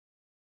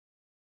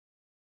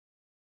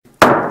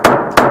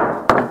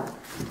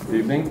Good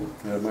evening.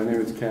 My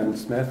name is Ken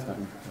Smith.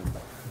 I'm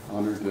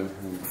honored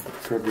and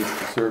privileged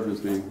to serve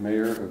as the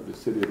mayor of the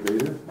city of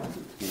Vader.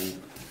 It's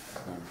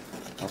my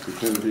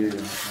opportunity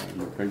in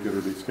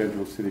regularly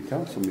scheduled city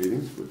council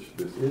meetings, which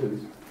this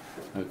is,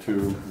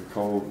 to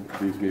call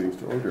these meetings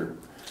to order,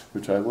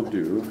 which I will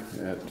do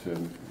at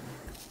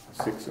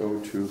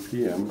 6:02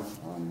 p.m.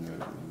 on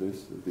the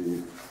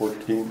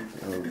 14th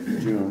of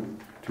June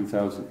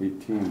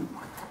 2018.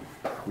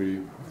 We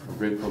are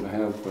grateful to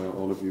have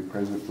all of you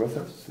present with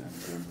us,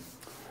 and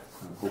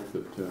hope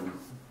that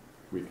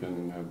we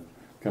can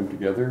come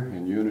together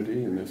in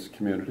unity in this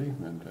community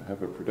and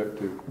have a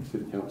productive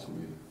city council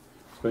meeting.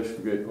 Especially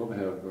grateful to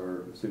have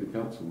our city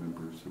council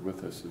members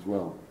with us as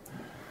well.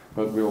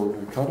 But we'll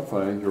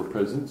codify your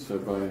presence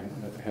by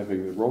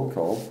having the roll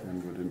call,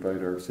 and would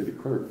invite our city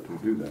clerk to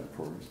do that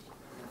for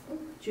us.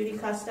 Judy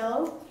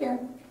Costello. Here.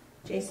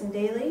 Jason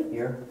Daly.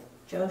 Here.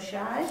 Joe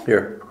Shy.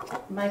 Here.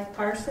 Mike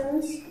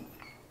Parsons.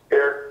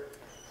 Here.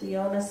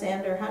 Leona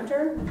Sander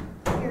Hunter.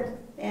 Here.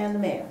 And the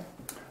mayor.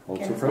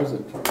 Also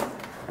present.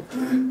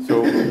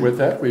 So with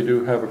that, we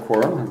do have a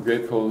quorum. I'm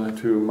grateful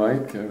to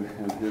Mike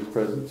and his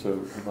presence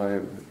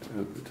via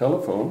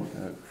telephone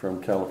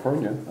from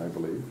California, I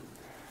believe.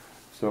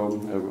 So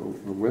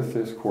with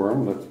this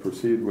quorum, let's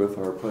proceed with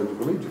our Pledge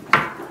of Allegiance.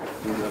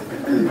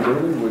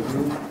 Would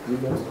you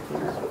guys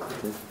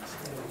please?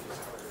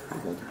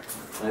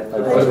 I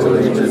pledge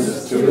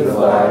allegiance to the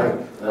flag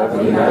of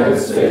the United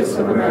States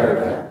of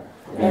America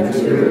and to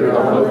the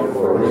republic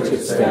for which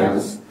it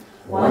stands,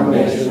 one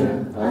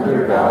nation,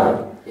 under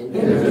God,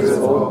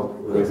 indivisible,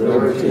 with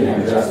liberty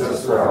and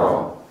justice for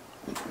all.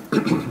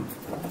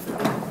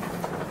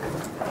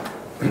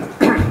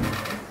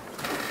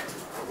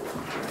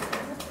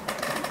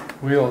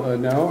 We'll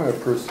now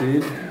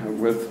proceed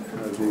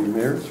with the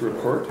mayor's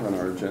report on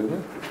our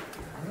agenda.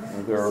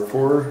 There are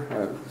four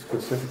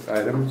specific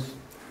items.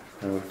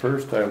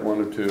 First, I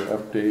wanted to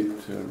update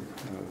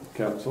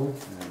council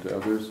and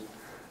others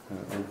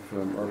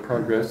of our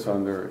progress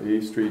on their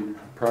A Street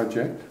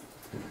project.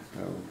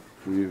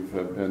 We've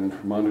been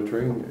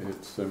monitoring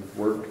its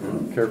work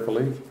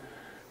carefully,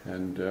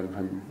 and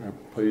I'm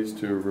pleased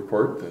to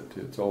report that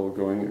it's all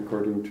going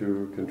according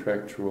to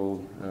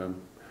contractual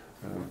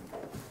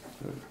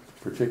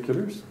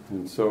particulars,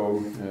 and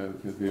so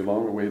the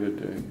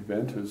long-awaited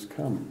event has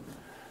come,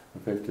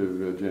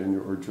 effective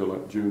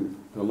June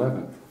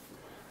 11th.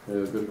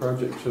 The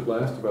project should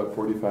last about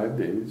 45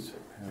 days,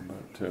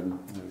 but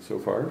so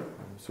far,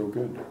 so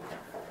good.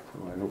 So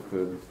I hope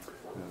that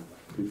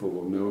people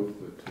will note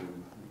that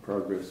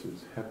progress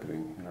is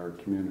happening in our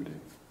community.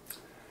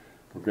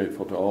 We're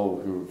grateful to all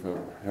who've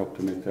helped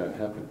to make that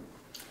happen.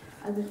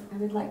 I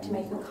would like to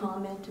make a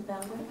comment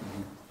about it.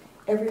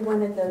 Every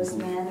one of those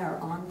men are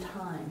on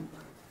time.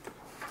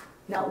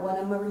 Not one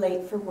of them are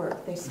late for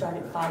work. They start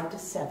at 5 to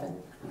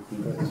 7.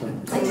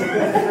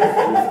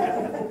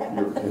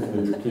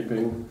 You're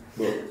keeping...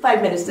 Well,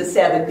 5 minutes to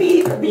 7.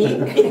 Beep,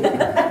 beep.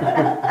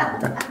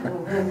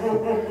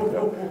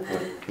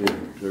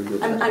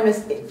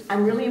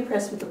 I'm really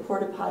impressed with the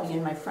porta potty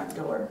in my front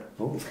door.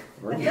 Oh,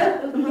 are you?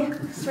 Yeah,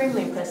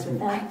 extremely impressed with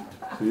that.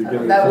 So you're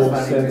getting a full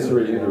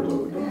sensory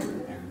interlude.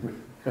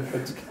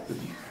 That's good.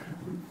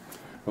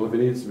 Well, if it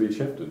needs to be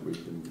shifted, we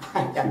can...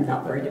 I'm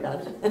not worried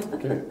about it.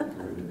 Okay.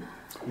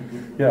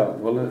 Yeah,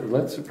 well,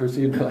 let's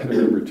proceed to item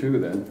number 2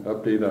 then.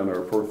 Update on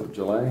our 4th of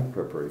July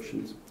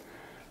preparations.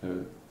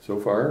 So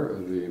far,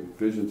 the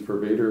Visions for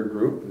Vader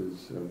group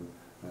is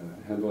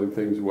handling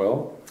things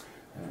well.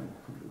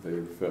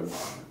 They're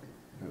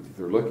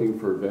looking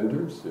for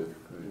vendors. If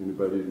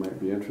anybody might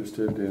be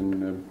interested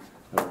in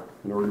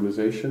an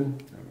organization,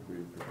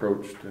 we've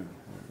approached a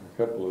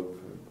couple of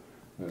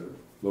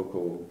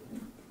local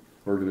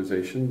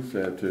organizations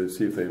to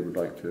see if they would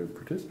like to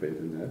participate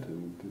in that,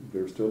 and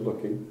they're still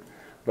looking.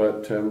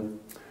 But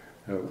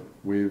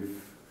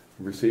we've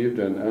received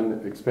an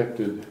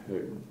unexpected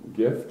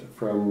gift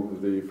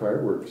from the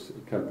fireworks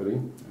company,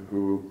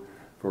 who,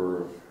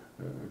 for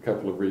a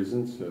couple of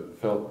reasons,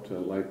 felt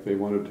like they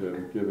wanted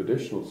to give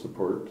additional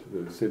support to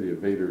the City of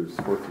Vader's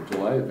 4th of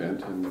July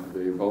event, and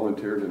they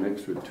volunteered an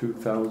extra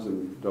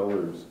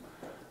 $2,000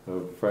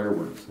 of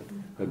fireworks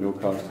at no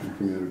cost to the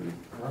community.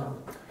 Wow.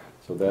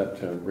 So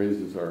that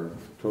raises our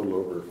total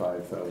over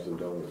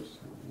 $5,000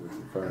 with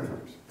the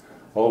fireworks,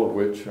 all of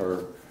which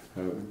are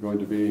going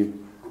to be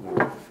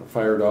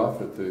fired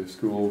off at the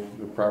school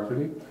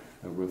property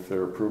with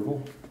their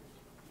approval.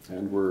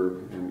 And we're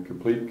in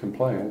complete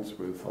compliance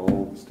with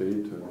all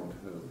state and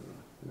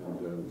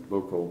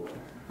local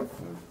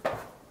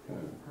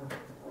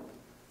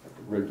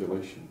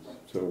regulations.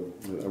 So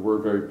we're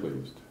very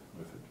pleased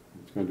with it.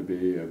 It's going to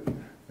be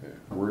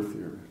worth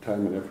your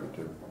time and effort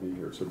to be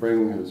here. So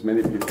bring as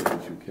many people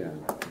as you can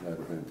to that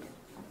event.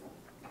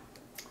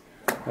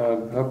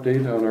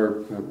 Update on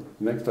our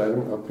next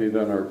item, update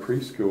on our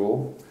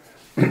preschool.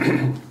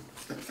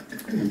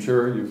 I'm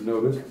sure you've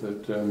noticed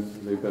that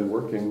they've been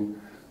working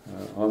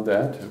on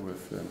that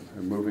with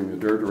moving the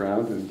dirt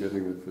around and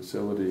getting the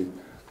facility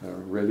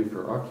ready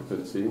for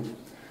occupancy.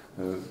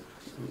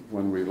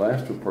 when we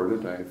last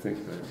reported, I think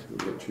I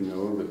would let you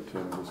know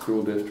that the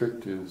school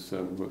district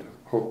would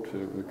hope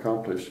to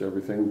accomplish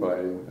everything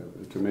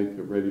to make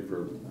it ready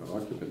for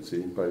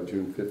occupancy by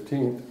June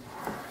 15th.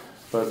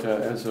 But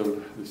as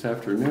of this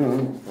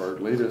afternoon, our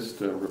latest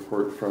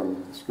report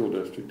from the school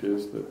district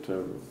is that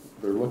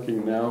they're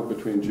looking now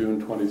between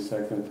June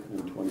 22nd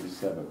and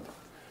 27th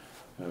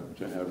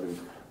to having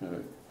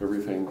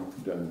everything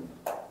done.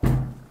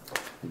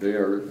 They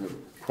are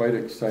quite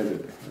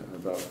excited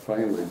about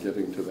finally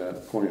getting to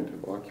that point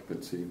of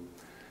occupancy.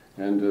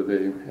 And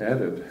they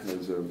added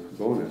as a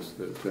bonus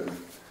that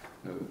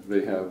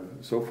they have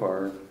so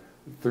far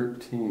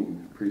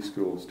 13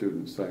 preschool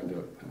students signed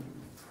up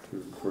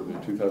for the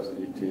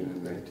 2018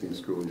 and 19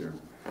 school year.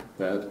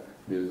 That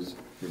is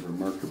a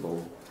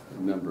remarkable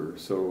number.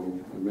 So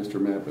Mr.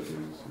 Mabbitt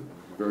is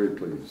very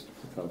pleased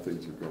with how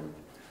things are going.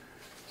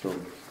 So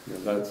yeah,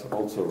 that's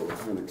also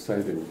an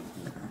exciting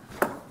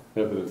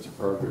evidence of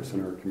progress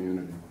in our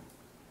community.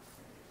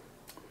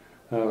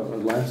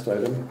 Last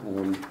item,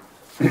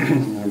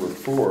 number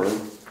 4,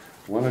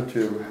 wanted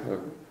to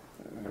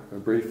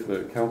brief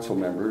the council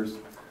members.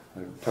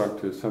 I've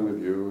talked to some of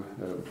you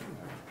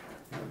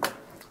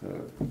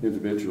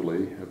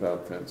individually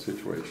about that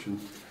situation.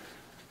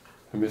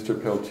 Mr.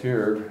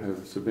 Peltier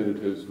has submitted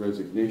his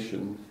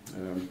resignation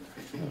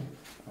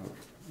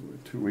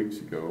 2 weeks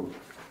ago,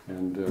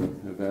 and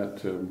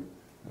that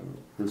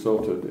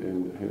resulted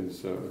in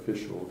his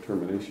official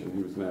termination.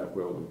 He was an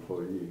at-will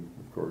employee,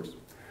 of course.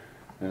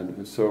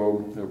 And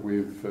so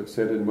we've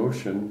set in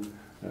motion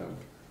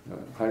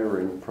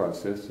hiring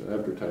process,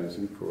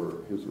 advertising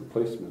for his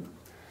replacement.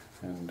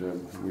 And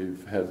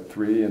we've had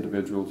 3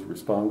 individuals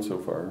respond so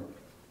far.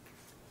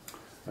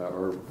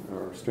 Our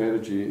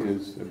strategy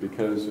is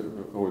because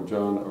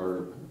John,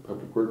 our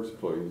public works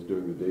employee, is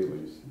doing the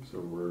dailies, so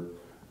we're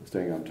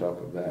staying on top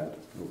of that.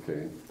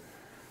 Okay.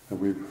 And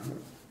we've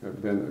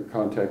been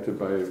contacted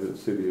by the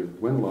city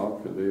of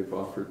Winlock, and they've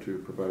offered to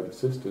provide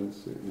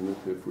assistance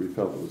if we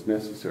felt it was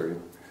necessary.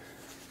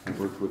 I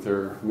worked with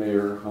their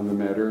mayor on the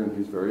matter, and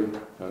he's very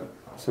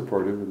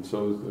supportive, and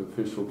so is the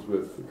officials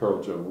with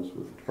Carl Jones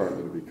with the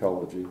Department of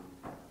Ecology.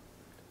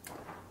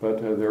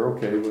 But they're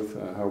okay with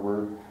how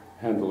we're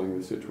handling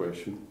the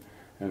situation,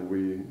 and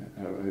we,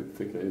 I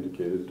think I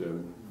indicated,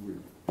 we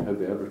had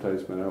the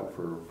advertisement out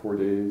for 4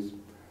 days,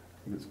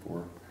 I think it's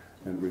 4,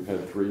 and we've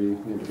had 3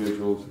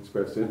 individuals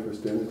express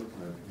interest in it.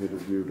 I've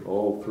interviewed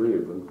all 3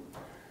 of them,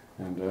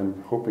 and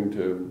I'm hoping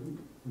to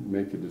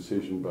make a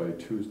decision by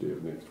Tuesday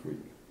of next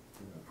week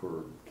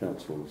for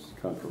council's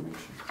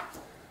confirmation.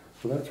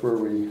 So that's where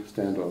we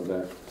stand on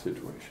that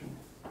situation.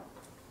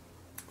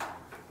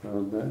 I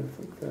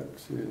think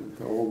that's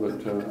all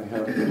that I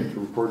have to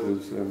report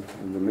is in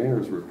the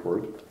mayor's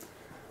report.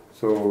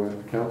 So,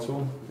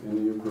 council,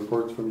 any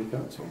reports from the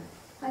council?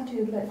 I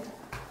do, but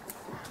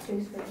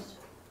please first.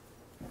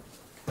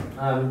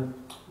 My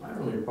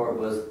only report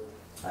was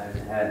I've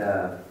had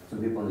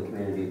some people in the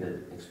community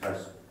that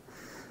expressed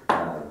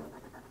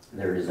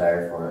their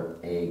desire for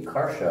a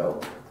car show,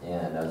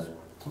 and I was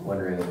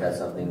wondering if that's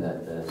something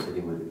that the city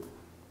would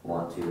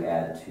want to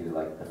add to,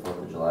 like, the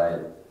 4th of July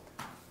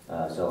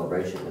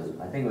celebration, because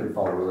I think it would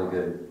fall really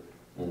good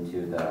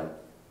into the,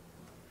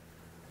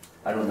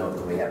 I don't know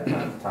if we have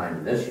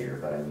time this year,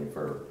 but I mean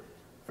for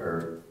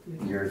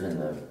years in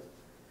the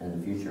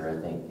future,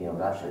 I think, you know,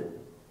 gosh,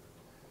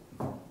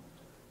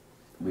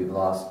 we've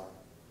lost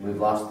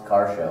the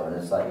car show, and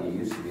it's like it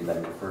used to be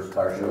like the first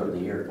car show of the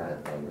year kind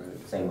of thing.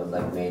 Right. Same with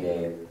like May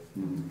Day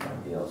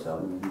deal.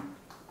 So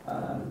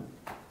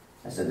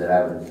I said that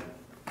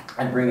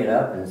I'd bring it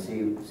up and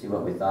see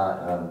what we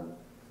thought.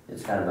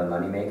 It's kind of a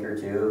moneymaker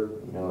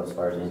too, you know, as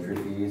far as entry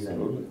fees,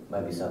 and it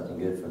might be something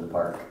good for the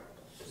park.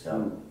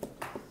 So,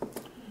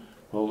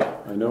 well,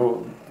 I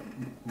know,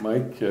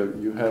 Mike,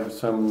 you have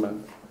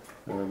some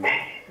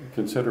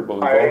considerable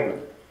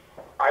involvement.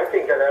 I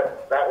think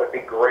that would be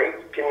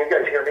great. Can you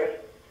guys hear me?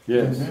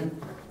 Yes.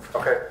 Mm-hmm.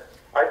 Okay.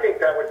 I think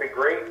that would be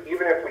great,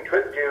 even if we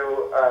could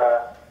do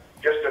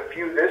just a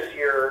few this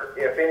year.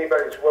 If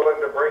anybody's willing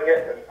to bring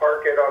it and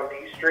park it on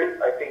D Street,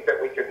 I think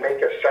that we could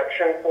make a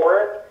section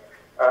for it.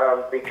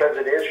 Because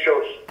it is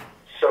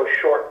so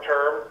short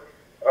term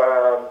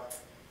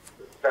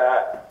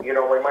that, you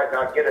know, we might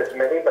not get as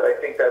many, but I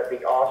think that'd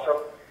be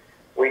awesome.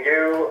 We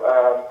do,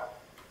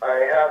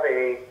 I have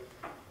a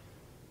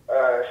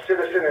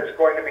citizen is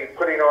going to be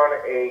putting on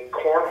a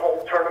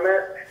cornhole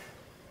tournament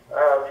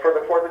for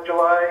the 4th of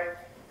July,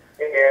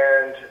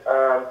 and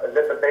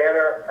then the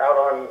banner out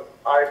on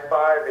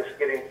I-5 is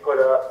getting put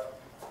up.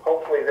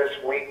 Hopefully this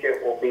week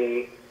it will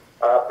be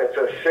up. It's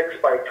a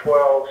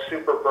 6x12,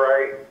 super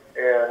bright.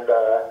 And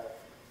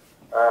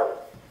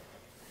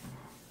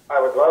I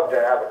would love to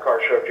have a car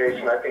show,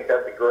 Jason. I think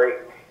that'd be great.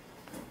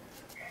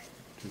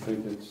 Do you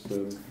think it's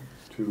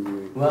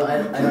too... Well,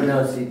 I don't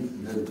know. See,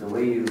 the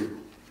way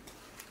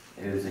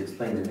it was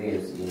explained to me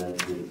is, you know,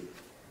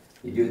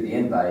 you do the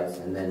invites,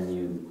 and then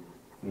you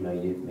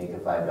make a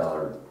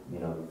 $5,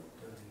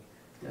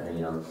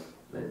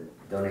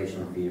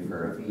 donation fee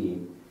for a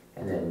fee,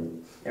 and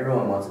then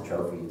everyone wants a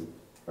trophy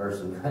or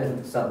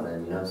some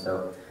something, you know.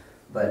 So,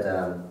 but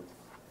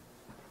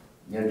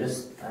you know, I'm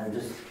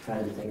just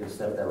trying to think of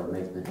stuff that would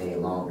make the day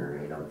longer,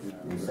 you know,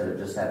 instead of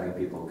just having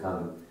people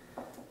come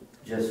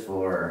just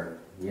for,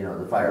 you know,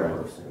 the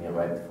fireworks, you know,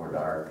 right before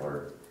dark,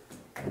 or,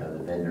 you know,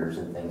 the vendors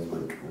and things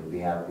would be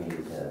happy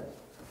to,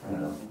 I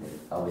don't know, it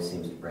always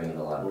seems to bring in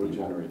a lot of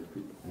people.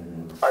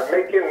 Mm-hmm.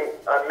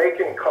 I'm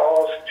making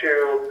calls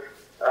to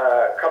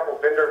a couple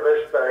vendor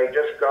lists that I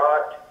just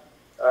got.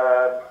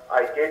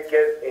 I did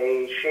get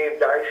a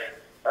shaved ice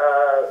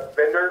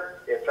vendor.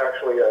 It's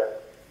actually a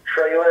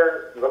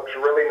trailer. Looks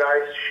really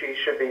nice. She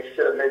should be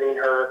submitting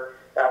her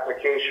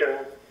application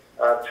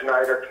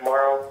tonight or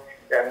tomorrow.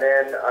 And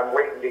then I'm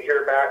waiting to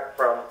hear back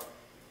from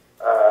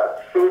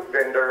food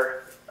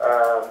vendor.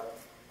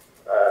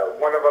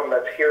 One of them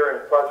that's here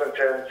in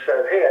Pleasanton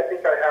said, hey, I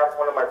think I have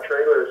one of my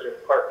trailers in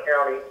Clark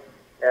County,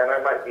 and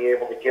I might be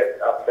able to get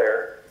up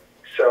there.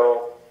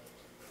 So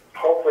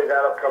hopefully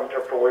that'll come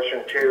to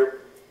fruition too.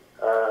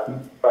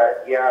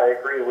 But yeah, I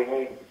agree. We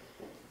need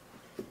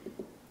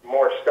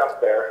more stuff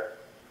there.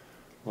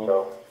 Well,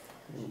 So,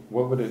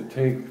 what would it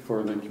take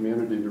for the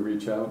community to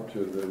reach out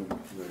to the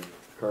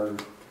car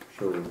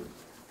show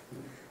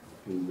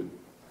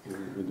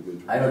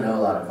individuals? I don't know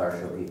a lot of car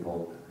show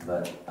people,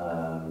 but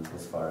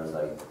as far as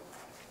like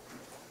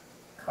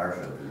car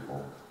show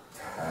people,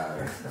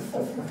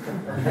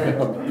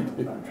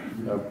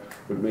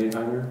 Would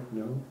Mayheimer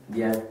know?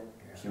 yeah,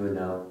 she would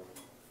know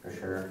for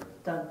sure.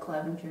 Doug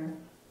Clevenger,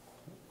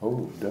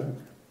 Oh, Doug.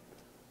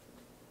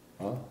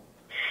 Huh?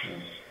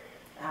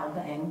 Al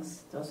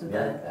Bangs, those are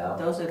Yeah, Al.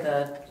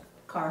 the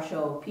car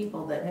show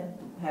people that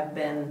have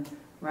been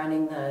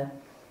running the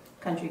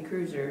country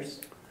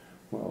cruisers.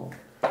 Well,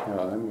 yeah,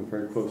 I'm a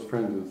very close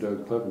friend with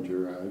Doug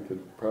Clevenger. I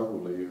could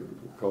probably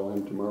call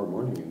him tomorrow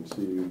morning and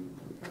see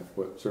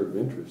what sort of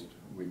interest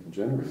we can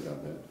generate out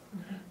of that.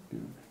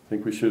 You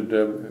think we should,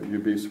 you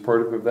be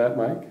supportive of that,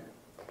 Mike?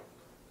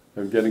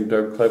 Of getting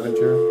Doug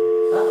Clevenger?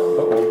 Uh-oh,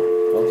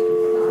 lost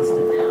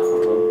him.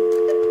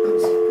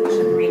 Push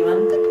the green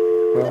one.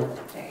 Well,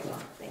 There you go,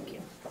 thank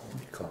you.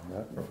 Call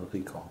that, or will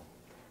he call?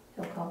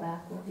 He'll call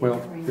back. well,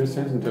 this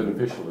isn't an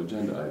official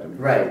agenda item.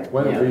 Right.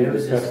 Why don't Yeah, we it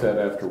was discuss just- that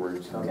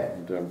afterwards? Okay.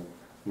 And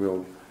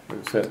we'll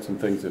set some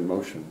things in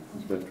motion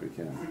as best we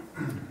can.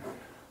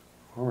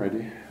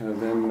 Alrighty,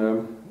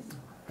 then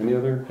any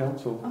other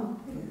council?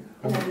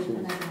 I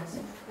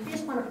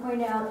just want to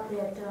point out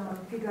that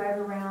if you drive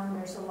around,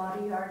 there's a lot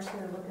of yards that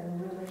are looking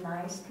really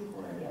nice.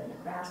 People are getting the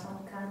grass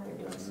all cut, they're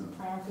doing some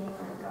planting,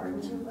 the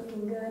gardens are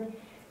looking good.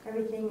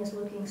 Everything is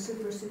looking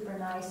super, super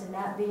nice. And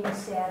that being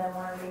said, I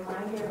want to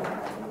remind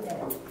everybody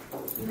that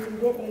you can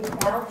get a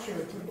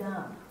voucher to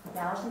dump.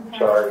 1,000 pounds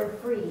for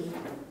free.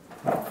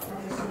 And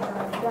just so you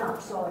don't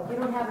dump. So if you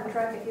don't have a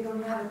truck, if you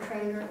don't have a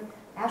trailer,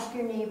 ask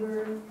your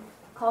neighbor,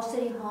 call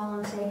City Hall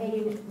and say, hey,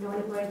 you know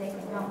anybody that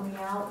can help me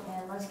out,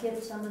 and let's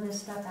get some of this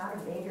stuff out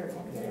of Vader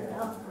and get it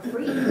out for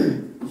free.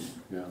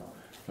 Yeah.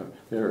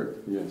 Eric,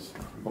 yes.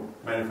 Oh,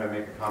 Mind if I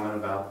make a comment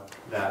about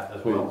that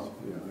as please. well?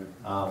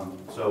 Yeah.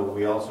 So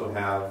we also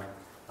have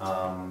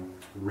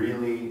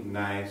really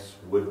nice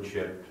wood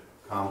chipped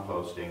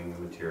composting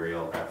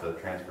material at the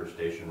transfer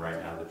station right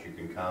now that you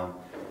can come,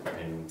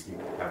 and you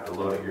have to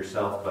load it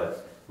yourself,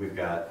 but we've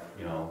got,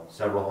 you know,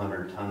 several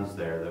hundred tons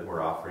there that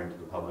we're offering to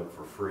the public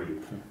for free.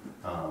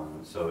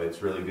 So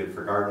it's really good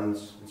for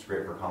gardens. It's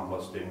great for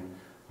composting.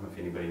 If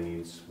anybody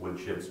needs wood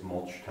chips,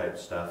 mulch type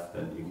stuff,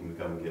 then you can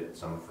come get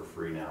some for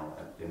free now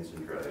in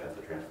Centralia at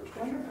the transfer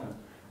station.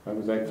 I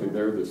was actually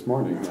there this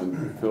morning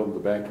and filled the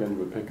back end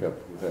of a pickup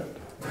with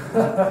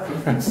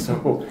that.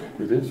 So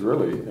it is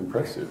really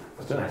impressive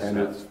stuff, nice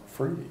and stuff. it's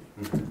free.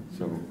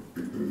 So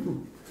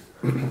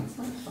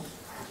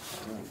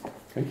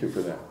thank you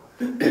for that.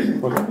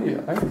 Well,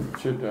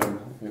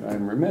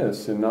 I'm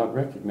remiss in not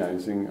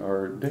recognizing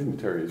our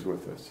dignitaries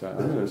with us. I'm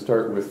going to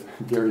start with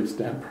Gary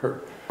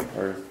Stamper,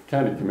 our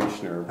county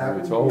commissioner.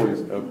 It's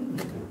always a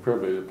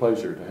privilege, a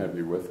pleasure to have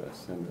you with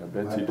us. And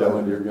Betsy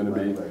Dillon, you're going to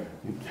be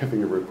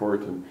giving a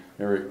report, and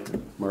Eric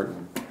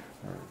Martin,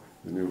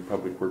 the new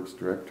Public Works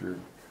Director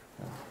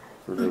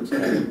for Rose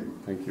County.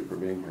 Thank you for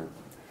being here.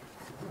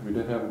 We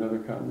did have another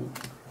comment.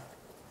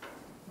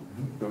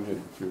 Go ahead,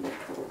 Julie.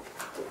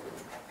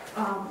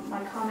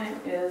 My comment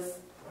is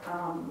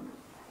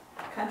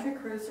country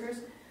cruisers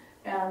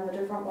and the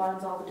different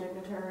ones, all the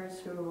dignitaries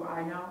who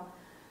I know,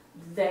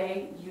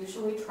 they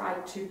usually try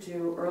to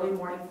do early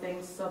morning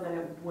things so that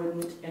it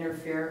wouldn't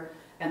interfere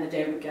and the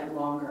day would get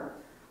longer.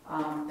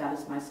 That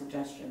is my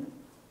suggestion.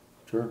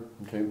 Sure,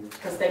 okay.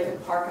 Because they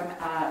could park them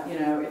at, you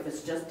know, if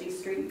it's just D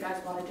Street you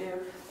guys want to do,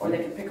 or they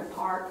could pick a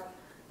park,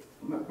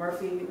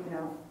 Murphy, you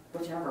know,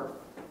 whichever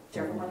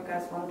one you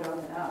guys want to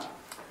open it up.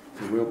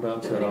 So we'll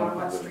bounce that Depending off. on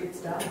what street's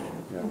done.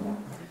 Yeah.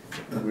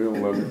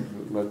 We'll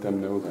let them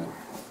know that.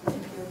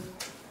 Thank you.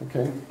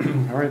 Okay,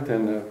 all right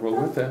then, well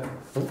with that.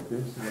 Oh,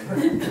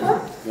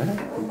 yes.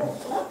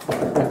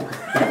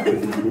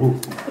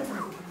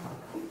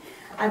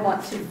 I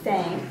want to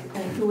thank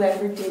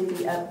whoever did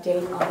the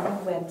update on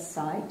the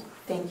website.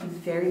 Thank you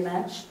very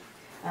much.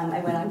 I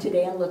went on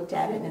today and looked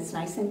at it, and it's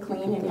nice and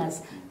clean, and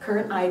has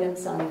current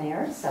items on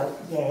there, so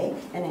yay.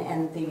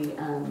 And the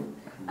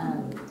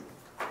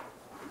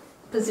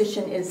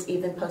position is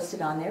even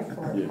posted on there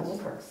for Yes.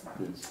 Public Works.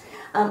 Yes.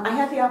 I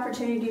had the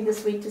opportunity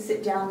this week to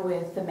sit down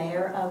with the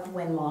mayor of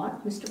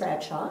Winlock, Mr.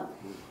 Bradshaw.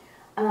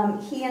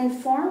 He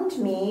informed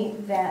me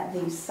that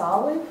the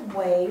Solid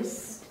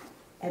Waste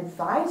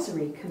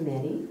Advisory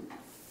Committee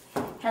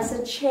has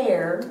a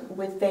chair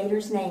with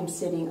Vader's name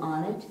sitting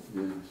on it.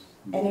 Yes.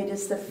 And it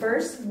is the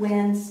first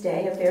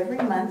Wednesday of every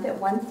month at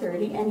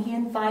 1:30, and he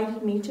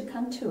invited me to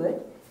come to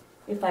it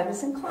if I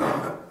was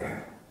inclined.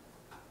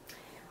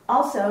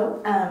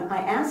 Also, I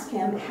asked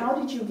him, how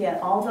did you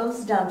get all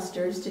those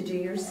dumpsters to do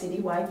your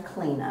citywide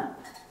cleanup?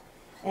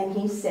 And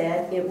he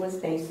said it was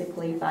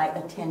basically by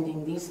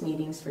attending these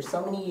meetings for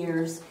so many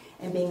years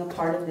and being a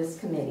part of this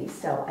committee.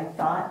 So I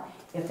thought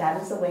if that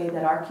is a way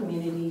that our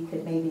community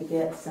could maybe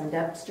get some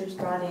dumpsters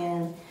brought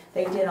in.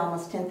 They did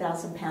almost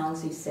 10,000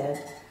 pounds, he said,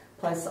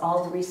 plus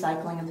all the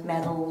recycling of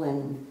metal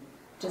and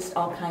just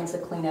all kinds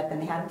of cleanup,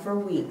 and they had them for a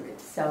week.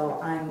 So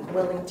I'm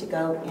willing to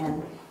go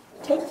and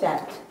take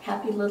that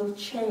happy little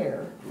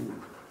chair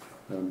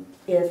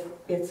if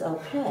it's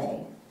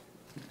okay.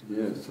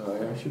 Yes,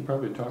 I should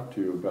probably talk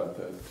to you about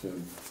that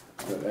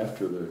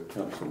after the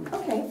council meeting.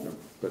 Okay.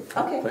 But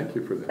Okay. thank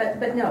you for that.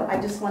 But no, I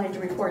just wanted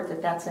to report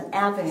that that's an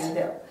avenue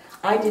that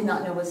I did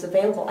not know was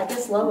available. I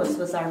guess Lois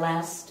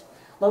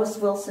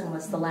Wilson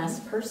was the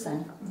last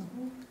person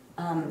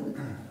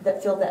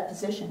that filled that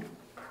position.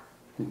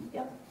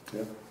 Yep.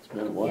 Yeah, it's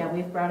been a while. Yeah,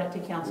 we've brought it to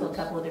council a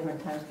couple of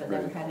different times, but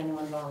never Right. had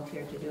anyone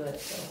volunteer to do it,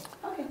 so.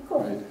 Okay,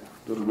 cool. Right,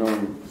 little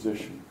known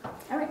position.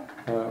 All right.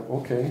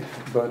 Okay,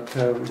 but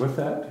with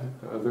that,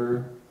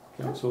 other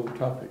council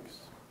topics?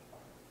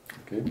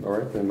 Okay, all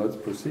right, then let's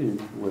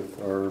proceed with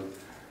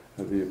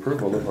the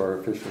approval of our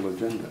official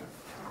agenda.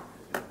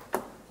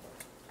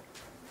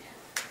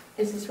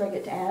 Is this where I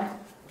get to add?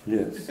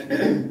 Yes.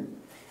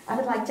 I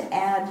would like to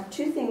add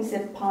two things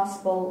if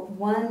possible.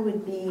 One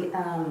would be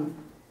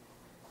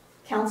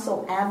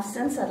council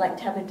absence. I'd like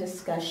to have a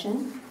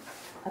discussion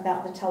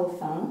about the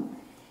telephone.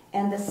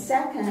 And the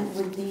second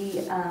would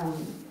be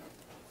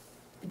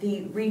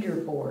the reader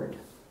board,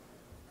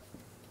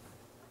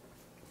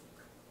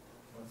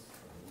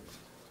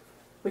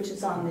 which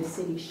is on the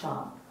city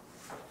shop.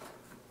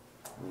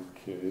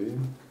 Okay,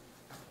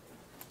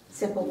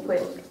 Simple,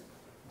 quick.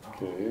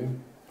 okay.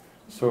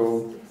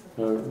 So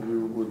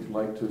you would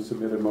like to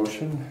submit a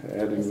motion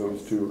adding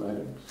those two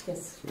items?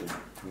 Yes. So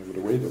I would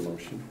await a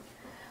motion.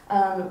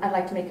 I'd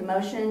like to make a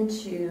motion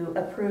to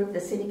approve the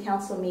city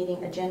council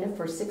meeting agenda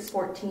for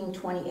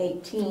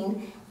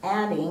 6/14/2018,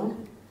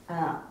 adding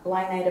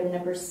line item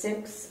number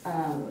 6,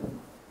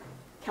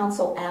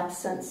 council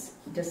absence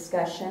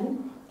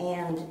discussion,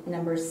 and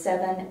number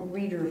 7,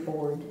 reader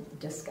board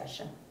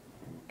discussion.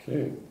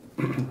 Okay,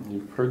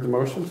 you've heard the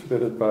motion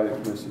submitted by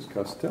Mrs.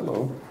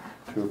 Costello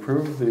to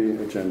approve the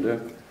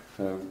agenda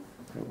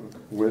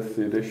with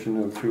the addition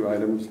of two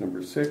items,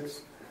 number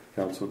 6,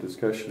 council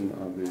discussion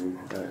on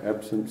the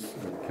absence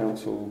of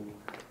council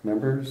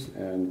members,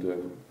 and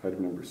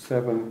item number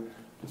 7,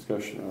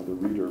 discussion on the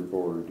reader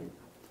board.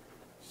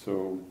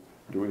 So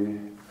do we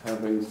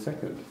have a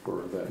second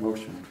for that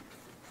motion?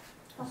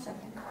 I'll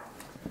second.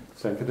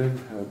 Seconded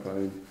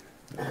by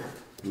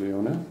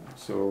Leona.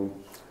 So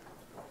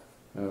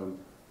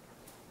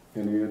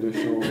any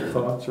additional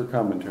thoughts or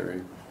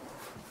commentary?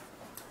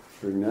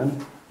 Hearing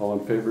none, all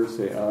in favor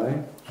say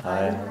aye.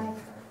 Aye.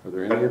 Are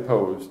there any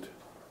opposed?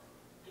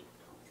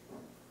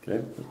 Okay,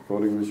 the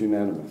voting was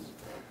unanimous.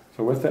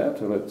 So with that,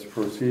 let's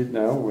proceed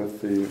now with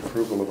the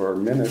approval of our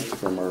minutes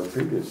from our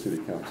previous city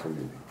council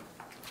meeting.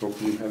 Hope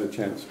you've had a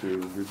chance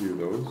to review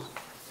those.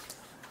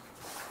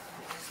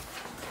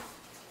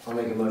 I'll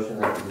make a motion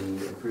that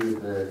we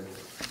approve the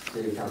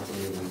city council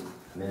meeting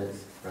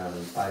minutes from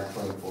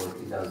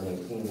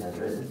 5/24/2018 as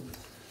written.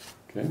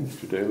 Okay,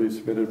 Mr. Daly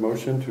submitted a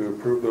motion to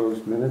approve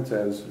those minutes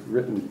as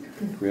written.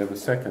 Do we have a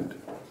second?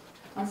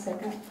 I'll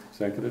second.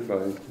 Seconded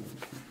by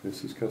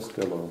Mrs.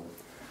 Costello.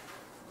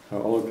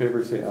 All in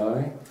favor say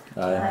aye.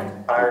 Aye.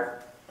 Aye.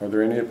 Are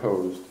there any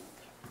opposed?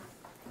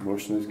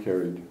 Motion is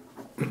carried.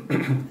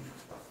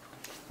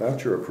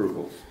 Voucher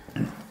approvals.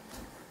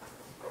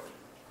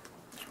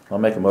 I'll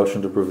make a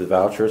motion to approve the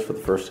vouchers for the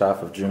first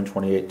half of June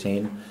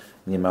 2018 in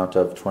the amount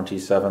of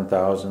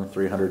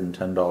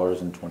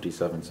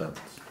 $27,310.27.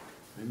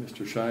 Okay,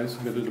 Mr. Shai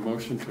submitted a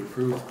motion to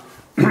approve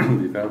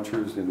the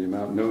vouchers in the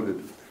amount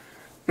noted.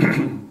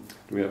 Do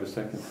we have a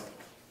second?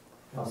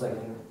 I'll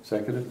second.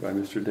 Seconded by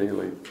Mr.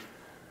 Daly.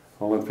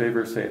 All in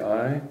favor say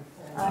aye.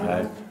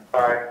 Aye.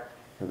 Aye.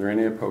 Are there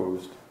any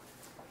opposed?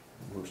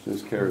 Motion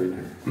is carried.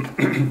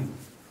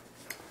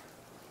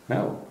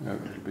 Now,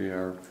 it'll be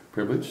our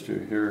privilege to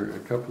hear a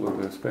couple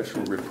of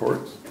special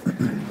reports.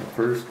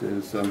 First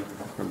is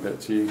from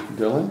Betsy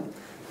Dillon,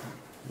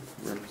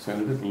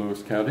 representative of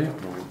Lewis County,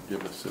 who will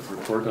give us a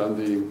report on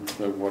the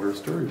water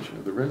storage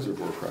of the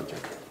reservoir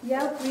project.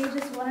 Yep, we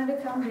just wanted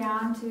to come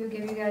down to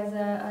give you guys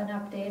an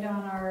update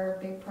on our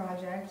big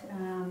project.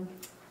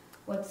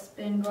 what's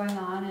been going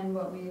on and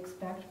what we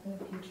expect for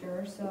the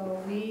future.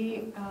 So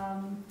we,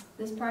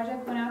 this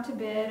project went out to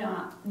bid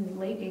in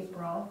late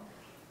April.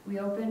 We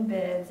opened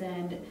bids,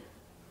 and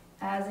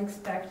as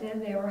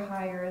expected, they were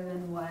higher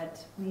than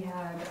what we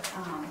had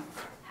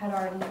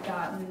already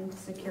gotten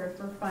secured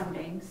for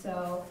funding.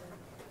 So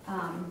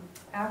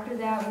after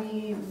that,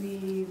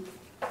 we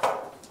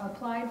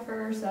applied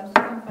for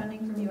subsequent funding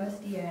from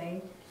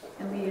USDA,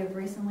 and we have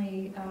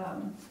recently,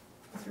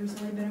 it's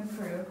recently been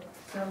approved.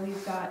 So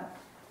we've got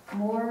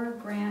more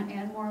grant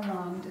and more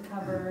loan to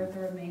cover the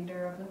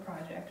remainder of the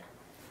project.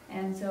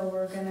 And so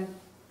we're going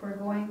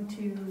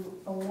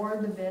to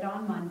award the bid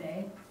on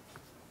Monday.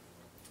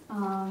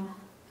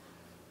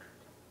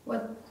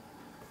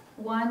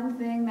 One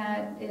thing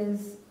that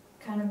is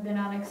kind of been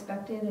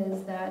unexpected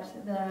is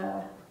that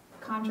the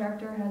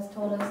contractor has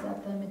told us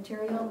that the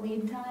material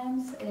lead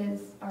times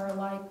are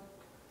like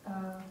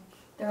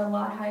they're a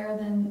lot higher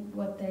than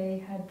what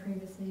they had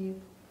previously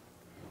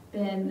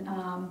been,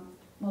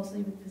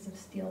 mostly because of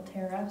steel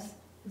tariffs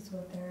is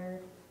what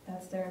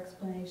that's their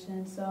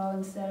explanation. So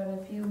instead of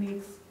a few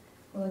weeks,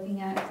 we're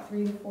looking at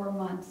 3 to 4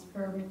 months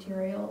for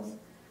materials.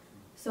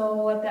 So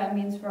what that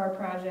means for our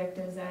project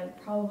is that it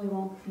probably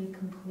won't be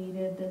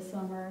completed this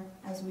summer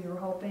as we were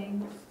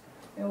hoping.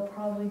 It'll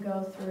probably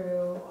go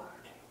through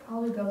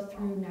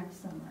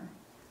next summer.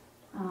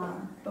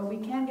 But we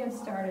can get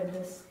started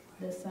this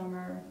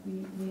summer.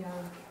 We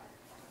have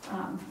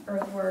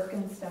earthwork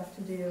and stuff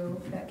to do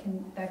that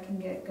can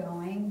get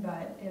going,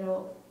 but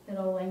it'll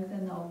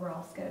lengthen the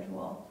overall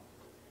schedule.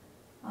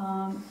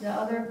 The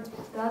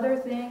other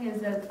thing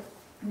is that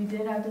we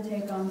did have to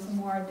take on some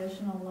more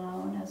additional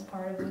loan as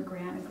part of the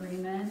grant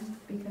agreement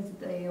because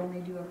they only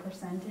do a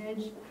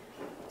percentage.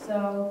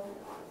 So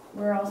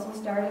we're also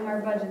starting our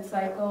budget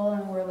cycle,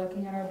 and we're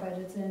looking at our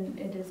budgets, and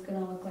it is going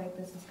to look like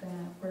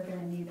we're going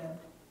to need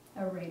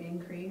a rate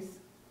increase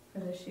for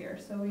this year.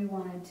 So we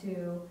wanted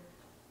to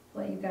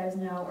let you guys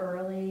know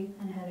early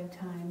and ahead of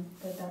time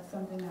that that's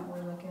something that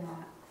we're looking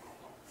at.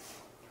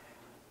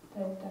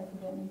 Did I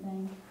forget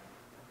anything?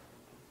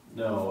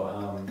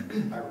 No,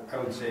 I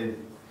would say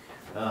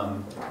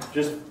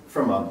just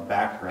from a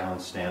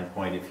background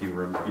standpoint, if you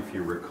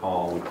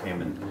recall, we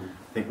came and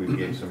I think we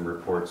gave some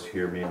reports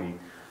here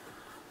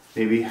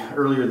maybe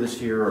earlier this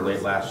year or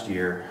late last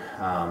year,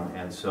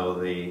 and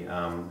so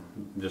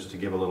just to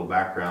give a little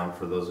background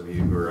for those of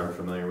you who are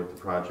unfamiliar with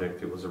the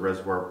project, it was a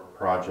reservoir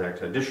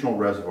project, additional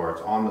reservoir.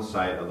 It's on the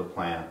site of the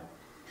plant,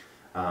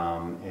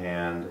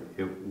 and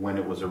when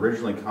it was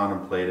originally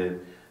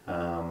contemplated,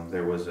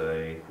 there was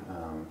a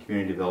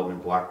community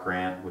development block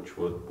grant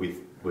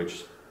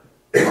which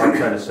our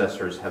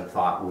predecessors had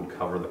thought would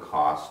cover the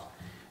cost,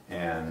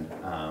 and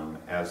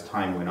as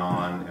time went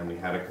on and we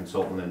had a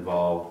consultant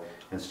involved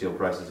and steel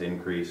prices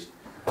increased,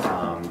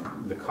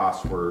 the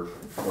costs were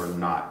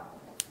not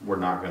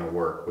going to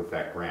work with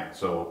that grant.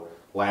 So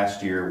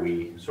last year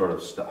we sort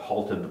of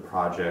halted the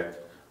project.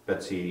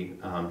 Betsy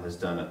has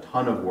done a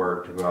ton of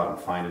work to go out and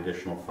find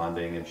additional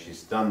funding, and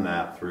she's done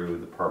that through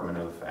the Department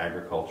of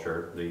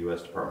Agriculture, the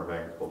U.S. Department of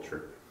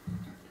Agriculture.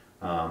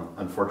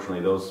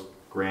 Unfortunately, those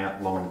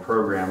grant loan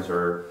programs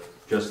are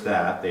just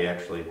that. They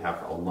actually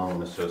have a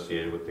loan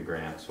associated with the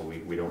grant, so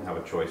we don't have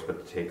a choice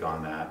but to take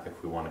on that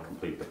if we want to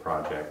complete the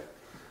project.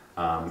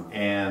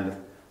 And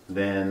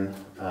then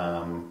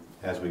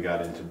as we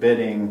got into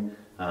bidding,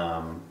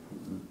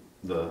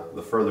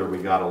 the further we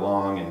got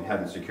along and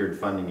hadn't secured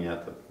funding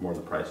yet, the more the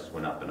prices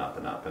went up and up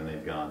and up, and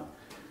they've gone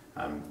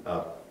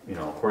up.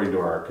 According to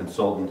our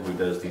consultant who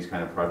does these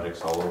kind of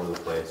projects all over the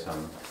place,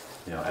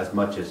 as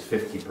much as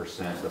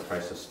 50% the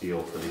price of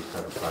steel for these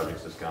type of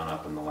projects has gone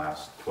up in the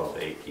last 12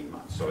 to 18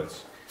 months. So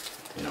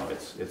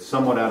it's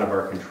somewhat out of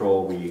our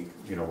control.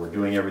 We're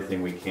doing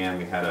everything we can.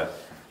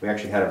 We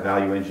actually had a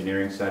value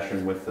engineering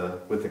session with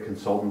the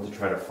consultant to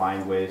try to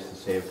find ways to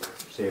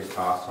save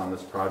costs on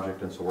this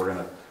project, and so we're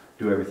going to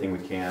do everything we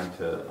can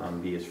to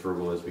be as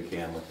frugal as we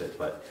can with it,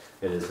 but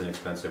it is an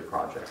expensive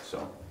project.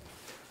 So,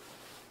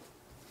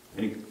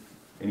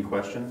 any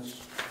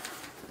questions?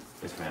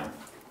 Yes, ma'am.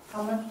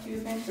 How much do you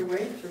think the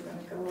rates are going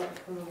to go up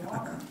for the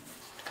water?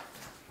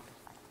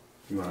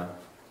 You wanna?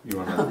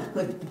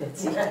 Well,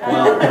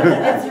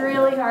 it's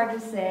really hard to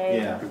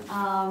say. Yeah.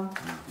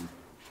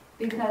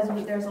 Because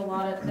there's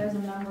a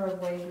number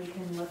of ways we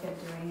can look at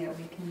doing it.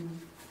 We can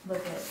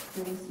look at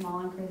doing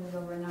small increases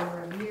over a number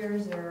of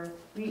years, or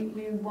we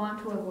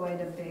want to avoid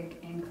a big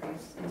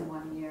increase in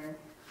 1 year.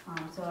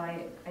 So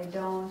I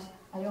don't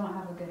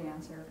have a good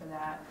answer for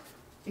that,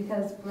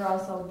 because we're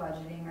also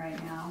budgeting right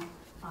now,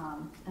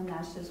 and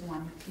that's just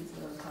one piece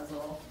of the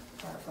puzzle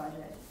for our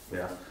budget.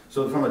 Yeah.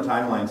 So from a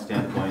timeline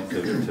standpoint,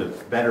 to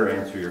better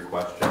answer your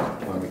question,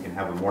 when we can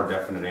have a more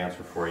definite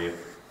answer for you,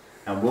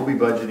 and we'll be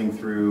budgeting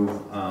through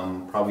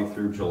probably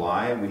through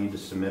July. We need to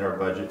submit our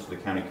budget to the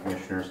county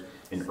commissioners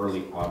in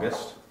early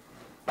August,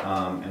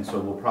 and so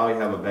we'll probably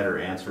have a better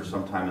answer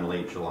sometime in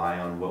late July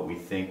on what we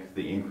think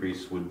the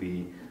increase would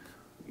be,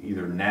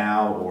 either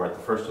now or at the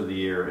first of the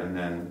year, and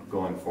then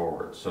going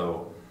forward.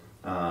 So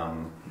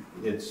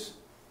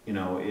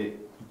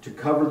to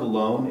cover the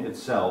loan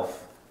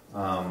itself,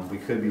 we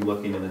could be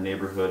looking in the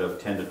neighborhood of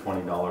 $10 to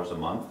 $20 a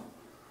month.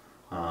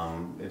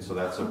 And so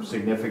that's a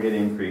significant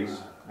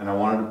increase. And I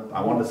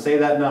wanted to say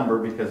that number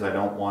because I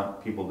don't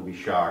want people to be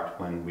shocked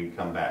when we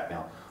come back.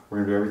 Now, we're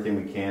going to do everything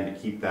we can to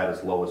keep that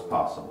as low as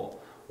possible,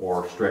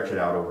 or stretch it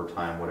out over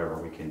time, whatever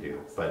we can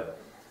do. But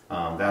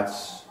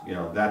that's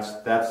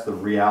the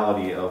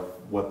reality of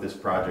what this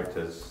project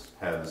has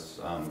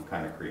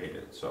kind of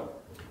created. So.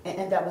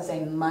 And that was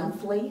a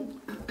monthly,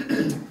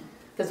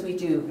 because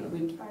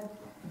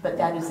but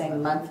that is a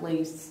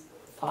monthly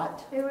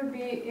spot. It would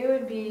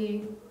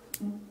be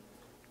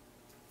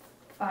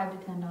 $5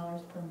 to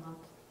 $10 per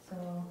month.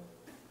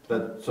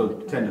 So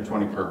 10 to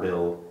 20 per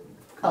bill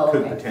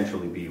could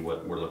potentially be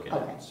what we're looking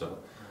at. So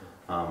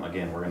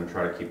again, we're going to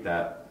try to keep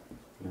that,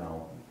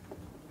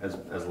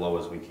 as low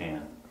as we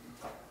can.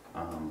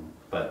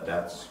 But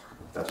that's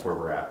where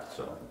we're at.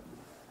 So.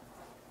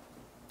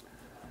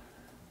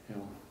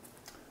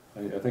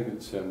 I think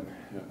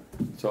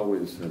it's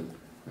always a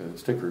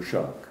sticker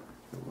shock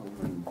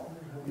when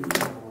you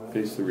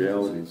face the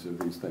realities of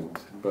these things,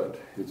 but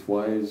it's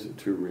wise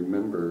to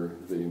remember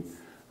the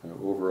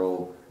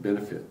overall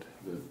benefit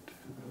that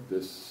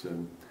this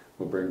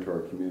will bring to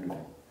our community.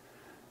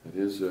 It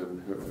is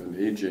an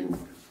aging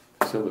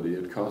facility.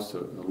 It costs a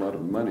lot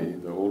of money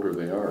the older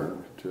they are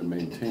to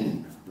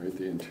maintain, right?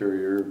 The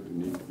interior, you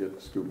need to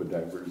get scuba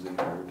divers in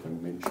there to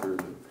make sure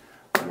that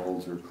the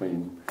walls are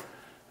clean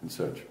and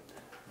such.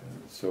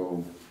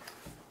 So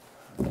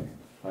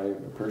I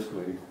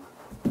personally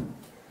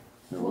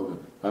know that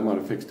I'm on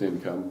a fixed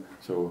income,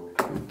 so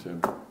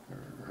it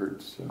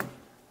hurts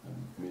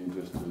me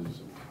just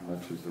as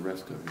much as the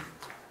rest of you.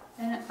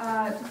 And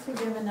just to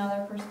give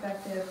another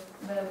perspective,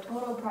 the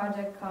total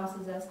project cost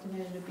is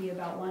estimated to be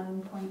about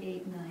 $1.8 million,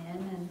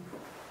 and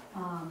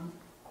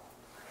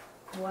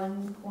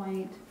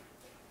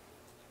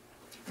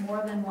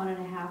more than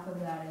 1.5 of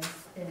that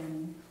is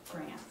in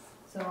grants.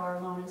 So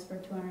our loan is for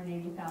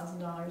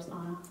 $280,000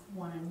 on a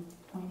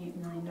 $1.8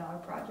 million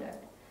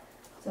project.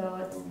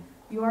 So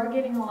you are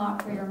getting a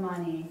lot for your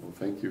money. Well,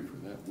 thank you for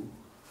that.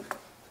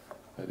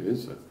 That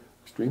is an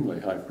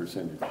extremely high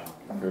percentage,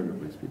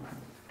 comparatively speaking.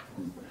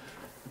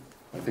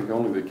 I think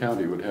only the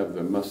county would have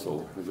the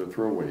muscle as a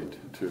throw weight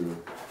to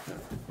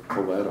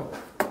pull that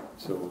off.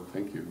 So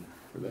thank you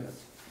for that.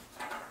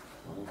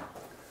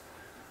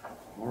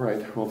 All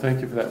right. Well,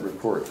 thank you for that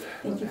report.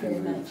 Thank you very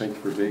much. Thank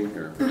you for being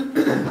here.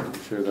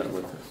 Share that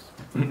with us.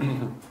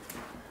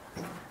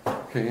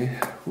 Okay.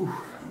 Whew.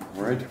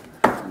 All right.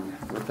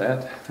 And with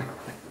that.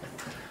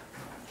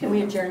 Can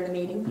we adjourn the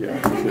meeting? Yeah,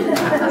 we should.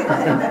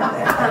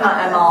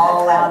 I'm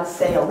all out of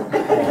sail.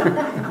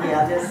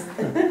 Yeah, this.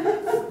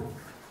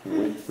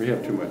 We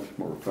have too much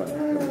more fun.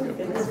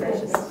 Goodness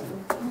gracious.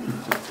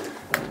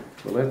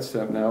 Well, let's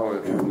now,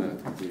 our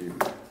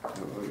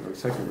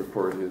second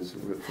report is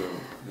with the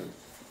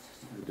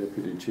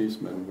Deputy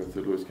Chiefsman with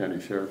the Lewis County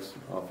Sheriff's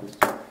Office,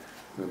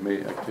 the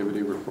May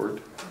activity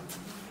report.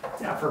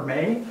 Yeah, for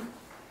May.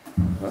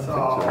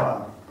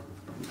 So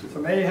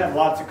May had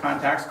lots of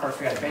contacts. Of course,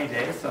 we had May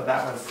Day, so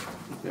that was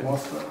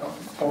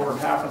over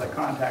half of the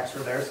contacts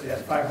were there. So you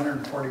had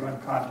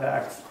 541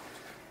 contacts,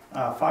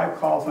 5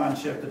 calls on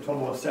shift, a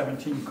total of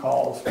 17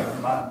 calls for the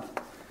month,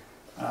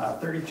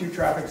 32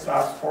 traffic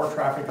stops, 4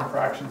 traffic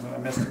infractions, and a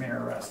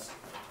misdemeanor arrest.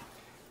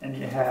 And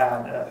you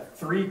had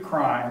 3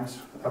 crimes: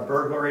 a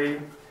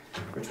burglary,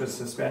 which was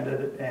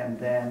suspended, and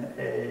then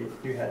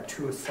you had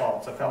 2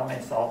 assaults, a felony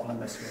assault and a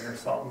misdemeanor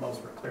assault, and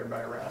those were cleared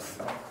by arrest.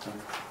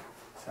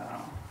 So.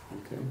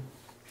 Okay.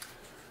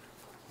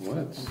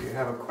 What? Do you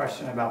have a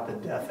question about the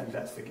death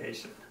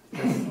investigation?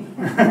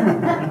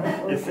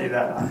 You see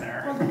that on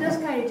there. Well, it does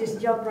kind of just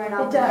jump right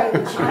off It the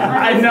does. page.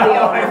 I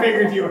know, I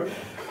figured you were.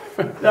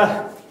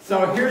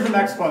 So here's an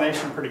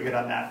explanation pretty good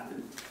on that.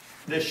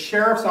 The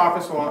sheriff's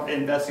office will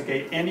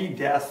investigate any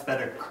deaths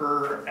that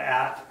occur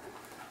at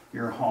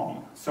your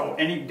home. So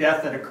any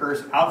death that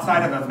occurs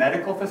outside of a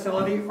medical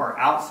facility or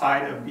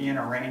outside of being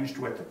arranged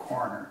with the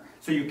coroner.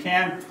 So you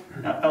can,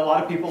 a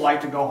lot of people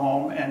like to go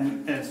home,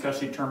 and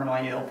especially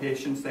terminally ill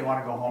patients, they want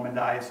to go home and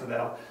die, so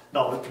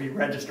they'll be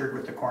registered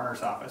with the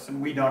coroner's office,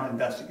 and we don't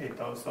investigate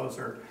those.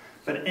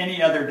 But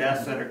any other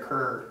deaths that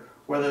occur,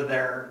 whether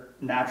they're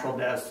natural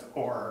deaths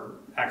or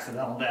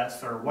accidental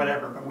deaths or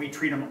whatever, but we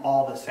treat them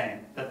all the same,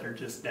 that they're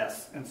just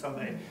deaths. And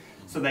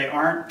so they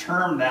aren't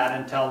termed that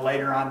until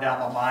later on down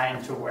the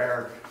line, to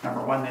where,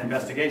 number one, the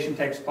investigation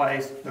takes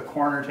place, the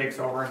coroner takes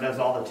over and does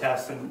all the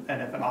tests, and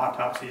if an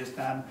autopsy is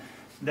done,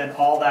 then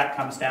all that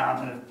comes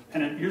down,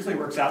 and it usually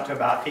works out to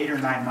about 8 or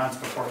 9 months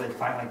before they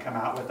finally come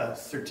out with a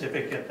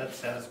certificate that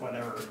says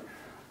whatever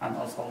on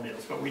those whole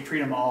deals. But we treat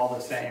them all the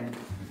same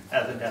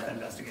as a death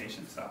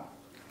investigation. So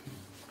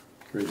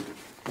Great.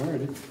 All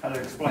righty. that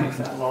explains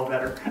that a little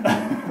better.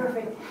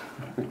 Perfect.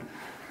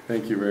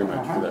 Thank you very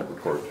much for that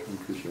report. I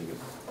appreciate it.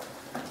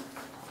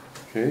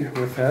 Okay,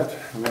 with that,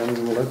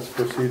 then let's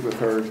proceed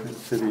with our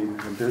city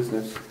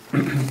business.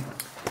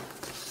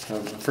 The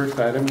first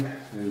item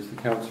is the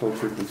council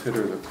to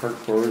consider the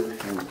park board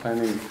and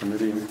planning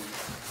committee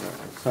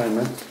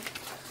assignments.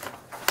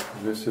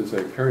 This is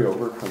a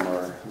carryover from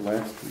our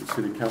last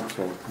city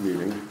council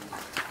meeting.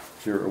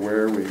 As you're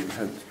aware, we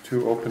had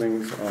 2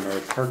 openings on our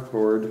park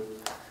board,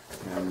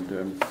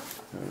 and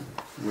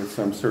with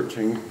some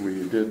searching,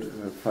 we did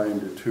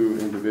find 2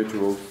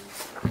 individuals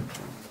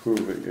who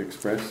have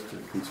expressed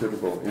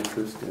considerable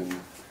interest in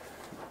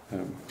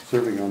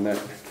serving on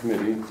that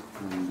committee,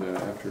 and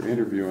after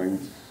interviewing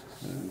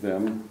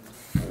them,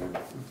 I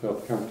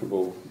felt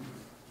comfortable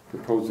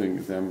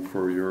proposing them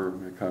for your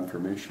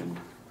confirmation.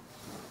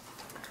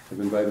 I've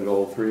invited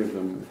all 3 of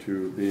them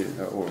to be,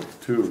 or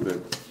 2 of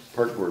the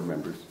park board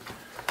members.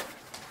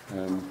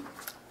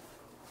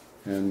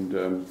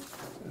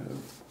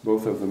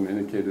 Both of them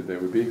indicated they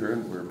would be here,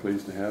 and we're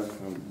pleased to have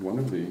one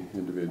of the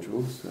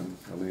individuals,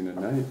 Elena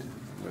Knight,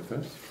 with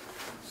us.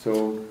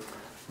 So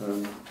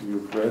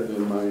you've read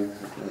in my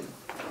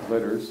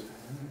letters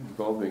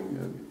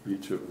involving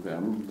each of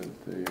them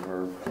that they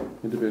are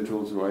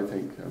individuals who I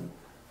think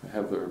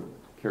have the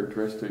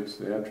characteristics,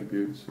 the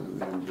attributes,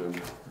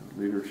 and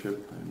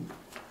leadership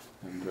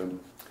and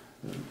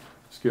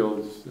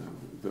skills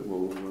that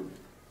will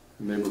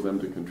enable them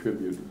to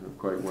contribute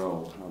quite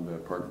well on the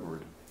park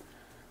board.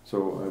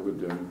 So I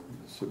would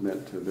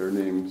submit to their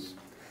names,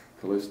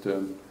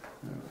 Callista,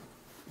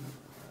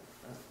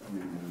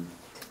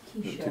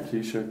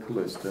 Takesha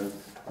Callista,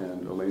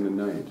 and Elena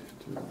Knight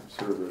to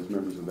serve as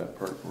members of that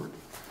park board,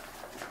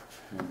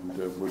 and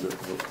would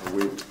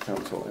await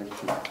council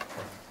action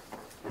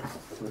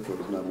with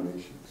those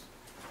nominations.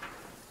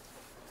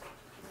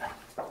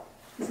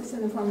 Is this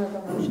in the form of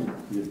a motion?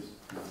 Yes.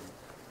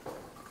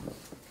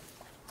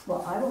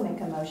 Well, I will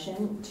make a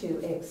motion to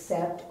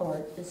accept,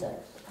 or is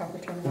that the proper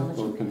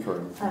terminology? Or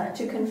confirm.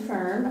 To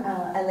confirm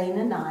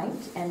Elena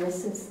Knight and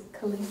Mrs.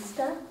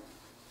 Callista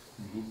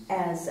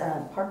as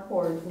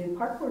new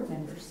park board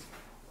members.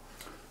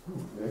 Oh,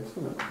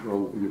 excellent.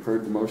 Well, you've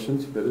heard the motion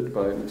submitted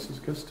by Mrs.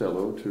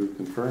 Costello to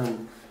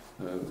confirm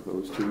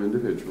those 2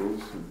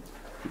 individuals,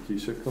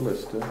 Takesha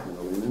Callista and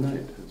Elena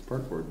Knight, as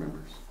park board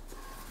members.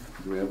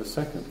 Do we have a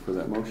second for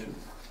that motion?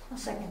 I'll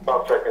second.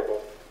 I'll second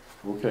it.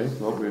 Okay,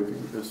 well,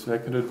 we've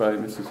seconded by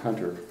Mrs.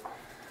 Hunter.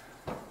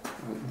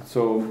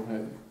 So,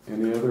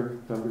 any other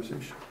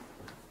conversation?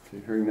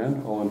 Okay, hearing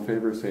none, all in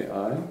favor say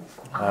aye.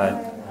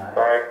 Aye.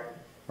 Aye.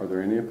 Are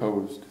there any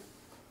opposed?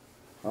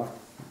 Ah,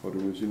 the vote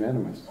was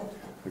unanimous.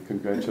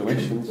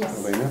 Congratulations, Yes.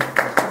 Elena.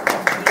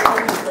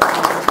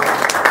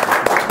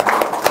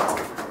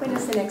 When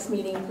is the next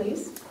meeting,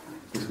 please?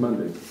 This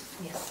Monday.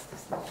 Yes,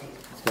 this Monday.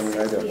 It's coming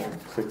right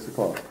up, 6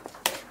 o'clock.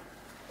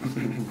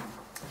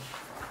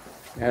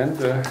 And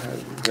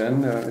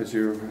then, as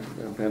you've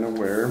been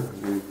aware,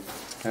 we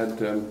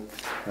had a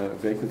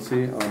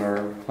vacancy on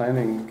our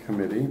planning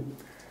committee,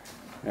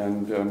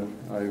 and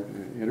I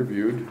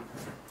interviewed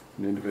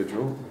an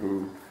individual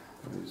who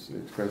has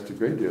expressed a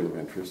great deal of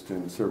interest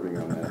in serving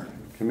on that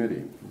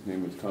committee. His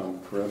name is Tom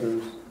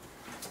Carruthers,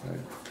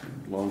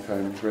 a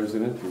longtime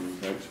resident who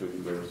actually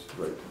lives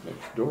right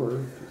next door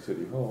to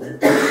City Hall.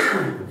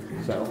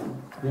 South,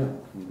 yeah.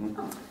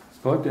 He's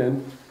plugged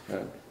in.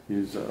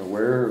 He's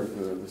aware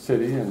of the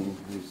city, and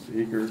he's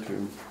eager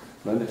to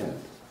lend a hand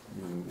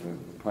in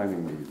the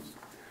planning needs.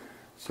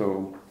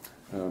 So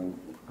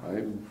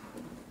I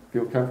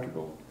feel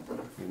comfortable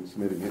in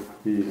submitting it.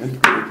 He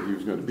indicated that he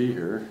was going to be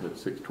here at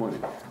 6:20,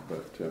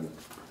 but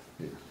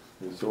it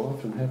so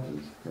often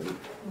happens, right?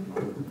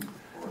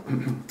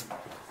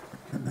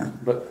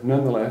 But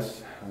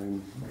nonetheless,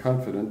 I'm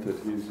confident that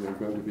he's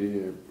going to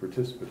be a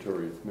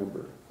participatory member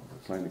of the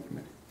planning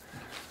committee.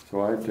 So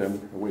I'd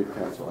await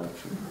council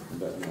action on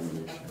that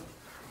nomination.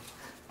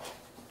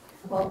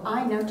 Well,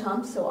 I know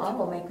Tom, so I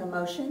will make a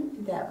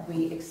motion that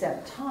we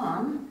accept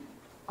Tom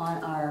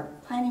on our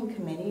planning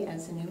committee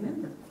as a new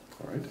member.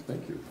 All right,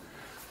 thank you.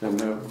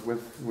 And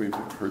we've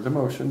heard the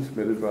motion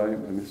submitted by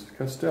Mrs.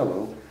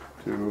 Costello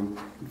to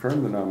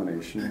confirm the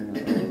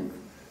nomination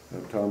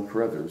of Tom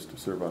Carruthers to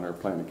serve on our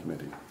planning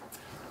committee.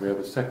 We have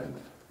a second.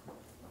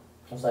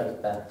 I'll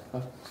second that.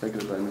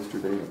 Seconded by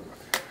Mr. Dale.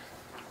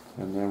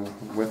 And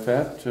with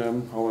that,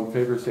 all in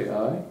favor say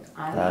aye.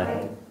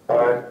 Aye.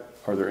 Aye.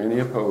 Are there any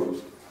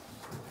opposed?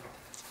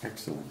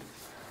 Excellent.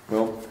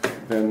 Well,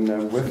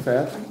 then with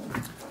that,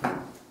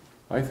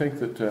 I think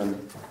that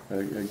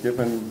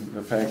given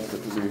the fact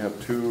that we have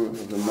 2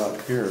 of them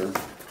not here,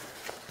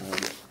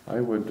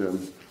 I would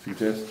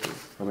suggest,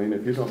 Elena,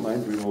 if you don't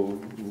mind, we will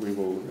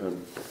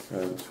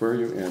swear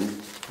you in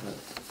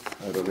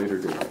at a later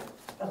date.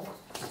 Okay.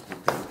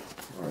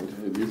 All right.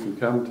 And you can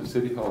come to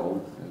City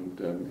Hall and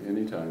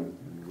anytime,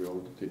 and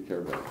we'll take care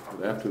of that.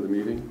 But after the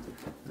meeting,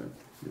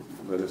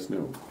 let us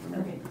know.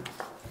 Okay.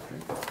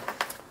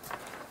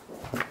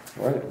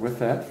 All right. With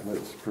that,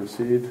 let's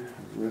proceed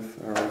with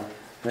our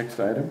next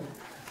item.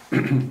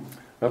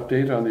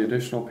 Update on the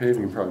additional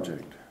paving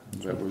project.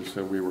 That was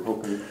we were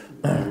hoping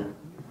to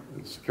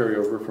carry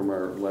over from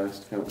our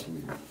last council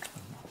meeting.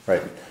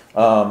 Right.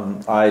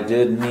 I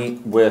did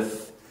meet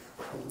with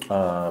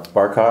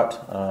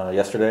Barcott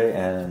yesterday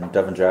and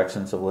Devin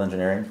Jackson, Civil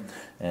Engineering,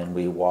 and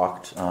we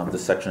walked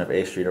this section of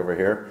A Street over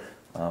here.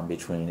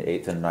 between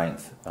 8th and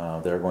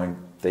 9th. They're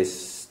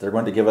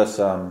going to give us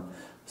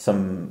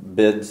some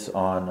bids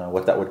on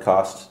what that would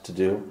cost to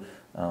do.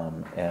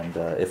 And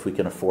if we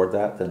can afford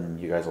that, then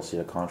you guys will see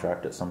a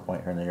contract at some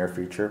point here in the near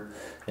future.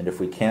 And if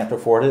we can't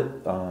afford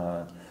it,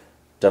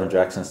 Devin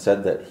Jackson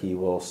said that he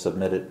will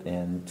submit it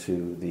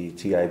into the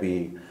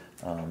TIB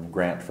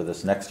grant for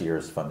this next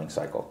year's funding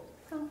cycle.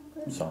 Oh,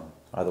 good. So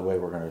either way,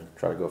 we're going to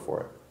try to go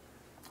for it.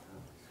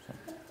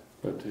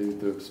 But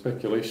the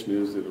speculation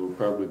is that it will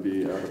probably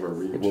be out of our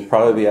reach. It will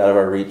probably be out of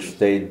our reach.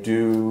 They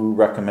do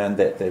recommend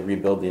that they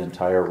rebuild the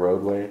entire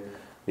roadway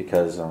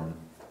because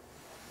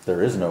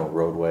there is no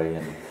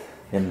roadway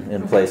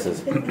in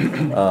places.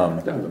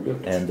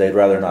 And they'd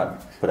rather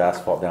not put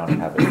asphalt down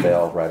and have it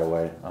fail right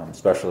away,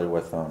 especially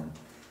with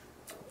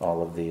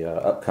all of the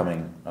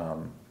upcoming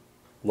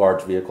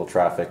large vehicle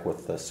traffic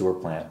with the sewer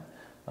plant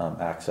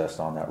access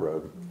on that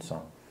road.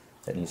 So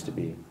it needs to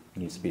be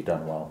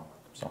done well.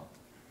 So.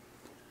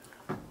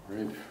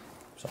 Great.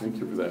 Thank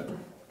you for that.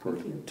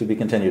 Thank you. To be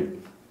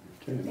continued.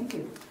 Okay. Thank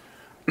you.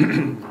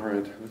 All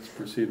right, let's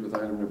proceed with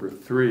item number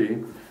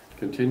 3.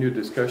 Continued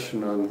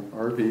discussion on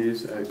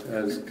RVs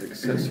as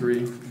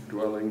accessory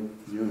dwelling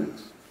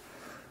units.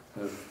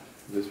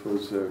 This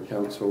was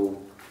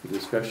council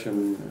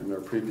discussion in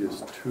our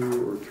previous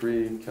 2 or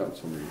 3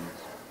 council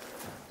meetings.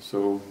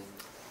 So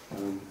I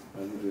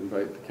would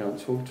invite the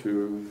council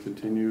to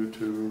continue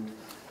to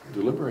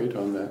deliberate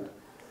on that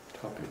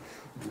topic.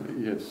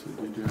 Yes,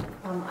 did you?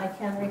 I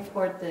can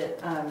report that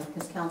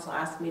because council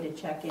asked me to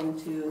check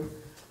into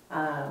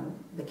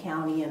the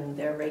county and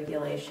their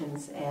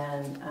regulations,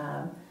 and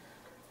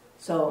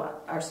so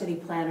our city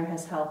planner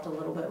has helped a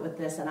little bit with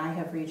this, and I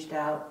have reached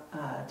out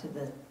to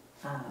the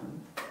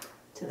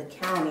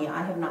county.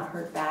 I have not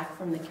heard back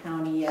from the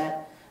county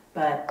yet,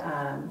 but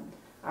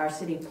our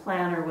city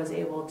planner was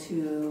able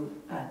to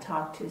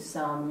talk to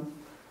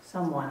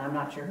someone, I'm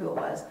not sure who it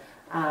was,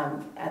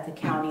 at the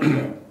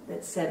county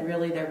that said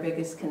really their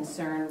biggest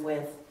concern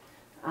with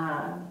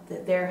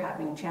that they're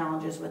having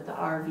challenges with the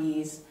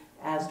RVs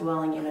as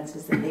dwelling units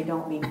is that they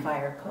don't meet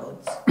fire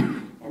codes,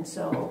 and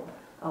so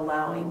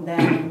allowing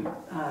them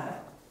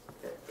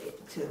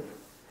to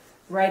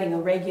writing a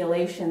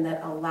regulation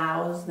that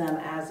allows them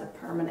as a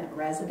permanent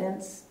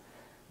residence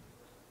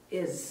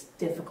is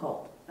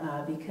difficult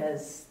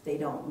because they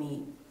don't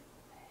meet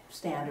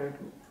standard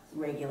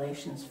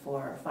regulations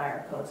for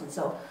fire codes, and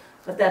so.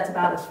 But that's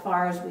about as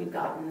far as we've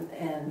gotten,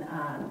 and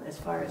as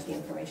far as the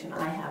information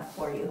I have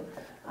for you.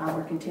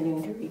 We're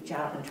continuing to reach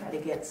out and try to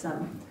get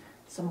some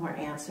more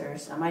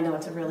answers. I know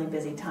it's a really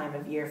busy time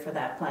of year for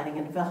that planning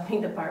and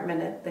developing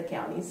department at the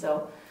county,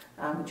 so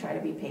we try to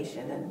be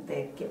patient, and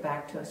they get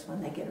back to us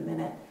when they get a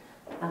minute.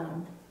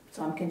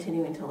 So I'm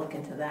continuing to look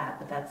into that,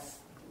 but that's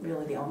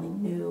really the only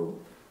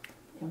new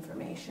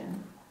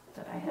information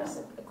that I have.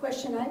 A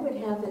question I would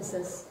have is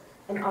this,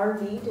 an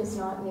RV does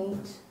not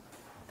meet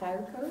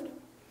fire code?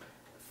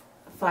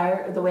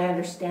 The way I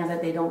understand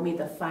it, they don't meet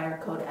the fire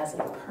code as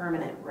a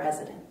permanent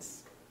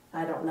residence.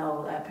 I don't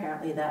know,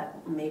 apparently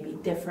that may be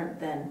different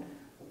than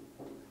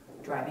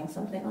driving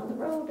something on the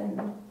road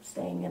and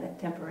staying in it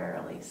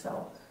temporarily,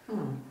 so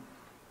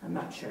I'm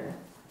not sure.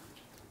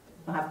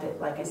 We'll have to,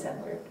 like I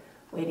said, we're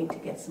waiting to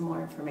get some more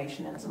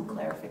information and some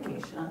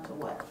clarification onto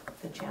what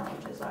the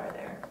challenges are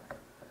there.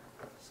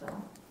 So.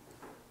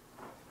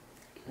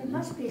 There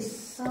must be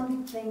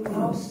something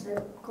else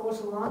that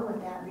goes along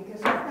with that,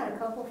 because I've had a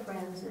couple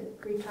friends that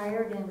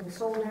retired and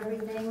sold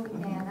everything,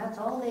 and that's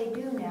all they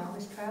do now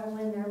is travel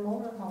in their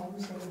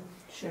motorhomes, and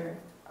Sure.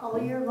 all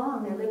year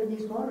long they live in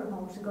these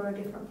motorhomes and go to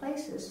different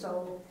places.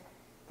 So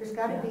there's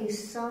got to be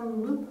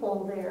some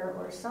loophole there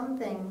or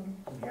something.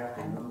 You have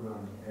to move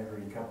them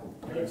every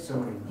so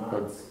many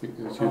months.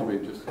 Excuse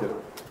me, just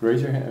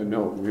raise your hand.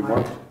 No, we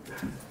want.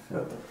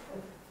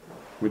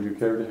 Would you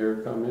care to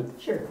hear a comment?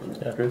 Sure.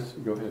 Yeah. Chris,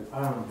 go ahead.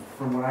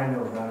 From what I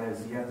know about it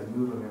is you have to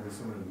move them every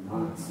so many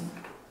months,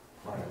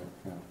 like,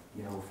 Yeah.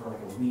 for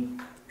like a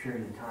week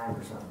period of time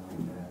or something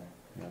like that.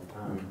 Yeah.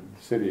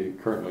 The city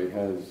currently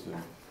has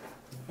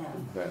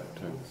that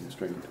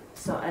constraint.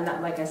 So, and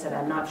like I said,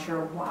 I'm not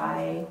sure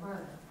why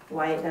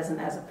it doesn't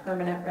as a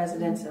permanent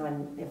residence,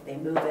 and if they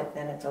move it,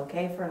 then it's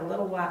okay for a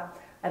little while.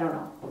 I don't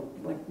know.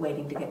 We're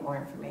waiting to get more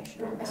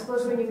information. I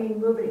suppose when you mean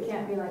move it, it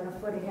can't be like a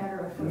foot ahead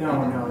or a foot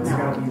No, it's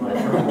got to be like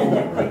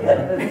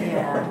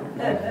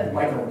Yeah.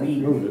 like a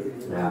week. Move it.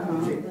 Yeah.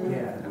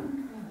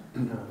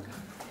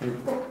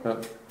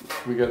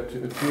 We got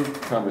two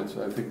comments.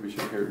 I think we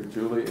should hear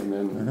Julie and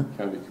then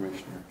County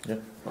Commissioner. Yeah.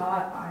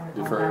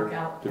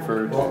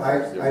 Deferred. Well,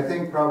 I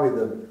think probably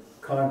the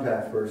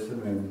contact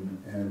person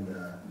and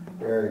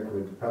Eric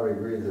would probably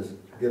agree to this,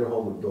 get a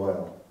hold of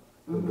Doyle.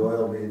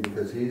 Doyle being,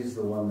 because he's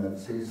the one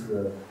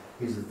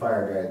he's the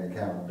fire guy in the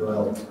county.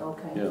 Doyle.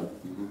 Okay.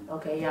 Yeah.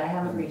 Okay, yeah, I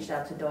haven't reached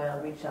out to Doyle,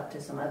 reached out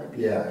to some other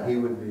people. Yeah, he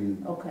would be,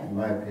 Okay. in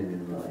my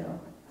opinion. Doyle.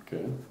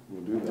 Okay,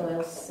 we'll do that.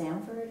 Doyle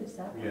Sanford, is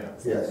that what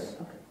it says? Yes.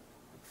 Okay.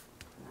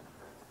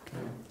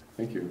 Okay.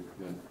 Thank you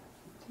for that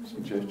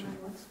suggestion.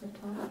 What's the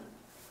top?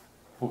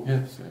 Oh,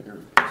 yes, Eric.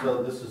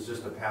 So this is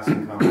just a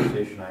passing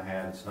conversation I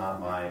had. It's not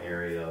my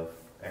area of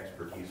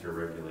expertise or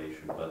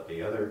regulation, but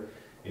the other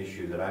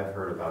issue that I've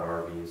heard about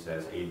RVs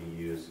as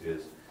ADUs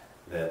is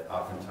that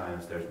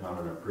oftentimes there's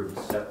not an approved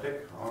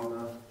septic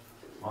on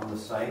the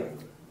site,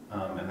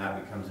 and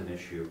that becomes an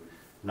issue.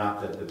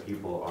 Not that the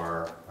people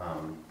are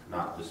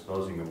not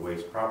disposing of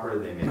waste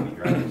properly, they may be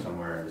driving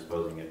somewhere and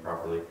disposing it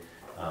properly,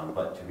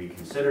 but to be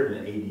considered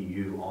an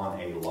ADU on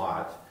a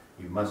lot,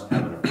 you must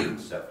have an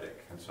approved septic.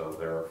 And so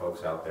there are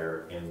folks out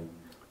there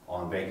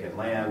on vacant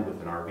land with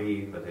an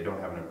RV, but they don't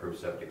have an approved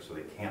septic, so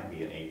they can't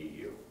be an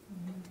ADU.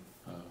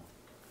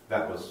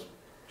 That was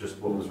just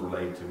what was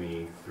relayed to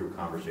me through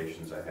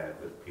conversations I had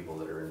with people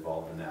that are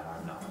involved in that.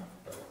 I'm not.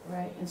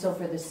 Right, and so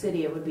for the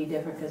city, it would be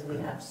different because we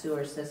have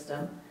sewer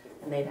system,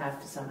 and they'd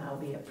have to somehow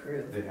be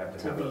approved. They'd have to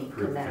to have an be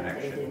approved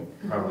connected. connection.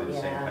 Probably the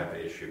same Yeah. type of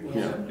issue with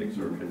Yeah. septic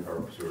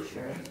or sewer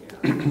Sure.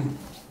 connection.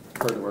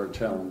 Part of our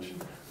challenge.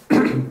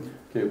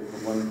 Okay,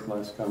 one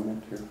last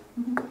comment here.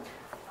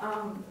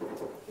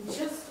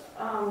 Just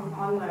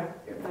on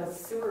the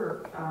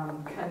sewer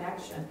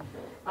connection,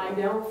 I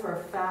know for a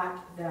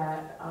fact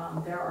that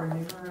there are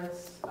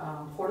numerous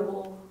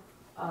portable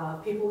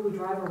people who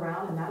drive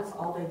around, and that is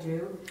all they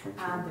do.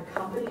 And the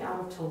company out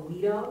of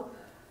Toledo,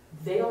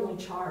 they only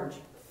charge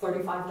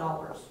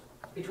 $35,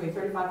 between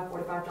 $35 and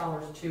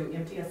 $45 to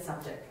empty a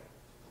septic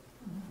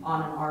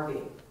on an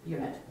RV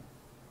unit.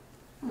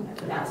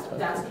 That's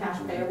cash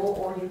payable,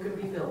 or you can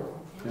be billed.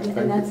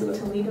 And that's a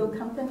Toledo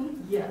company?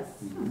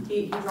 Yes,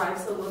 he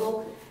drives a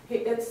little,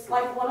 it's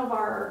like one of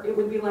our, it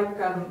would be like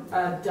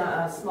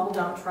a small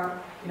dump truck,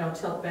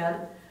 tilt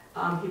bed.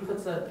 He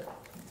puts a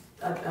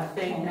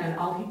thing, and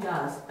all he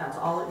does, that's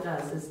all it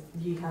does, is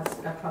he has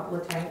a couple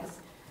of tanks,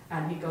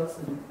 and he goes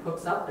and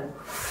hooks up and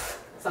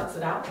sucks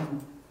it out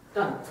and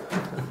done.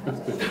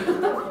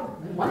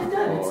 One and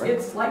done.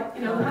 It's like,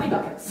 honey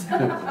buckets.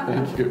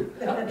 Thank you.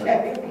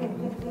 Okay.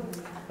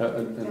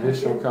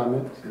 Additional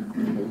comment?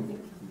 Okay.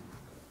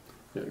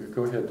 Yeah,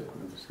 go ahead.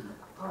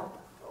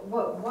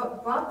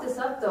 What brought this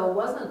up, though,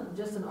 wasn't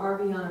just an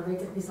RV on a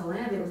vacant piece of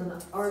land. It was an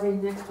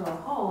RV next to a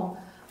home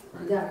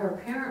that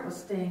her parent was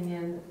staying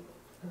in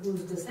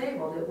who's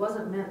disabled. It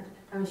wasn't meant,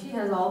 she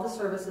has all the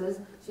services.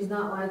 She's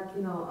not like,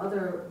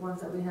 other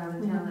ones that we have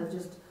in town that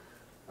just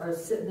are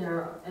sitting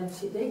there, and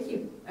they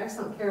keep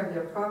excellent care of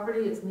their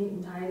property. It's neat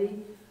and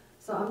tidy.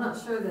 So I'm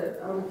not sure that,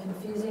 are we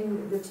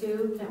confusing the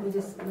two? Can't we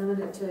just limit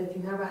it to if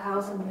you have a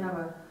house and you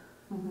have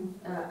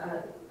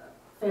a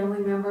family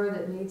member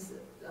that needs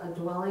a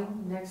dwelling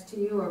next to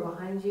you or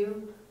behind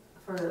you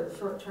for a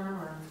short term,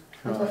 or?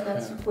 I thought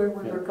that's where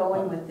we were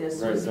going with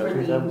this, Right, was for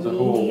the that was the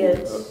whole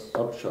immediate,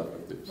 upshot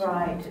of this.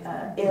 right,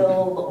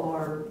 ill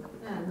or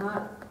Yeah,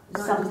 not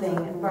something,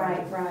 just a-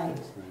 right,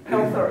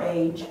 health or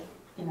age,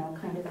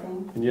 kind of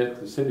thing. And yet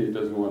the city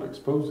doesn't want to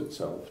expose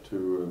itself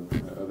to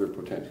other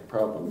potential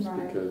problems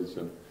Right. because,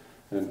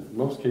 and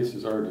most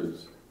cases aren't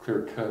as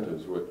clear cut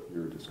as what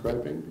you're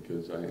describing,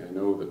 because I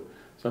know that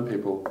some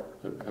people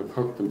have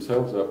hooked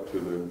themselves up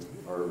to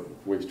our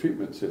waste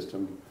treatment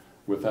system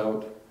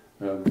without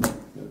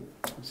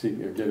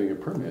getting a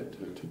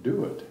permit to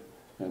do it,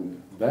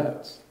 and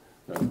that's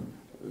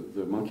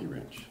the monkey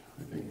wrench,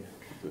 I think,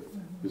 that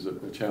is a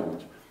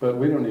challenge. But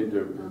we don't need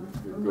to go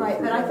Right,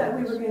 through but I that. thought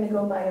we were going to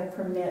go by a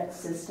permit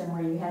system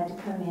where you had to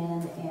come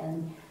in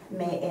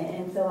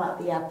and fill out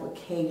the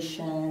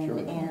application Sure.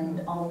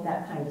 and all of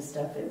that kind of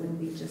stuff. It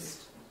wouldn't be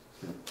just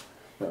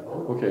Yeah.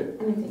 Okay.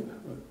 anything.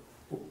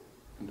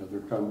 Another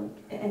comment?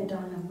 And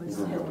Donna was.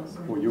 No.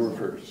 Well, you were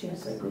first. She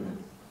has Go a ahead.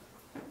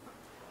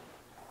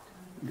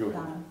 Go ahead.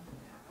 Donna.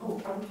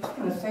 Oh, I was just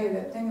going to say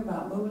that thing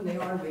about moving the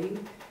RV,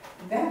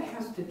 that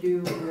has to do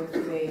with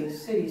the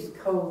city's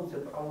codes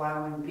of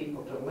allowing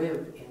people to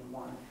live in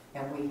one,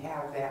 and we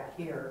have that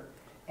here.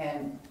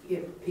 And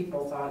if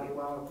people thought,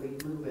 well, if we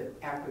move it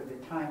after the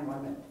time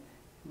limit,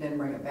 then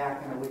bring it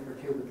back in a week or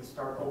two, we could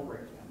start over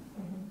again.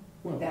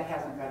 Well, That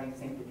hasn't got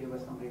anything to do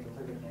with somebody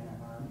living in an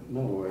RV.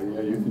 no,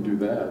 yeah, you can do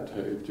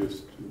that.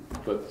 Just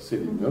let the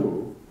city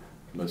know,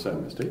 unless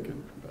I'm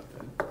mistaken about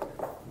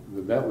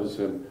that. That was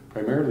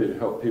primarily to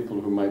help people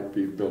who might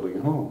be building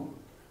a home,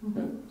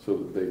 and so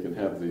that they can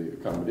have the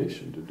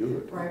accommodation to do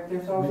it. Right,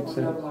 there's Makes also sense.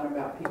 another one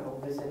about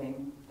people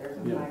visiting. There's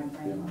a Yeah, time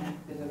frame on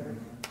visitors.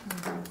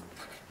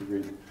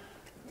 Agreed.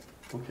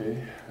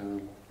 Okay,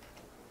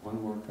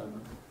 one more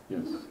comment?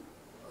 Yes.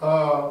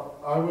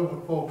 I was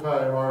a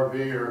full-time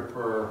RVer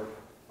for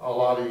a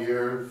lot of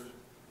years,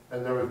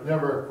 and there was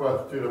never a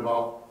question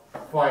about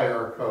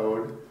fire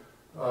code.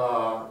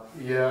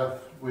 Yes,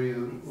 we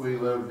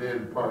lived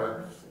in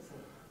parks,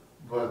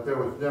 but there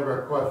was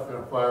never a question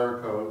of fire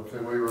codes,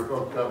 and we were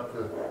hooked up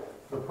to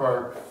the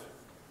parks,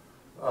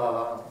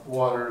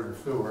 water and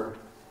sewer.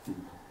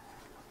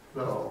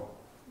 So,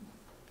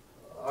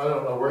 I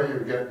don't know where you're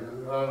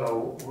getting, I don't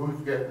know who's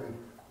getting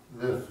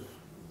this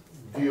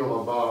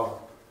deal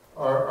about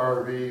our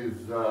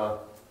RV's,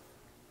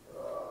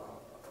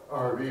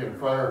 RV and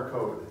fire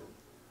code.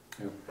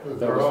 Yeah.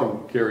 That was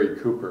from Gary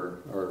Cooper,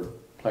 our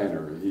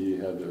planner. He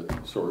had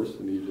a source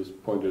and he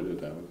just pointed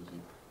it out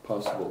as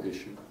possible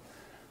issue.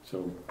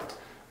 So,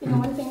 You know,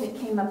 one thing that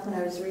came up when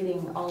I was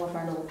reading all of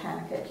our little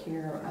packet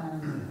here,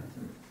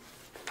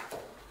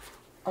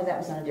 oh, that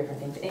was on a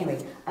different thing, but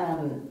anyway,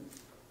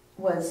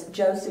 was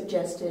Joe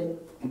suggested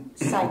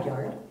side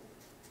yard.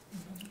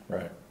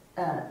 Right.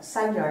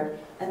 Side yard,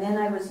 and then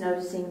I was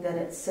noticing that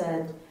it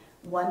said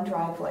one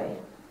driveway.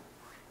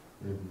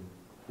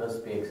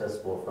 Must be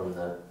accessible from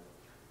the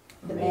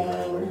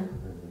main,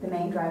 the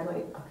main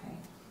driveway, okay.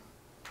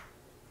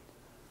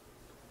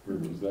 where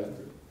was that?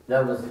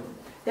 That was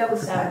That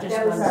was our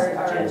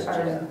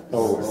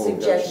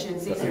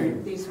suggestions.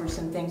 Gotcha. These were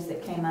some things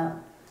that came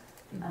up.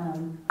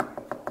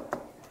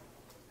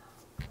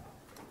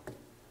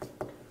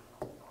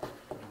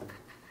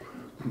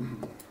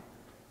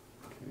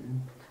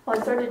 Well,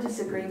 I sort of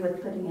disagree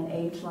with putting an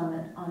age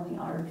limit on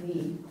the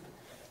RV.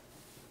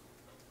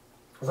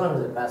 as long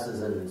as it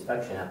passes an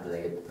inspection after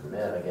they get the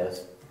permit, I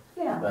guess.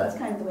 Yeah, that's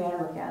kind of the way I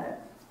look at it.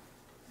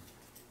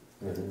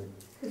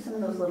 Because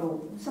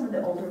some of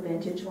the older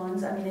vintage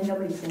ones, I mean, and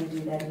nobody's going to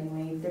do that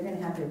anyway. They're going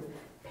to have their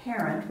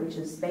parent, which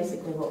is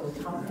basically what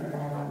we're talking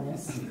about on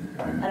this.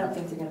 I don't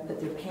think they're going to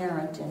put their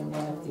parent in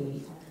one of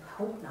the.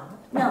 Hope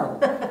not. No.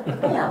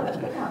 Yeah,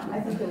 I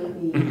think it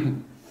would be.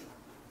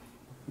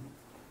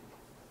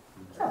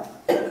 So.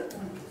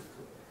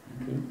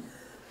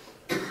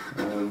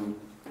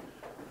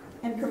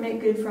 And permit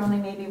good for only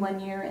maybe 1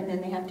 year, and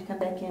then they have to come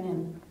back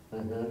in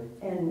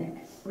and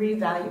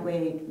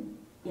reevaluate,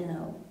 you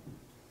know,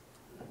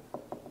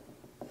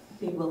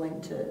 be willing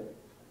to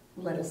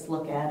let us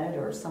look at it,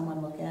 or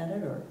someone look at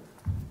it, or,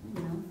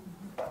 you know.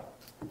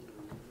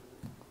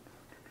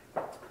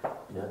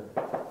 Yeah.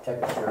 Check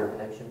the sewer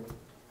connection.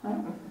 Huh?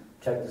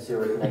 Check the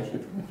sewer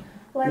connection.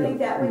 Well, I think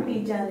that would be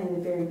done in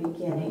the very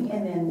beginning,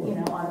 and then, you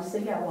know,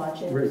 obviously, yeah,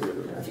 watch it.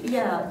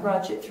 Yeah,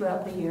 watch it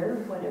throughout the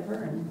year, whatever,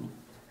 and,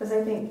 because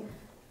I think,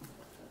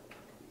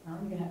 well,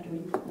 you're gonna have to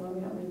read, well,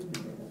 we don't read the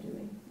meter, do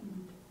we?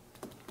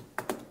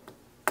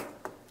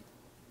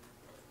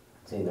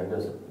 See,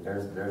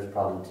 there's a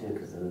problem too,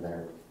 because then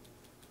they're,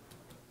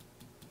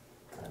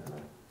 I don't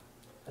know,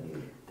 how do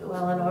you build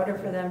Well, in something? order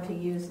for them to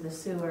use the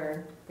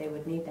sewer, they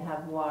would need to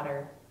have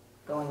water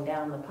going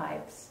down the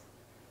pipes.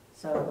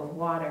 So the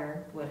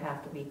water would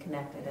have to be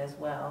connected as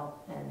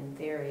well, and in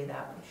theory,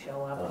 that would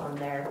show up on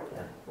their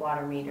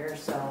water meter,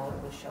 so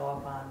it would show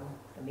up on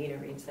the meter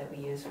reads that we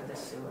use for the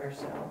sewer,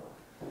 so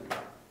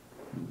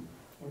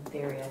in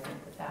theory, I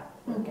think that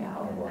would work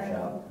out. Wash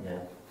out, yeah.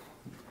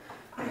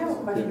 I have a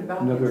question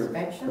about the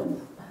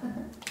inspection.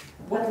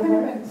 What kind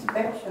of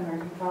inspection are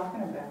you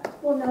talking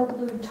about? Well, no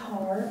blue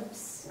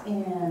tarps,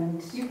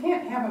 and... You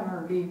can't have an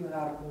RV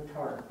without a blue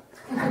tarp.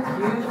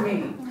 Excuse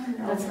me.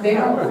 They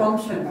don't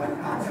function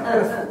without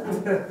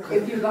them.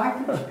 If you'd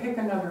like to pick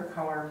another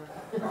color,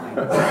 fine.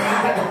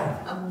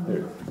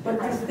 But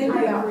just think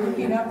about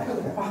hooking up to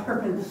the water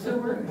and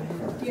sewer.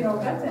 You know,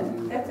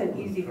 that's an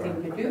easy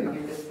thing to do.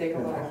 You just dig a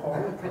little hole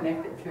and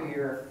connect it to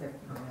your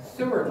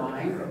sewer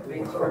line that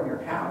leads from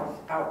your house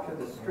out to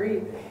the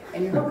street,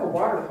 and you hook a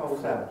water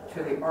hose up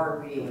to the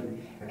RV,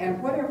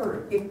 and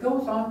whatever, it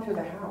goes on to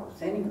the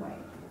house anyway.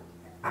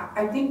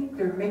 I think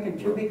they're making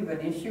too big of an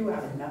issue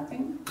out of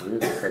nothing.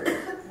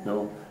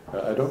 No,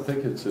 I don't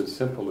think it's as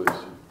simple as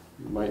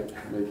you might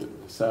make it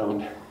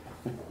sound.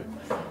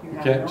 You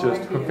can't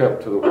just hook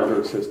up to the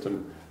water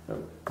system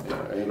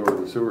and or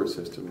the sewer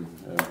system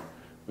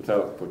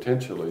without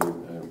potentially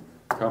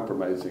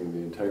compromising the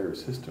entire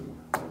system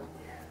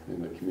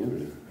in the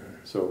community.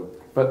 So,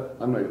 but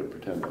I'm not going to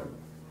pretend I'm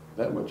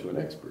that much of an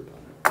expert on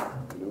it.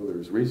 I know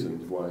there's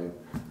reasons why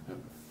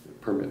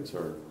permits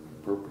are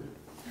appropriate.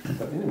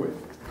 But anyway.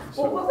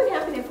 So. Well, what would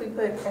happen if we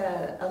put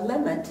a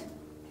limit?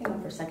 Hang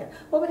on for a second.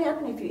 What would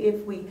happen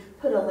if we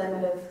put a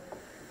limit of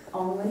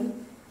only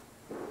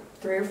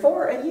 3 or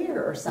 4 a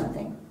year or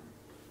something?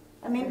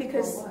 I mean,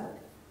 because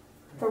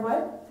for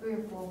what? 3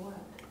 or 4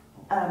 what?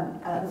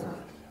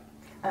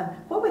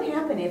 What would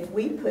happen if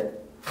we put?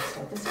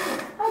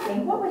 Okay,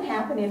 what would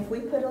happen if we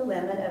put a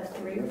limit of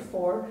 3 or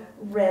 4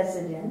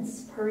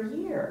 residents per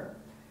year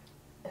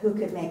who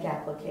could make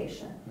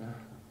application?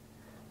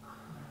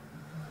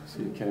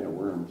 See a can of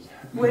worms.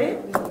 Would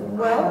it?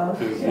 Well,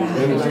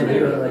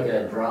 like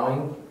a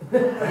drawing.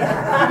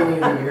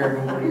 Beginning of the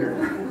year,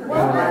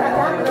 well,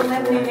 that would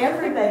eliminate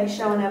everybody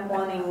showing up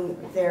wanting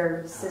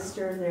their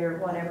sister, their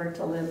whatever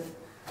to live.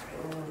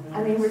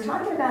 I mean, we're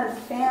talking about a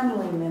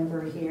family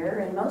member here,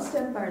 and most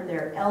of them are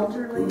their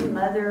elderly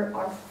mother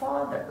or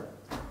father,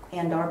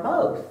 and are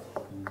both.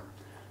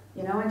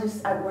 You know,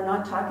 we're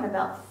not talking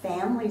about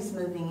families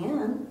moving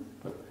in.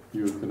 But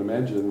you can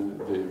imagine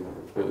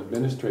the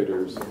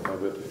administrators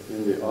of it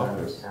in the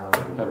office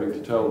having to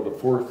tell the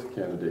 4th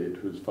candidate,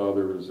 whose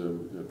father was a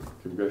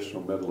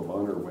Congressional Medal of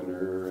Honor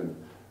winner and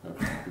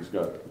who's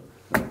got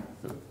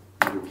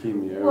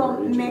leukemia. Well,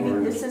 or Agent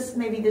Orange.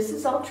 maybe this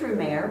is all true,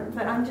 Mayor.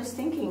 But I'm just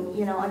thinking.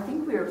 You know, I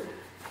think we're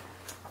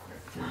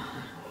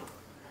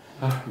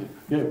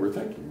we're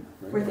thinking.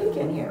 Right? We're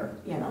thinking here.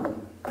 You know.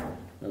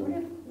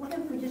 What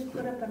if we just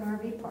put up an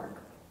RV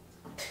park?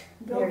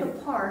 Build a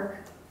park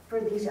for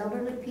these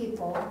elderly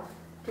people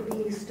to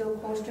be still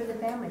close to the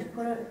families.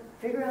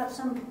 Figure out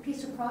some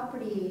piece of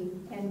property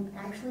and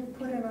actually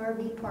put an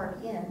RV park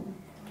in.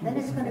 Then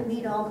it's gonna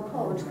meet all the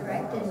codes,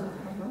 correct? And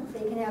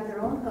they can have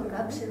their own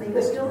hookups and they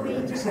can still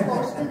be just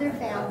close to their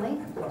family.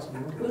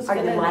 Are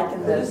you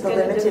liking the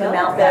limited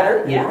amount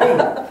better?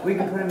 Yeah. We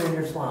can put them in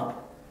your swamp.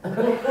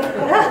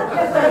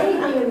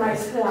 Anything in my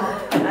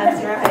swamp.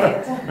 That's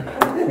right.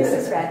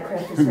 Mrs.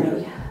 Radcliffe is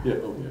ready. Yeah,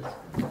 oh,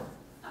 yes.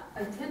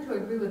 I tend to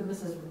agree with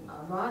Mrs.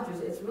 Rogers.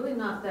 It's really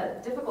not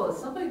that difficult. If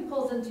somebody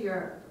pulls into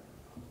your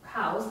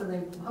house and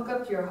they hook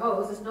up to your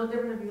hose, it's no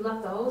different if you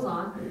left the hose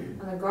on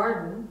the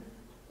garden,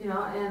 you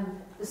know, and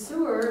the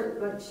sewer,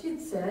 like she'd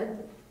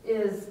said,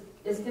 is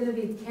going to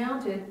be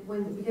counted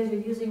because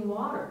you're using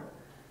water.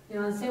 You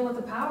know, and same with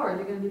the power.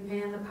 You're going to be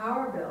paying the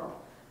power bill.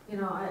 You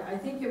know, I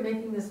think you're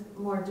making this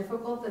more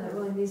difficult than it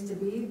really needs to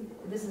be.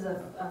 This is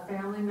a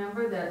family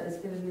member that is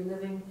going to be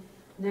living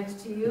next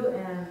to you,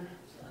 and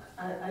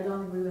I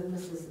don't agree with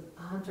Mrs.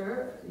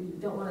 Hunter. You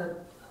don't want to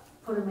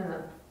put them in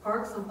a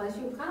park someplace.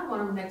 You kind of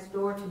want them next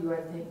door to you,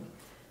 I think.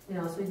 You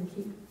know, so you can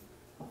keep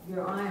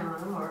your eye on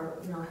them or,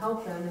 you know,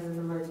 help them in an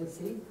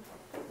emergency.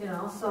 You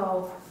know,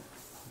 so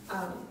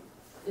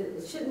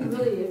it shouldn't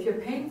really, if you're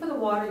paying for the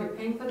water, you're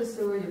paying for the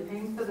sewer, you're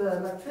paying for the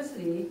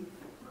electricity,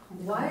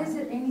 why is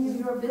it any of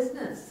your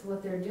business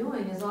what they're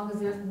doing, as long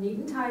as they're neat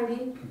and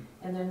tidy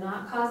and they're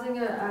not causing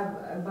an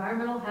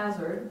environmental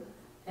hazard?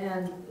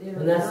 And you know,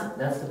 and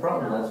that's the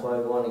problem. You know, that's why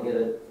we want to get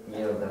it. You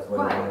know, that's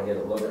why we want to get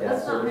it looked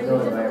at. So there's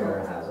no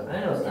environmental hazard. I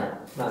know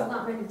it's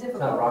not make it difficult. It's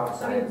not rocket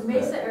science. I mean,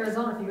 Mesa,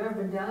 Arizona. If you've ever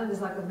been down there,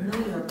 there's like 1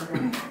 million of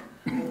them.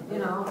 You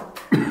know,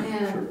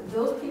 and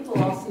those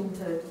people all seem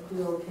to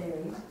do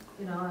okay.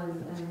 You know,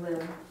 and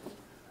live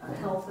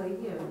healthy.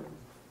 You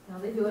know,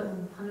 they do it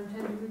in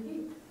 110 degree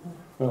heat.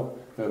 Well,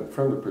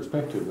 from the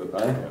perspective that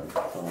I have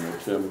on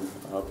it,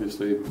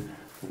 obviously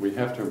we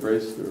have to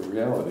embrace the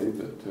reality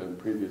that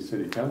previous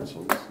city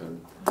councils,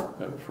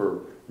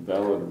 for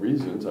valid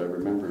reasons, I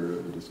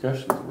remember the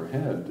discussions that were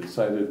had,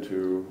 decided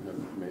to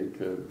make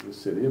the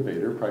city of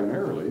Vader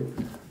primarily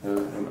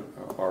an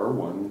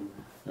R1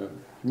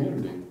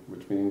 community,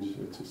 which means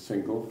it's a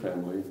single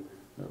family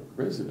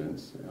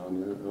residence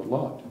on a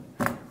lot.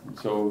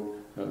 So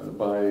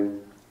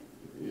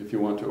if you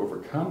want to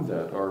overcome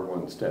that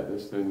R1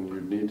 status, then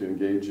you need to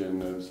engage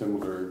in a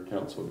similar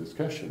council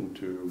discussion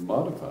to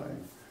modify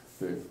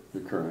the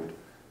current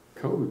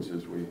codes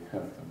as we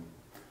have them.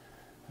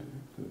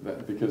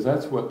 Because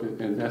that's what,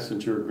 in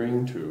essence, you're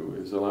agreeing to,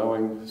 is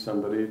allowing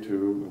somebody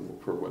to,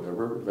 for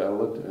whatever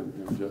valid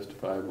and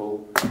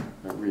justifiable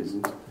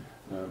reasons,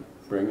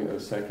 bring a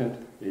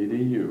second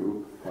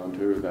ADU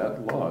onto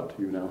that lot.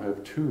 You now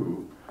have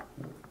two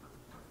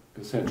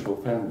essential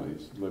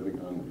families living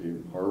on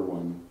the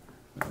R1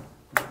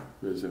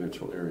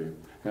 residential area.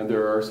 And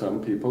there are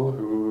some people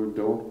who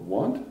don't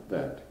want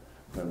that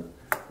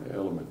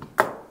element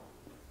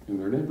in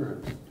their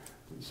neighborhoods.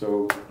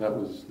 So that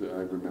was,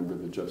 I remember,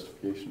 the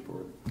justification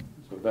for it.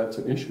 So that's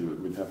an issue that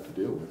we'd have to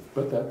deal with.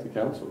 But that the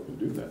council can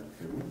do that if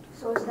they want to.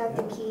 So is that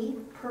the key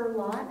per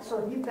lot? So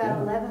if you've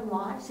got 11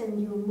 lots and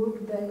you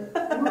move them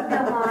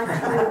on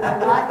to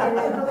a lot and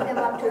then hook them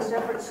up to a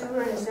separate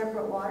sewer and a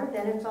separate water,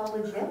 then it's all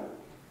legit?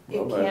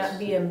 It can't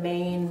be a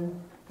main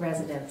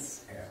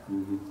residence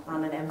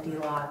on an empty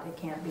lot. It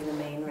can't be the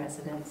main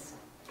residence.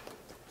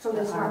 So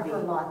that's not per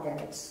lot then,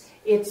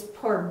 it's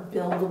per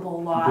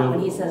buildable lot. When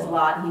he says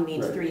lot, he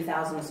means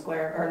 3,000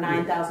 square or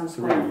 9,000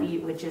 square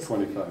feet, which is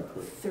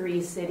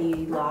 3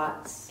 city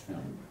lots. Yeah.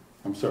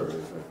 I'm sorry, I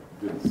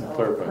didn't So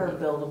clarify per that.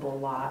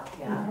 buildable lot,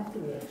 yeah.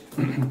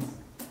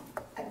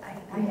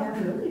 I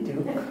really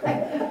do.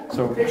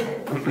 So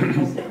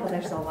Well,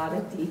 there's a lot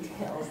of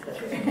details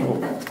that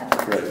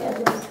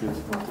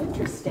right.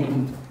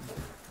 Interesting.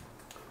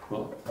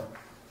 Well,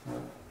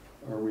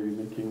 are we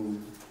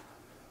making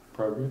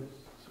progress?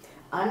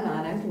 I'm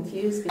not. I'm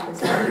confused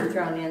because now you've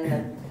thrown in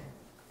the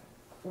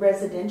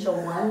residential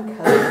 1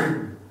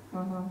 code.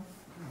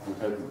 You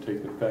hadn't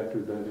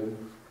factored that in?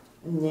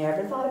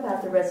 Never thought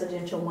about the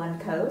residential 1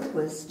 code.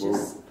 Was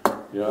just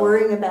Yeah.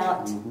 worrying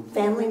about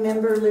family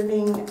member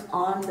living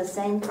on the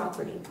same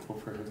property. Oh,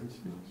 for heaven's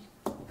sakes.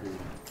 Okay.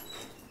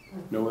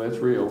 No, that's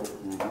real.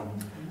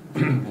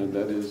 And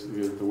that is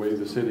the way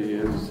the city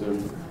is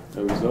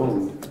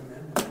zoned.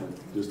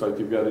 Just like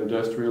you've got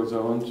industrial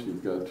zones,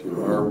 you've got your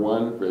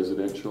R1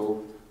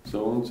 residential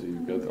zones,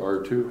 you've got the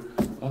R2.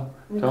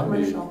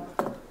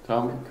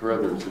 Tom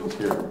Carruthers is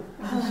here.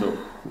 So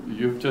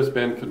you've just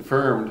been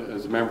confirmed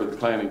as a member of the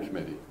planning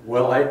committee.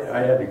 Well, I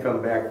had to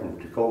come back from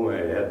Tacoma.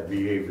 I had the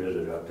VA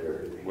visit up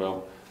there.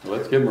 Well,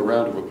 let's give him a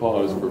round of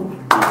applause for being willing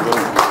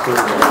to serve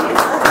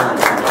on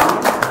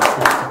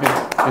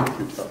that. Thank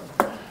you,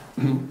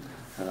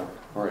 Tom.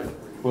 All right.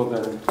 Well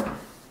then,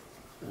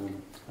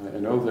 I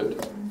know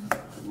that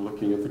I'm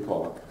looking at the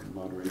clock,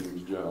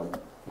 moderator's job.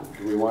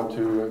 Do we want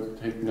to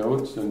take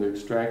notes and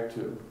extract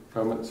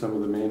from it some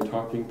of the main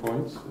talking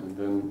points and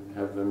then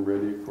have them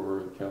ready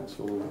for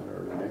council at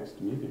our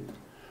next meeting?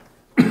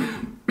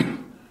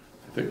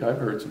 I think I've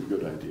heard some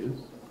good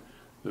ideas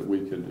that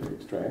we could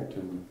extract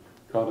and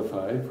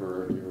codify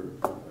for your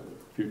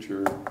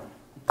future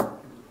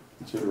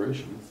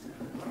consideration.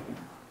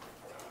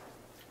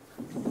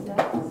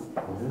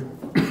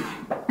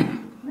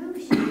 Maybe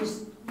we should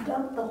just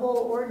dump the whole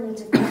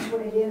ordinance if that's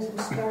what it is and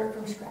start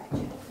from scratch.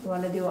 You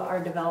want to do our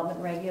development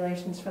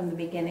regulations from the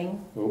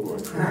beginning? Oh boy.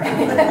 You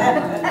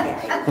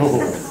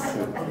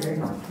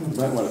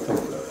might want to think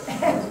about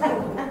that.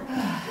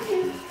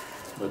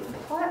 But,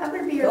 Well, I'm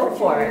going to be here Go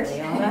for for 2 it, years.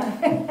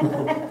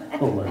 Leona.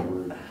 oh my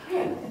word.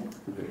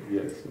 Okay,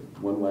 yes,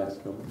 one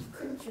last comment.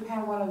 Couldn't you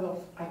have one of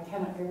those, I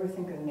cannot ever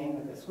think of the name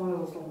of this, one of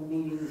those little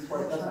meetings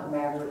where it doesn't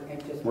matter and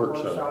just a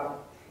Workshop.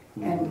 workshop?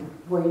 And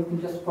where you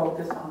can just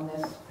focus on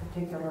this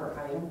particular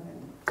item,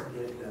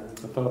 and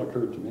A thought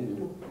occurred to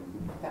me.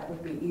 that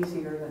would be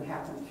easier than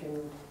having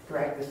to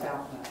drag this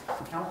out in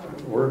a council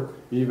meeting. Or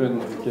even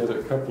get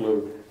a couple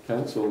of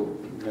council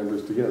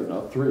members together,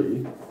 not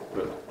three,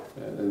 but,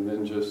 and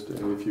then just,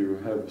 if you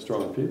have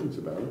strong feelings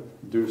about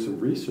it, do some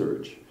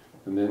research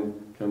and then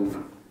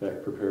come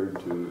back prepared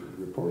to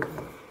report,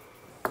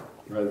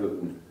 rather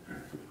than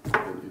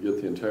you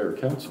get the entire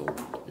council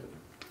together.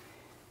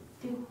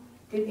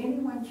 Did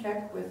anyone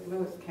check with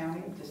Lewis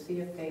County to see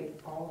if they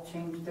all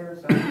changed their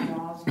zoning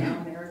laws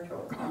down there to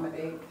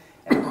accommodate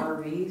an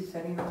RV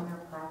sitting on their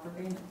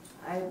property?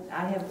 I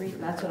have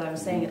that's what I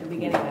was saying at the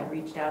beginning. I've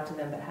reached out to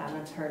them but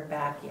haven't heard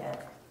back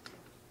yet.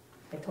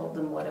 I told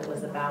them what it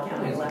was about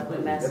when I left the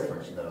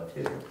message. Though,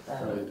 too.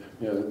 Right,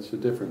 yeah, it's a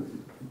different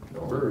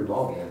bird.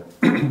 But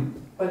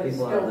it's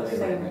People still are the living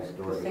same, right next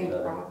door the to same, each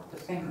other. the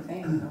same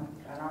thing, though.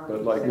 An RV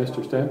But like sitting Mr.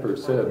 on Stamper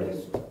property.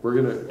 said, we're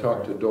going to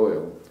talk to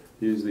Doyle.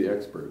 He's the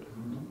expert,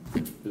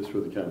 just for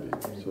the county,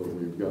 so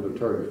we've got a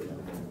target.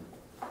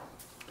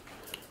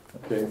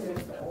 Okay,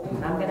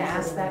 I'm going to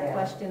ask that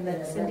question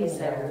that Cindy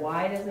said,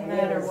 why does it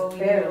matter what we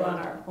do on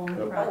our own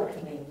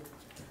property?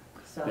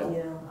 So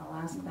I'll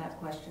ask that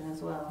question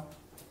as well,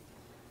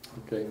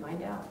 okay.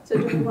 find out. So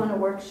do we want a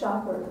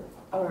workshop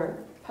or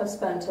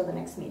postpone until the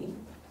next meeting?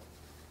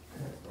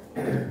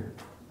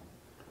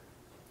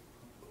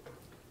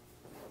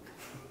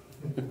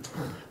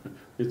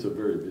 It's a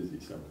very busy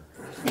summer.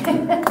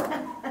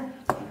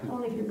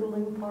 Only if you're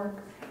building a park.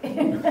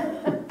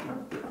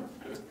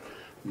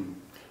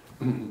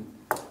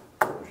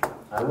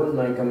 I wouldn't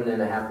mind coming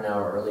in a half an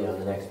hour early on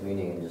the next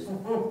meeting and just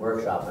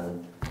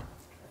workshopping.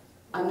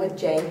 I'm with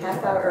Jay,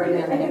 half hour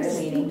early on the next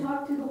You meeting.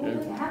 talk through the whole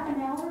thing, half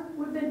an hour,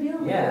 we've been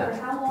dealing with it Yeah.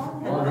 for how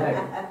long? Well,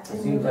 heck, it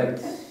seems like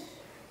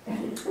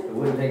it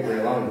wouldn't take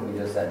very long if we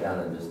just sat down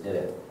and just did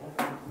it.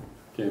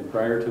 Okay,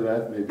 prior to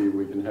that, maybe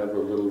we can have a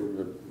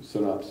little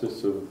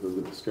synopsis of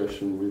the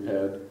discussion we've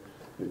had,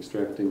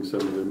 extracting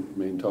some of the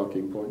main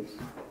talking points,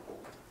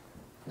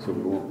 so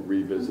we won't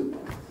revisit.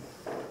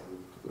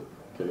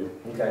 Okay,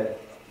 Okay.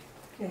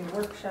 Okay,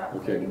 workshop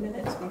Okay. 30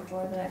 minutes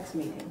before the next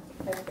meeting.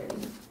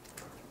 5:30.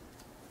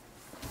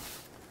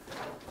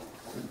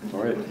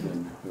 all right,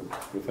 and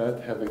with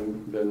that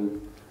having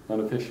been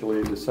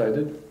unofficially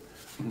decided,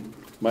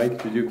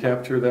 Mike, did you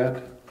capture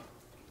that?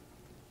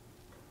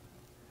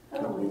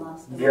 Oh, we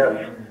lost it.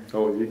 Yes.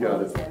 Oh, you got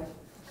Oh, it's it. there.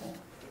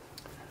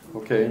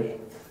 Okay,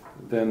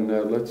 then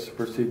let's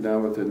proceed now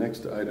with the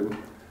next item.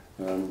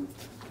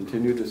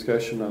 Continue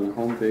discussion on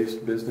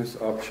home-based business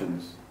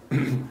options.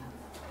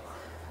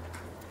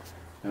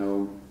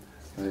 Now,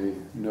 I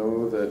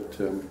know that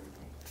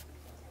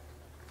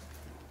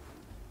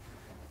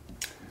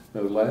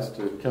the last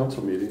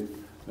council meeting,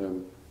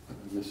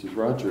 Mrs.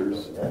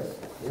 Rogers,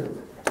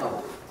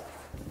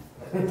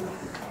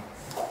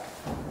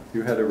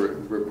 you had a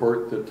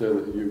report that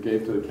you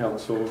gave to the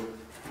council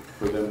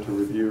for them to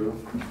review.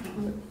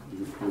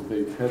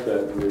 They had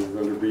that, and they were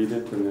going to read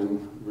it, and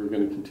then we're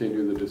going to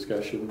continue the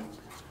discussion.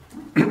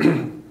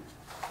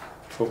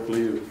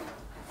 Hopefully you've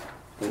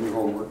done your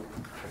homework.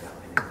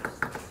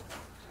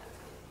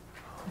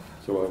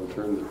 So I will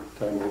turn the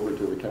time over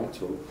to the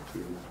council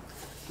to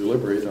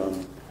deliberate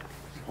on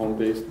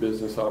home-based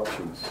business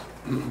options.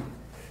 An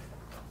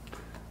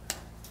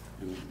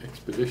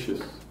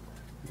expeditious,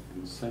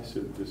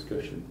 incisive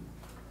discussion.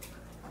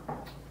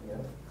 Yeah.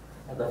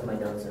 I left my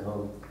notes at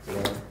home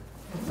today.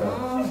 So,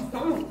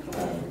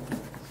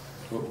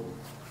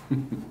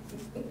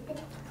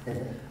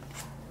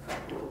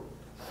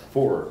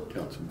 Four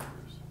council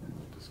members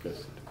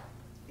discussed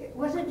it.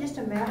 Was it just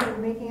a matter of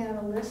making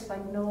out a list,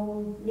 like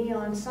no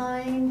neon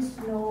signs,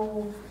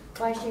 no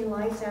flashing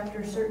lights after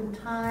a certain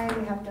time,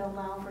 you have to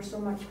allow for so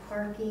much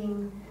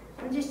parking?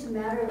 Or just a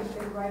matter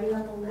of writing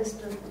up a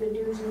list of the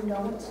do's and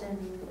don'ts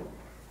and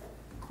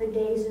the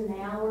days and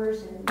the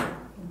hours and,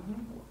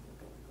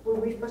 were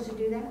we supposed to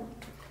do that?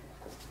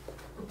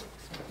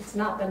 It's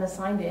not been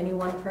assigned to any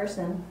one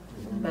person,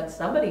 but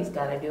somebody's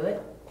got to do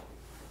it.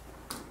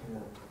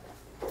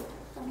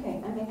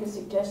 Okay, I make a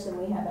suggestion,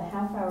 we have a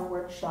half-hour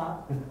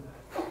workshop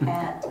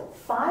at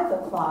 5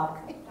 o'clock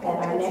at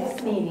our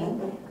next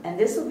meeting, and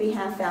this will be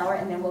half hour,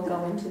 and then we'll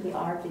go into the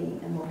RV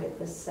and we'll get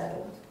this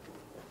settled.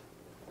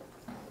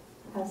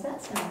 How's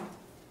that sound?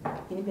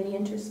 Anybody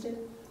interested?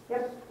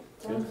 Yep,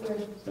 sounds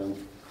good. Sounds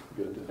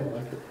good. I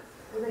like it.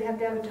 We're gonna have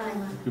to have a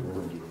timer.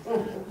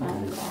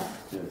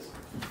 Yes.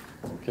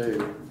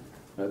 Okay,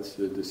 that's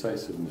the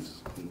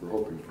decisiveness we were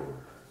hoping for.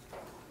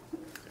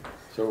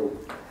 So,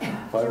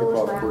 5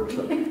 o'clock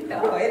workshop.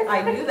 No,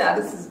 I knew that.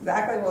 This is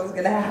exactly what was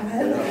going to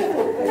happen.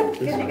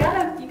 Because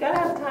you gotta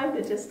have time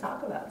to just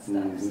talk about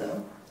stuff. Mm-hmm.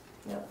 So,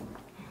 yep.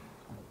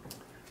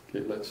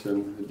 Okay, let's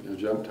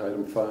jump to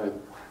item 5.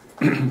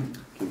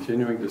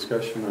 Continuing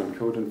discussion on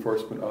code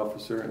enforcement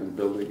officer and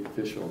building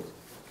officials.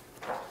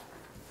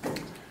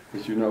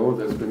 As you know,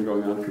 that's been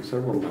going on for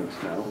several months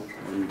now,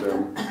 and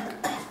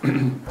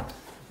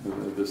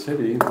the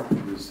city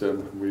is,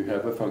 we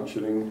have a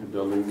functioning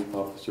building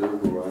officer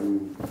who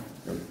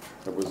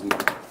I wasn't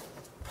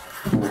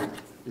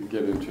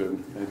get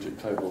into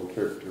adjectival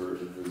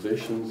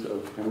characterizations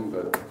of him,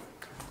 but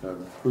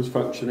who's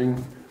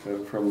functioning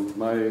from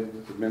my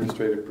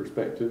administrative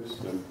perspectives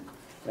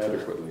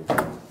adequately.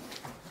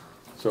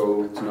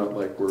 So it's not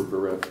like we're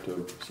bereft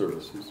of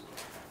services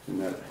in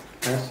that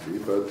capacity,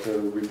 but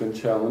we've been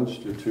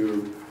challenged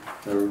to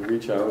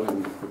reach out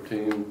and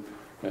obtain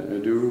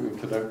and do and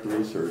conduct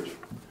research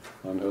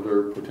on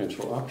other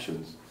potential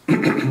options.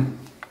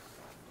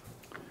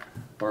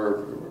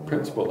 Our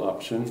principal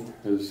option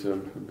has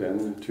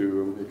been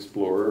to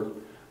explore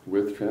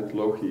with Trent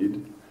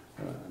Lougheed.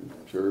 I'm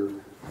sure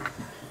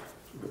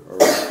our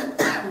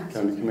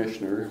county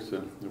commissioner is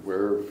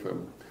aware of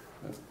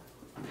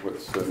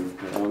what's an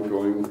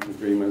ongoing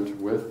agreement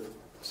with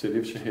the city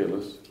of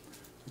Chehalis,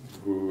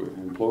 who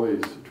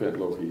employs Trent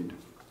Lougheed.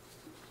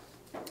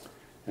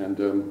 And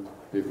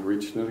they've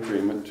reached an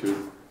agreement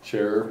to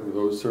share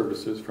those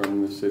services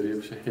from the city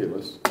of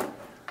Chehalis.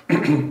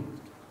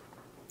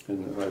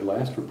 And I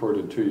last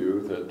reported to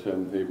you that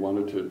they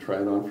wanted to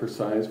try it on for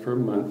size for a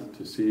month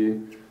to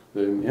see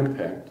the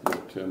impact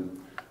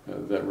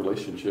that that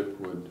relationship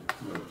would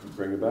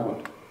bring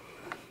about.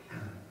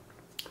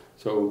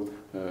 So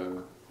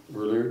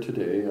earlier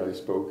today I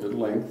spoke at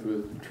length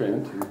with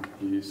Trent, and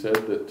he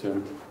said that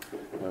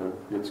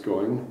it's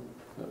going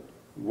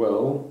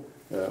well,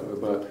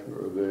 but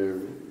the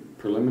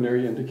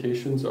preliminary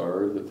indications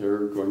are that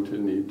they're going to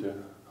need to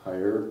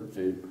hire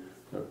the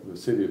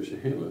city of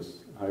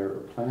Chehalis, hire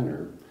a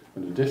planner,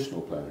 an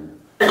additional planner,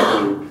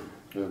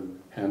 to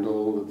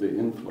handle the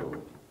inflow.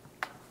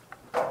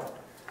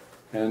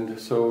 And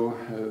so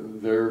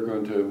they're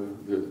going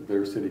to,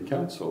 their city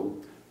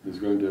council is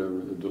going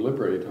to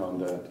deliberate on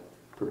that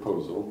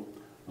proposal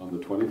on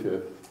the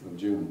 25th of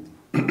June.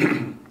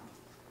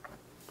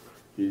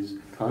 He's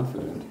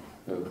confident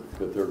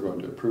that they're going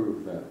to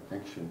approve that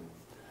action.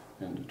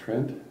 And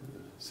Trent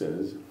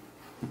says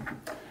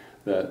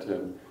that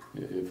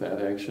if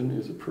that action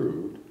is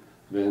approved,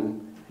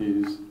 then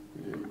he's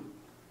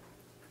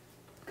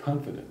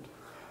confident.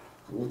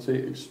 I won't say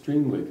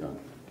extremely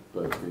confident,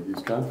 but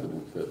he's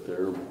confident that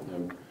there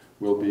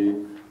will be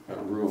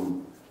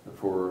room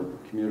for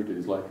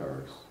communities like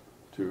ours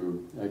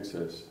to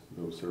access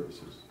those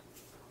services.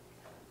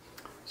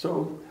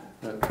 So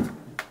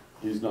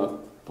he's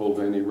not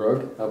pulled any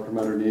rug out from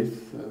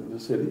underneath the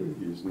city.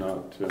 He's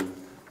not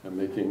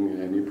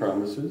making any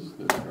promises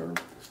that are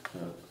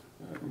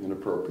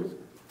inappropriate.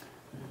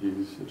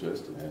 He's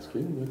just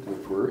asking that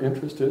if we're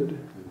interested,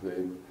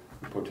 the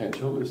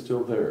potential is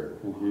still there,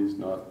 and he's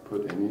not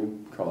put any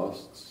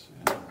costs,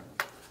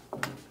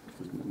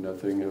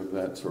 nothing of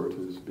that sort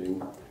is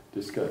being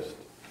discussed.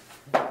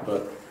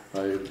 But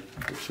I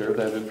share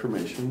that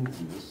information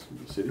in this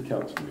city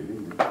council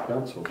meeting with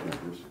council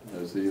members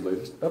as the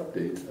latest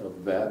update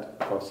of that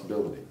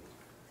possibility.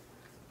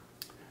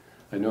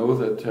 I know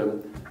that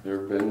there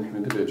have been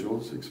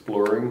individuals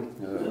exploring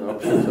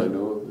options. I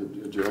know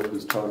that Joe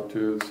has talked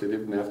to the City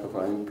of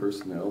Napavine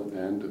personnel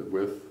and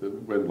with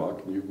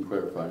Wenlock, and you can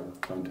clarify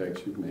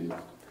contacts you've made.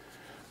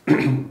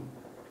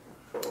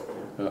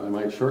 I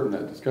might shorten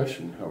that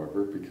discussion,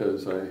 however,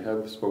 because I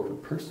have spoken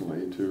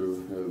personally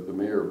to the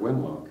mayor of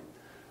Wenlock,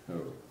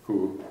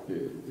 who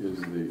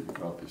is the,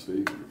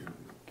 obviously,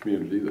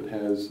 community that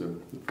has the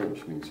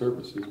functioning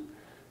services,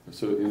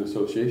 so in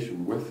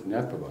association with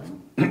Napavine.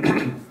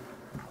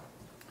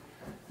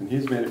 And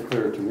he's made it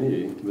clear to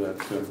me that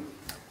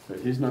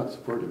he's not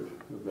supportive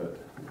of that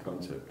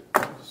concept.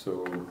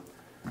 So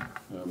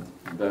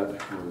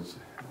that was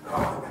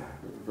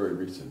very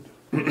recent.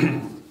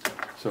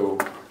 So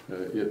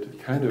it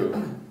kind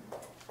of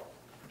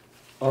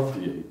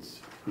obviates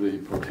the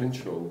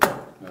potential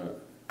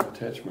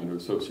attachment or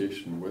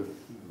association with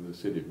the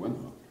city of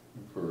Wenlock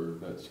for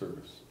that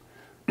service.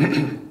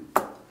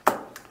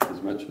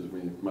 As much as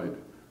we might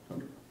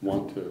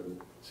want to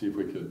see if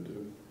we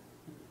could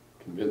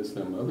convince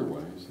them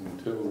otherwise,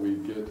 until we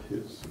get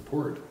his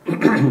support.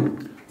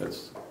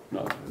 That's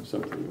not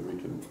something that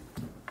we can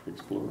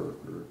explore,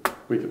 or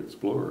we can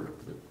explore,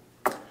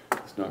 but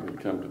it's not going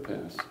to come to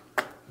pass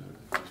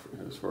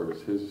as far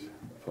as his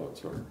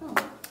thoughts are.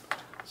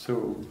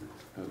 So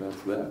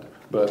that's that.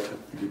 But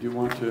did you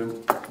want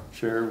to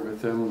share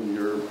with them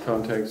your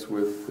contacts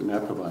with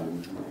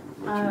Napavine?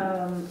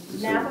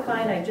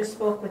 Napavine, I just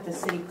spoke with the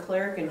city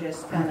clerk and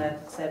just kind of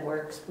said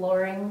we're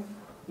exploring,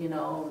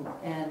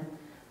 and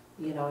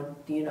you know,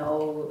 do you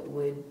know,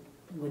 would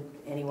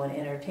anyone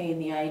entertain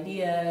the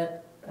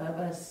idea of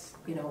us,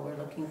 you know, we're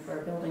looking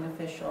for a building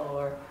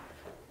official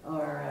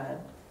or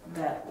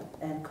that,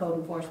 and code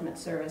enforcement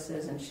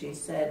services? And she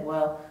said,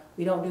 well,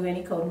 we don't do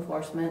any code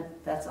enforcement.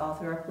 That's all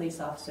through our police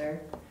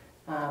officer,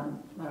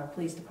 our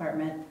police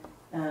department.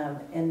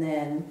 And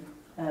then,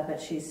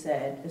 but she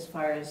said, as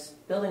far as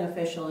building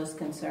official is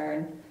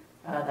concerned,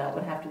 that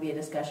would have to be a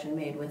discussion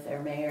made with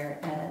their mayor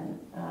and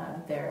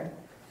their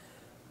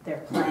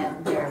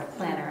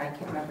planner. I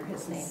can't remember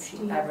his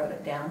name. I wrote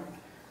it down.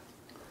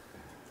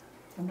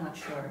 I'm not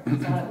sure. I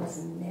thought it was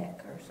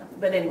Nick or something.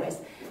 But anyways,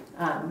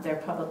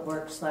 their public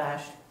works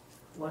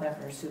 /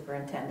 whatever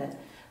superintendent.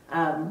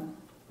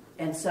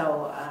 And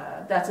so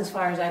that's as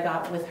far as I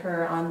got with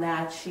her on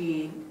that.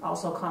 She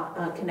also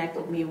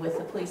connected me with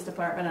the police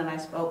department, and I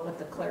spoke with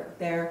the clerk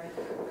there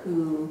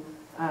who,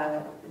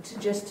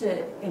 just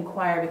to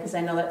inquire, because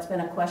I know that's been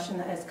a question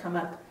that has come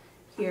up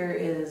here,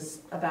 is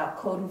about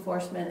code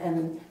enforcement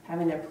and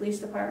having their police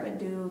department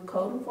do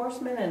code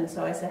enforcement. And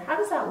so I said, how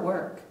does that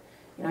work?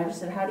 You know, I just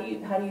said, how do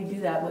you do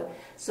that?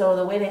 So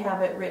the way they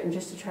have it written,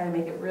 just to try to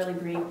make it really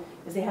brief,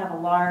 is they have a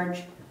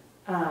large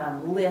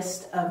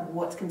list of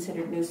what's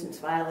considered nuisance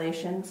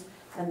violations,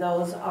 and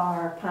those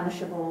are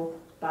punishable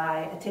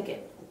by a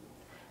ticket.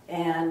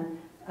 And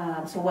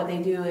so what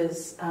they do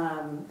is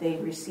they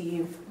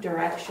receive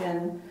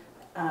direction.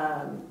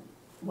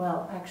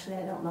 Well, actually,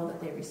 I don't know that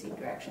they receive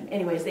direction.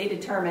 Anyways, they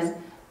determine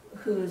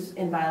who's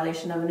in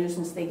violation of a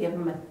nuisance. They give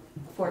them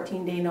a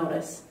 14-day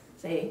notice.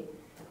 Say,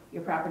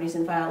 your property's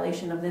in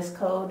violation of this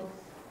code,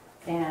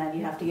 and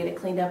you have to get it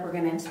cleaned up. We're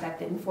going to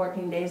inspect it in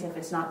 14 days. If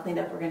it's not cleaned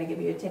up, we're going to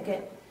give you a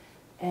ticket.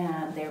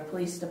 And their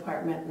police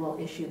department will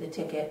issue the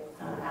ticket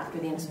after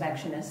the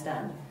inspection is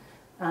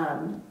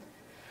done.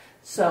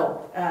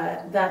 So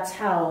that's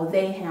how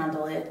they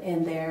handle it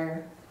in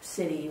their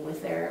city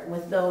with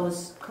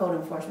those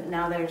code enforcement.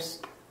 Now there's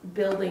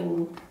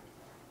building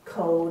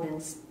code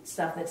and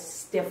stuff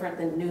that's different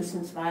than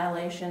nuisance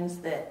violations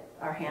that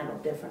are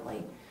handled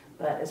differently.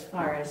 But as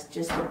far as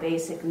just the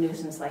basic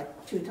nuisance,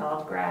 like too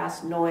tall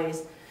grass,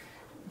 noise,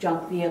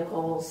 junk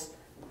vehicles,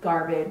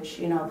 garbage,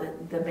 you know,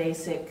 the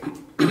basic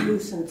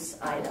nuisance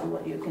item,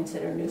 what you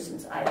consider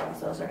nuisance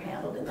items, those are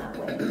handled in that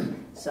way.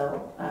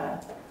 So,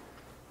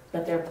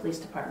 but their police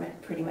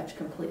department pretty much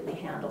completely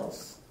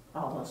handles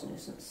all those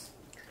nuisance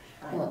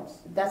items. Well,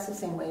 that's the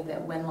same way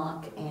that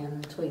Wenlock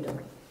and Toledo.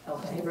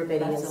 Okay, everybody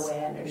that's is, the way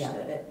I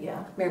understood it,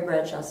 yeah. Mayor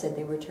Bradshaw said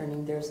they were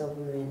turning theirs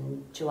over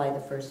in July the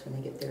 1st when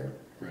they get their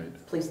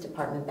police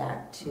department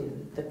back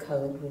to the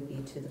code would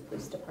be to the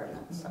police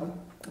department. So.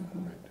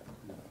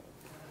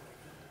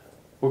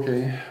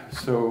 Okay,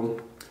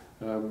 so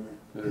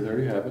there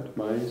you have it.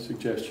 My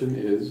suggestion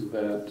is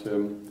that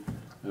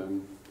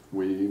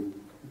we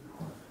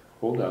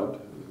hold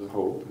out the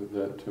hope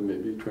that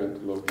maybe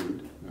Trent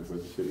Lougheed with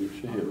the city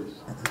of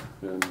Chehalis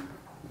and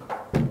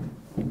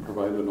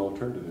provide an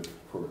alternative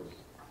for us.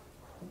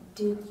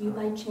 Did you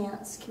by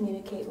chance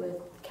communicate with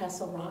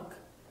Castle Rock?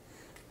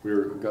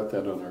 We've got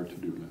that on our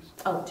to-do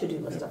list. Oh, to-do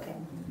list, Yep. okay.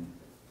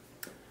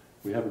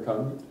 We have a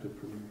comment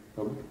from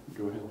public.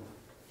 Go ahead.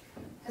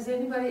 Has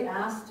anybody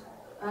asked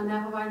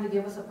Napavine to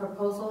give us a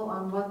proposal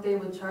on what they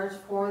would charge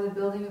for the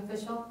building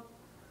official?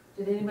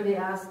 Did anybody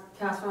ask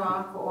Castle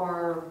Rock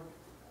or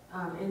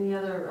any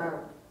other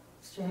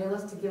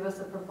Chehalis to give us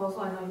a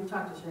proposal? I know you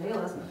talked to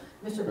Chehalis.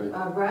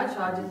 Mr.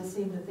 Bradshaw didn't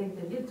seem to think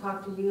that he'd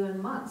talked to you in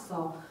months,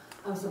 so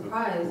I'm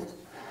surprised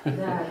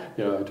that...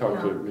 Yeah, I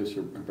talked to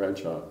Mr.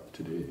 Bradshaw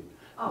today.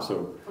 Oh,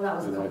 so, well, that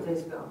was a couple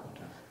days ago.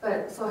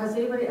 But, so has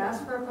anybody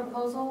asked for a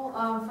proposal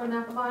for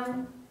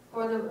Napavine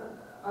for the,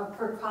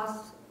 per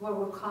cost, what it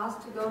would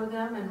cost to go to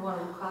them and what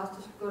it would cost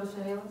to go to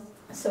Chehalis?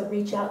 So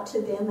reach out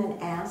to them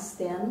and ask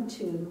them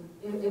to...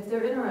 If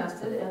they're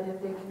interested and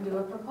if they can do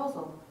a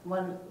proposal.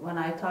 When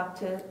I talked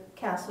to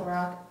Castle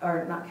Rock,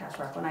 or not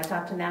Castle Rock, when I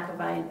talked to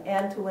Napavine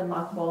and to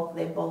Wenlock both,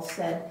 they both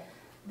said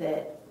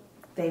that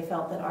they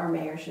felt that our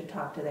mayor should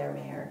talk to their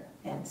mayor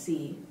and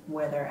see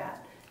where they're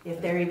at,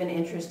 if they're even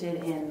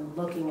interested in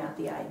looking at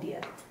the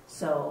idea.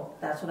 So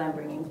that's what I'm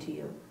bringing to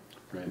you.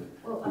 Right.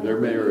 Well, their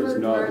mayor is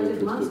not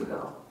interested. Months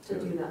ago to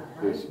do that,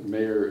 right?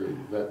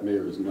 That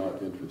mayor is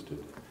not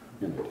interested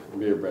in it,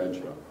 Mayor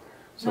Bradshaw.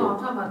 So, No, I'm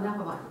talking about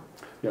Napavine.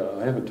 Yeah,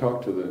 I haven't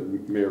talked to the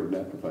mayor of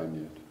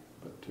Napavine yet,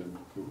 but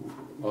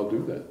I'll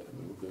do that.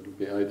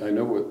 I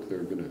know what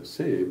they're going to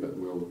say, but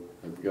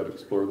I've got to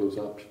explore those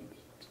options.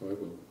 So I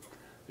will.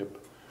 Yep.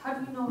 How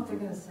do you know what they're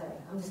going to say?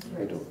 I'm just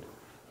curious. I don't.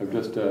 I'm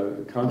just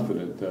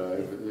confident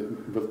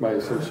with my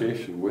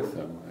association with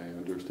them. I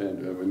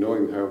understand,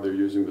 knowing how they're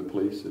using the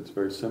police, it's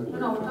very similar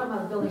No, we're talking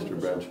about to building Mr.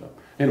 official. Bradshaw.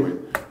 Anyway,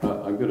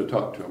 I'm going to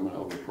talk to him and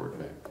I'll report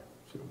back.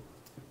 So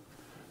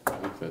I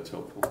think that's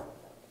helpful.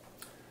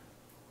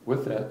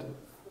 With that,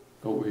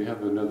 we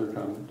have another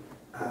comment.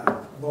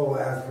 Well,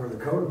 as for the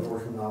code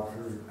enforcement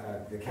officers,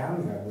 the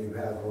county, I believe,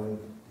 has one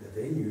that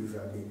they use.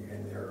 I mean,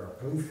 and their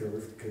police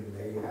service, can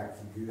they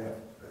actually do that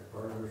as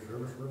part of their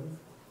service with us?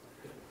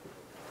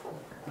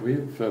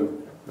 We've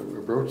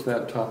broached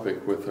that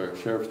topic with our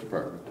sheriff's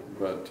department,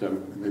 but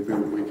maybe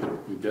we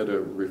could get a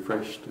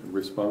refreshed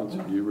response.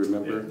 Do you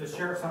remember? The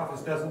sheriff's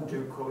office doesn't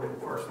do code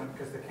enforcement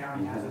because the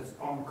county has its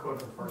own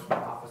code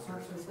enforcement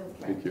officers.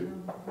 Thank you.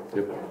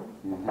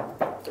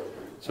 Yep.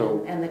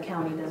 So. And the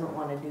county doesn't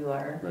want to do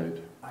our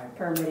Right.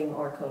 permitting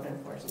or code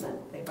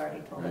enforcement. They've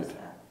already told us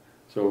that.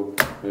 So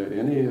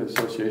any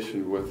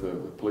association with the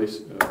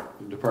police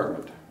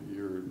department,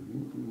 you're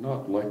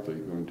not likely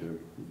going to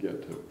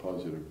get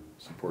positive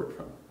support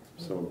from.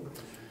 So,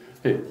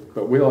 hey,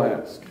 but we'll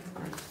ask,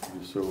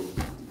 just so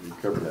we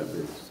cover that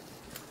base.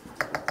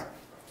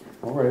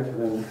 All right,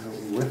 then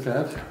with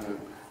that,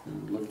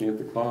 looking at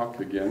the clock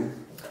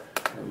again,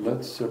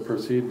 let's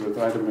proceed with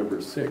item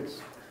number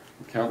 6,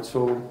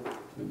 council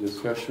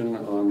discussion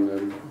on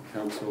the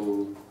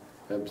council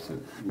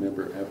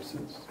member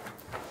absence.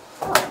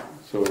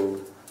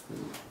 So,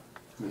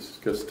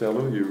 Mrs.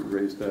 Costello, you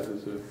raised that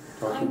as a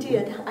talking point. I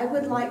did. I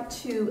would like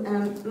to,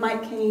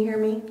 Mike, can you hear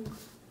me?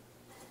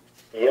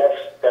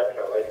 Yes,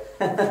 definitely.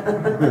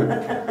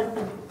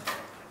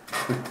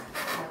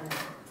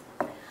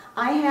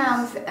 I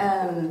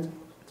have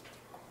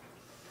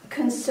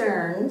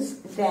concerns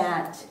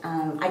that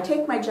I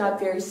take my job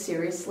very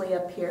seriously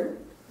up here,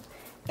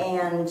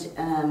 and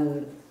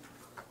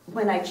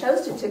when I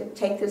chose to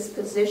take this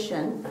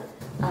position,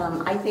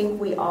 I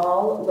think we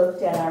all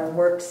looked at our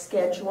work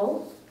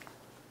schedule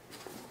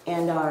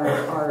and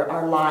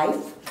our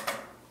life,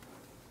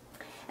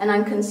 and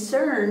I'm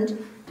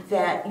concerned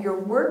that your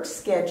work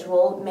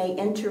schedule may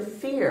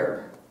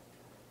interfere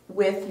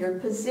with your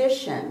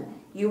position.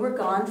 You were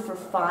gone for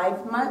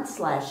 5 months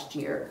last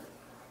year,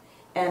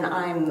 and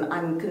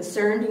I'm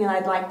concerned, and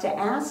I'd like to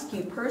ask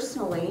you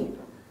personally,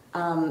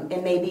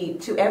 and maybe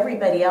to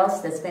everybody else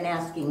that's been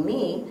asking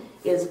me,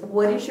 is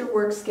what is your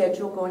work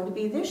schedule going to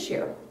be this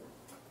year?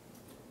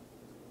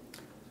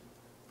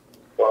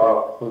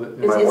 Well,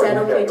 is that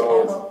okay to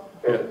ask?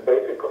 It's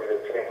basically the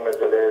same as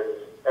it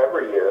is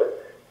every year,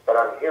 but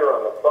I'm here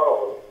on the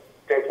phone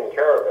taking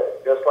care of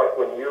it. Just like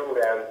when you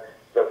ran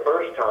the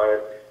first time,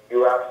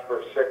 you asked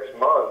for 6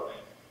 months,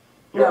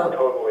 you're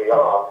totally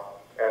off,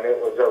 and it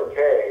was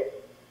okay.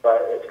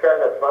 But it's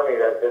kind of funny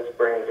that this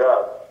brings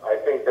up. I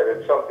think that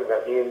it's something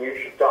that me and you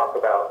should talk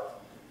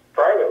about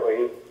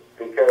privately,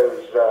 because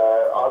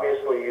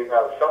obviously you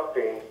have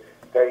something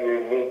that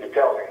you need to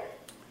tell me.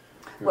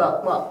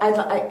 Well,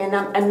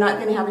 I'm not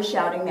going to have a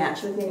shouting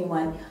match with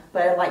anyone,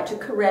 but I'd like to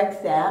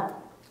correct that.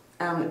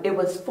 It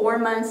was 4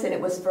 months, and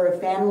it was for a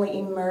family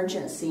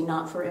emergency,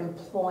 not for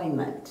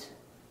employment.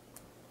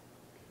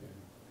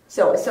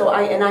 So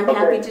I'm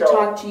happy to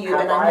talk to you,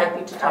 and I'm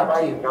happy to talk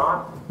to you. Have I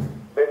not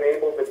been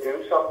able to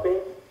do something?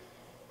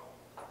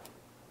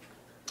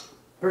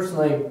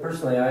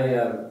 Personally,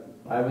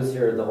 I was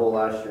here the whole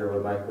last year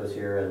when Mike was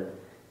here,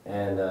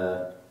 and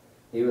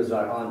he was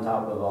on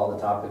top of all the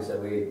topics that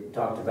we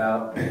talked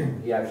about.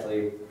 He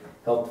actually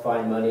helped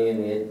find money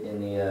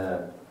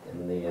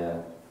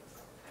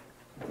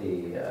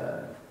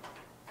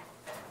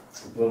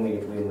when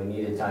we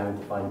needed time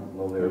to find,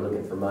 when we were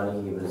looking for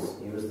money.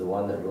 He was the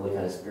one that really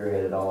kind of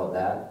spearheaded all of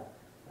that.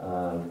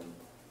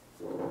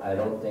 I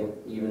don't think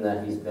even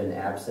that he's been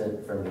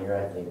absent from here.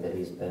 I think that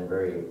he's been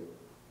very,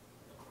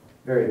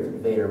 very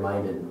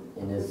Vader-minded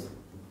in his,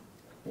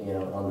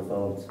 on the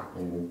phones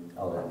and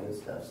all that good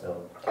stuff.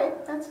 So okay,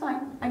 that's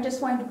fine. I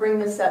just wanted to bring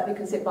this up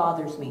because it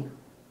bothers me.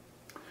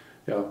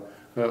 Yeah.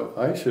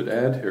 I should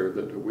add here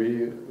that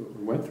we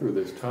went through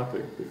this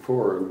topic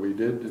before, and we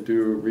did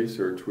do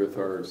research with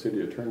our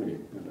city attorney,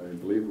 and I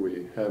believe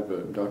we have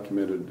a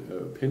documented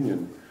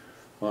opinion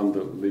on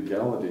the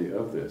legality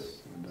of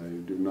this. And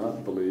I do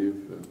not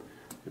believe,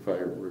 if I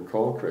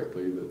recall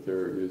correctly, that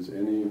there is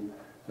any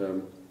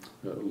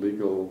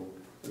legal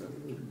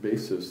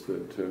basis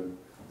that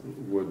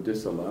would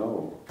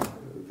disallow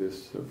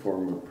this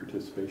form of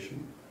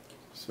participation.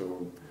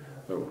 So,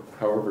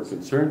 however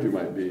concerned you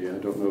might be, I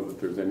don't know that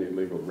there's any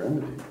legal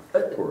remedy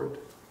for it.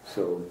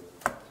 So,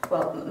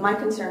 well, my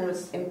concern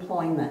was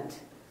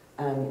employment.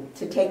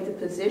 To take the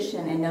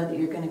position and know that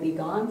you're going to be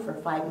gone for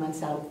 5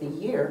 months out of the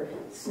year,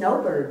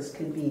 snowbirds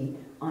could be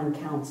on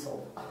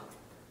council.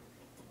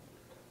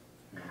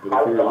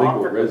 But if you're a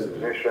legal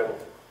resident, position,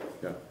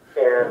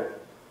 and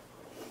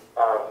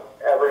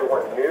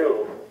everyone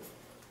knew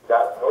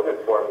that voted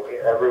for me.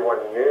 Everyone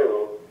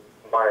knew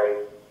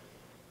my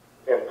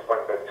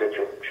employment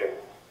situation.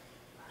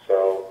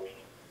 So,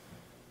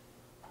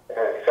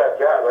 and except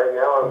that, right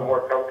now I'm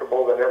more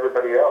comfortable than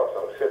everybody else.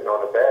 I'm sitting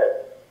on a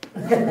bed.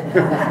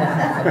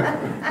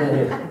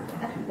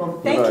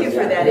 Well, thank you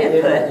for that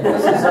input.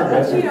 This is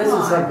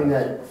something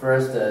that for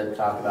us to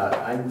talk about.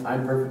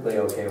 I'm perfectly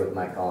okay with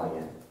Mike calling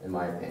it, in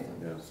my opinion.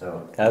 Yeah.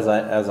 So as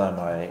am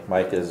I.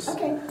 Mike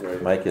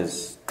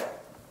is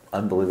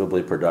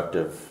unbelievably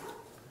productive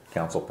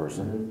council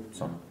person.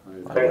 So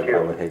I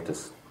would hate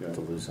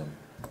to lose him.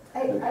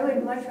 I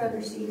would much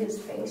rather see his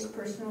face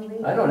personally.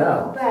 I don't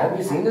know. Have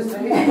you seen his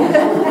face?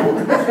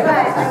 But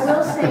I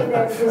will say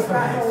that it's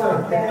gotten a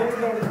lot better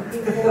than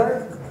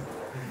before.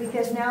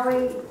 Because now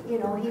he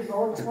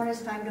votes when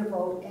it's time to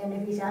vote, and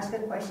if he's asked a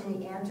question,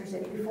 he answers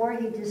it. Before,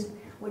 he just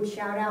would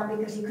shout out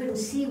because he couldn't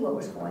see what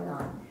was going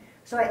on.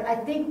 So I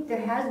think there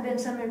has been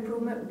some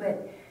improvement,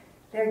 but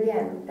there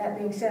again, that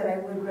being said, I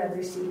would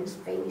rather see his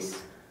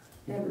face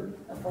than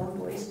a phone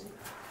voice.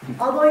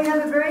 Although you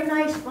have a very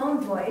nice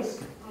phone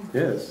voice.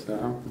 Yes,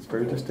 it's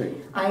very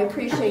distinct. I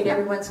appreciate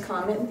everyone's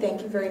comment, and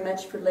thank you very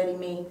much for letting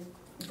me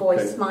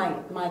voice my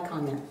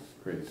comment.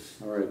 Great.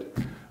 All right.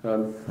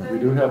 We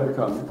do have a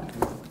comment.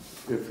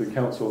 If the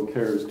council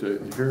cares to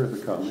hear the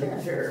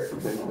comment. Sure.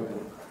 Okay, go ahead.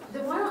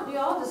 Then why don't you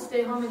all just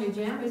stay home in your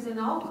jammies and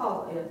I'll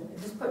call in?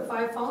 Just put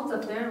 5 phones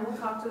up there and we'll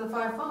talk to the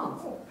 5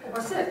 phones.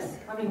 Or 6.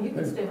 I mean, you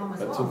can stay home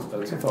as well.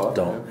 That's a thought.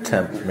 Don't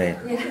tempt me.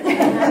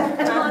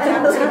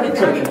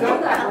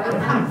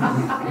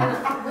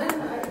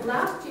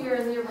 Last year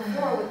and the year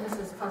before with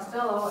Mrs.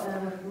 Costello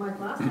and with Mike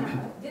last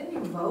time, didn't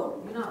you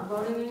vote? You're not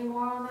voting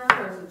anymore on that,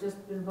 or has it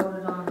just been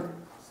voted on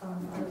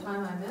some other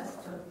time I missed?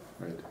 Or?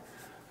 Right.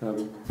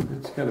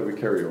 It's kind of a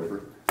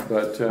carryover.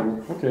 But,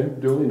 okay,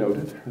 duly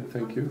noted.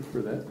 Thank you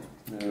for that.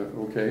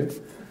 Okay.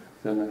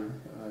 Then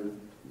I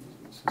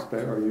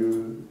suspect,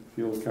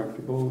 feel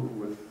comfortable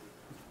with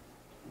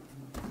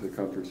the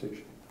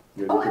conversation?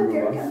 Oh, I'm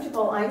very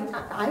comfortable.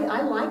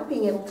 I like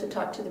being able to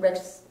talk to the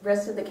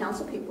rest of the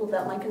council people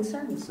about my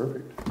concerns.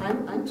 Perfect.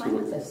 I'm fine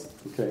with this.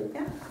 Okay.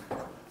 Yeah.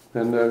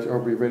 Then are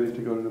we ready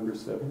to go to number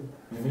 7?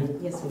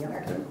 Mm-hmm. Yes, we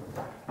are. Okay.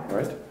 All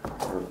right.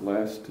 Our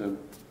last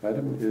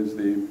item is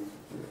the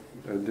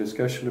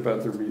discussion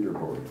about the reader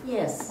board.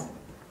 Yes.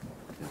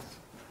 Yes.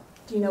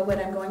 Do you know what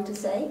I'm going to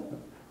say?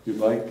 You'd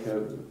like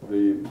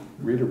the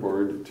reader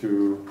board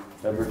to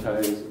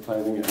advertise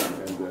planning and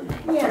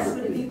yes,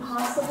 would it be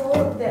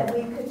possible that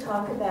we could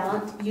talk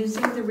about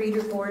using the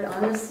reader board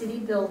on the city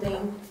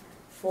building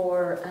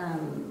for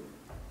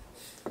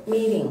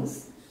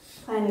meetings,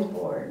 planning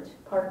board,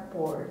 park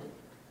board?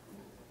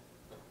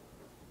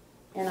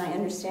 And I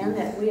understand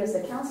that we as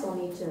a council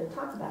need to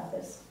talk about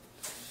this.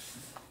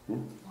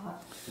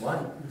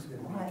 Why?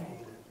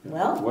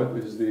 Well, what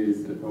is the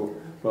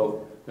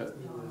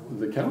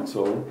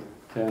council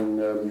can,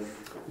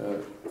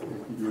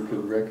 you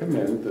could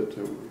recommend that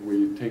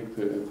we take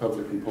the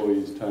public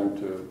employees' time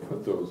to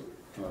put those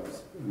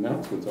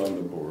announcements on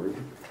the board.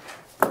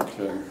 But,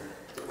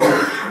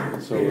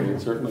 so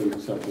it's certainly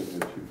something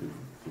that you could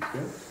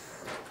discuss.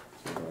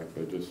 So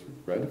by just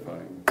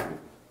ratifying it.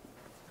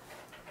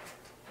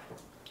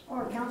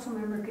 Or a council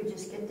member could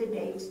just get the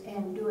dates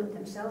and do it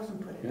themselves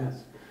and put it up.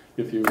 Yes.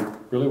 If you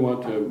really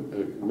want to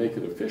make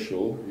it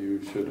official,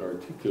 you should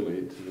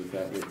articulate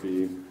that would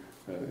be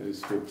a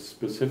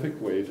specific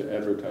way to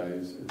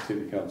advertise a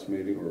city council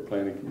meeting or a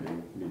planning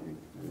committee meeting.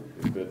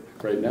 But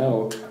right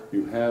now,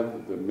 you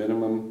have the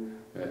minimum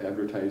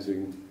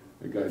advertising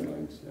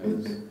guidelines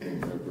as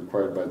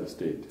required by the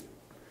state.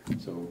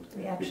 So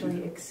we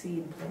actually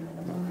exceed the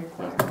minimum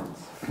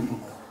requirements.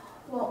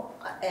 well,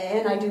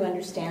 and I do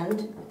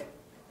understand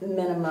the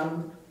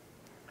minimum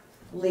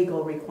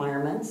legal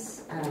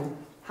requirements.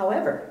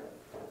 However,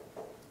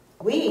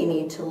 we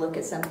need to look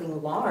at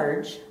something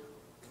large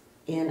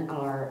in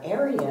our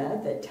area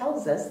that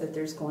tells us that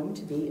there's going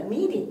to be a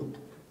meeting.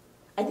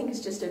 I think it's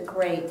just a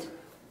great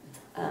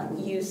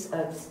use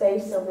of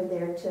space over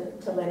there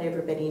to let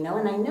everybody know.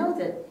 And I know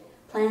that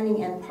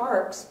planning and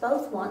parks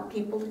both want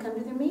people to come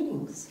to their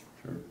meetings.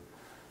 Sure.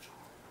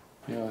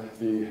 Yeah,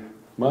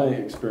 my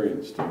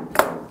experience, the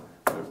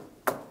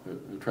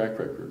track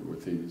record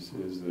with these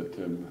is that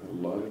a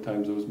lot of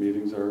times those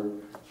meetings are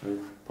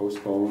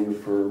postponed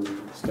for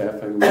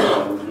staffing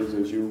challenges,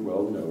 as you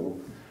well know.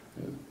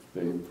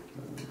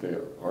 They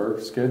are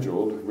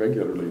scheduled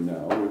regularly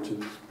now, which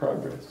is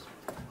progress.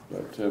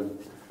 But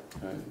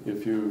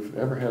if you've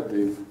ever had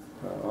the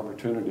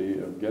opportunity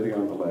of getting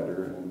on the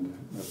ladder and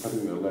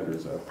putting the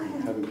letters up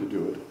and having to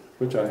do it,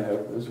 which I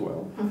have as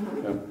well,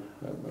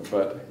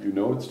 but you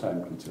know it's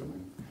time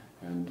consuming.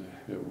 And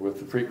with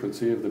the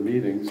frequency of the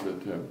meetings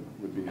that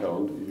would be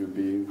held, you'd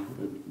be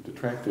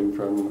detracting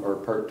from our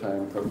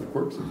part-time public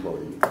works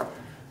employee,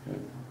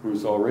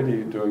 who's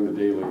already doing the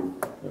daily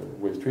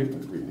waste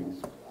treatment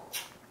readings,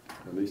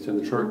 at least in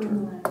the short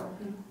term.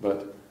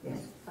 But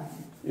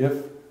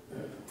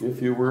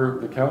if you were,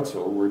 the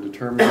council were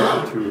determined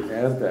to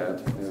add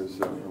that as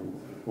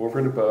over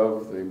and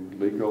above the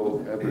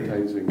legal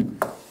advertising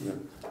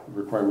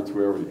requirements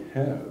we already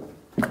have,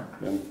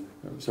 then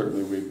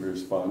certainly we'd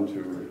respond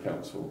to the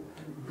council.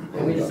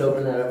 Can we just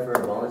open that up for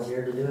a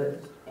volunteer to do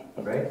it,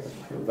 right?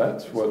 So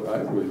that's what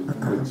I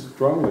would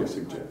strongly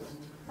suggest.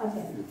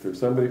 Okay. If there's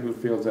somebody who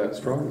feels that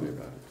strongly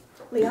about it.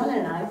 Leona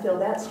and I feel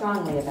that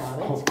strongly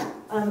about it.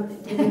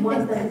 Do you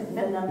want the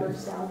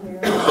numbers down here?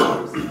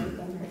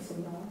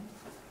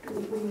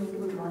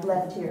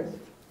 Left here.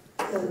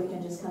 So we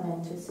can just come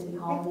into City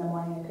Hall in the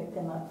morning and pick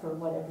them up for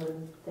whatever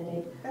the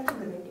date. That's a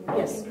good idea.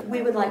 Yes,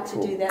 we would like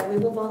to do that. We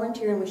will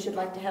volunteer, and we should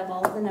like to have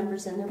all of the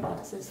numbers in their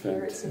boxes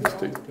here at City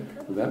Hall.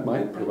 That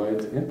might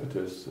provide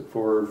impetus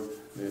for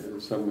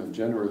some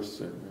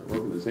generous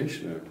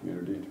organization in our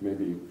community to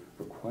maybe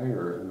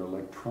require an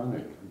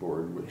electronic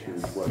board, which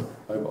is what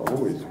I've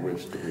always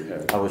wished that we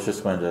had. I was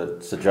just going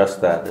to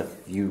suggest that if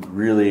you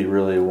really,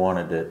 really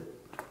wanted it,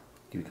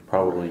 you could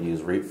probably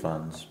use REAP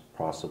funds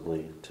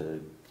possibly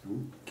to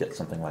get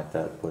something like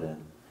that put in.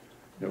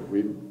 Yeah,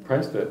 we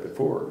priced that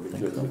before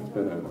because it's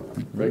been a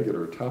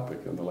regular topic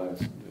in the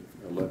last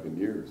 11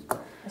 years.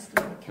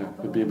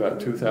 It'd be about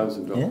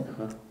 $2,000. Yeah.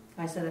 Huh?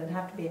 I said it'd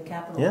have to be a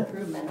capital Yeah.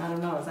 improvement. I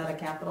don't know, is that a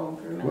capital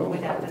improvement? Well,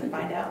 We'd have to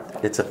find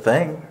out. It's a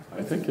thing.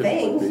 I think it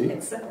would be.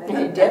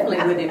 It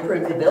definitely would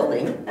improve the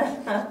building.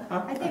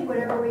 I think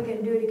whatever we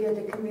can do to get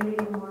the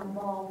community more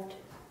involved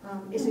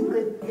is a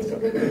good I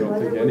thing. don't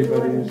Whether think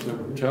we're doing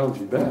anybody's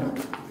challenging that.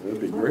 That'd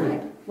be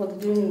great. Well,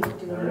 do we need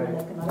to make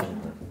a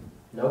motion?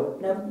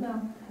 Nope. No? No,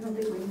 I don't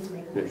think we need to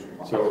make a Okay,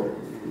 motion. so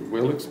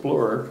we'll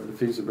explore the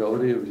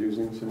feasibility of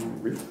using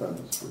some REAP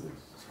funds for this.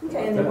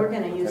 Okay, and then we're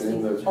gonna use And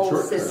in the the old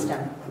short term,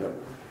 system. Yep,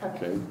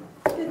 okay.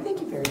 Good, thank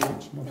you very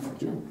much.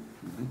 Thank you.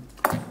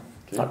 Okay.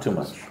 Not too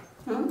much.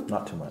 Hmm?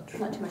 Not too much.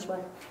 Not too much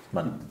what?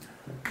 Money.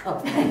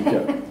 Oh.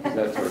 Yeah,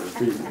 that's our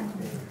street.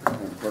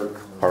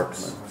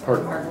 Parks.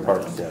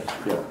 Parks, yeah.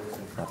 Yeah.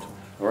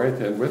 All right,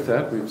 and with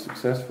that, we've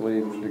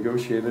successfully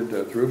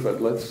negotiated through, but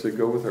let's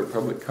go with our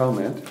public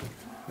comment.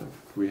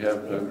 We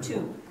have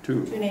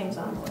Two names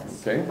on the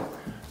list. Okay.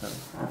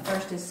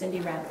 First is Cindy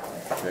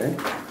Radcliffe. Okay.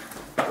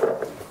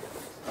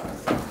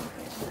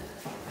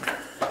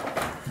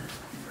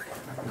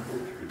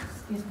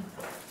 Excuse me.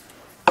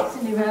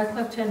 Cindy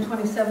Radcliffe,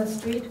 1027th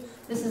Street.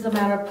 This is a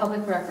matter of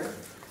public record.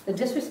 The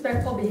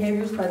disrespectful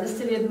behaviors by the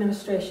city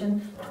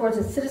administration towards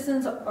its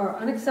citizens are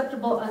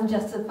unacceptable,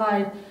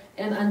 unjustified,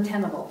 and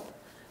untenable.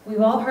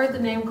 We've all heard the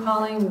name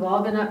calling, we've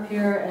all been up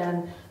here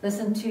and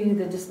listened to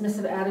the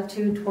dismissive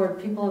attitude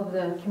toward people of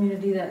the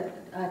community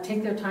that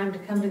take their time to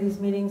come to these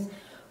meetings.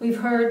 We've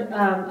heard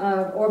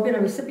or been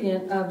a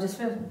recipient of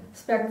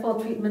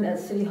disrespectful treatment at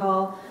City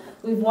Hall.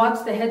 We've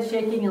watched the head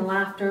shaking and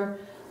laughter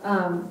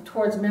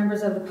towards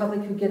members of the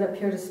public who get up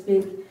here to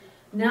speak.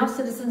 Now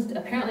citizens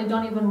apparently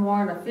don't even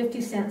warrant a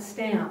 50-cent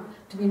stamp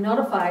to be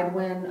notified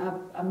when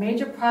a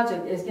major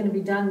project is going to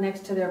be done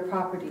next to their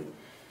property.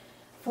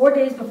 4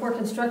 days before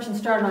construction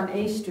started on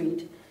A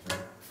Street,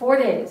 4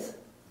 days,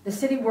 the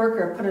city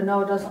worker put a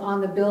notice on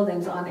the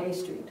buildings on A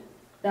Street.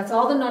 That's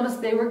all the notice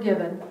they were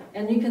given,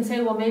 and you can say,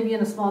 well, maybe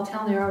in a small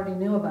town they already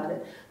knew about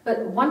it.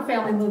 But one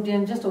family moved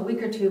in just a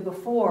week or two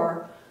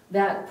before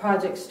that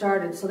project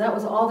started, so that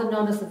was all the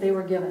notice that they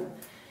were given.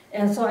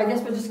 And so I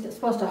guess we're just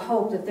supposed to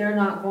hope that they're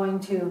not going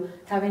to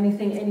have any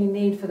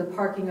need for the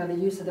parking or the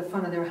use of the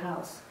front of their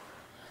house.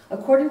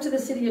 According to the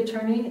city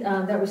attorney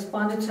that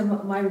responded to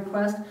my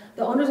request,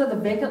 the owners of the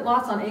vacant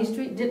lots on A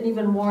Street didn't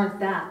even warrant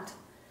that.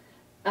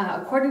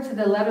 According to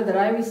the letter that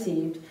I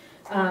received,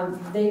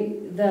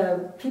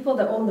 the people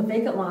that own the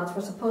vacant lots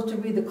were supposed to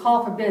read the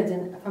call for bids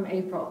from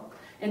April.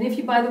 And if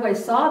you, by the way,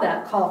 saw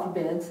that call for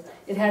bids,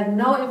 it had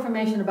no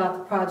information about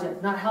the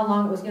project, not how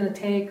long it was going to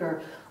take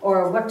or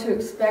what to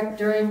expect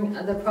during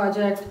the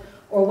project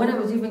or when it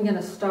was even going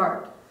to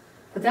start.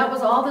 But that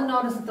was all the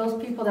notice that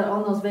those people that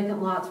own those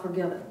vacant lots were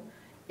given,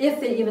 if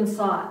they even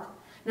saw it.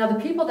 Now, the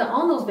people that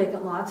own those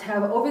vacant lots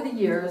have, over the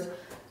years,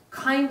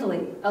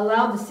 kindly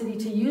allowed the city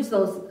to use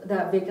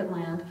that vacant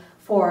land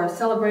for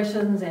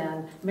celebrations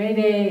and May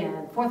Day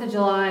and 4th of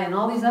July and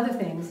all these other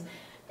things.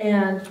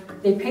 And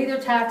they pay their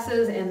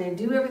taxes and they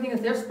do everything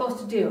that they're supposed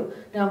to do.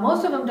 Now,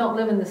 most of them don't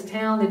live in this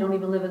town, they don't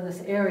even live in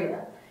this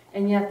area.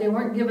 And yet they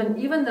weren't given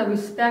even the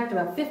respect of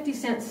a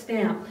 50-cent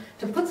stamp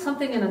to put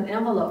something in an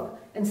envelope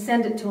and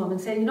send it to them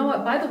and say, you know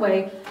what, by the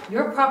way,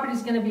 your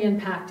property's going to be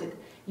impacted.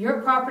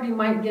 Your property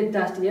might get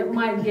dusty,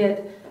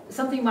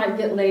 something might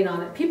get laid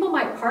on it. People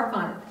might park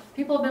on it.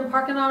 People have been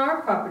parking on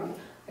our property.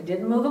 I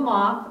didn't move them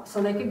off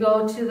so they could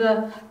go to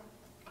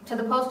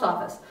the post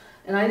office.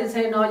 And I didn't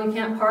say, no, you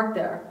can't park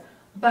there.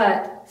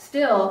 But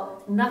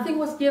still, nothing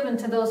was given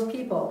to those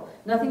people.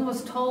 Nothing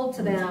was told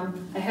to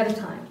them ahead of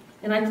time.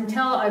 And I can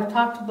tell, I've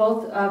talked to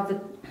both of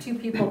the two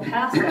people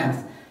past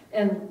us,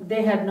 and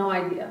they had no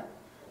idea.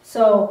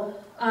 So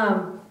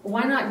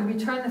why not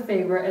return the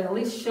favor and at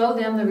least show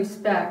them the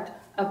respect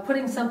of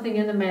putting something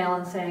in the mail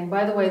and saying,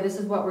 by the way, this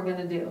is what we're going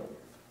to do.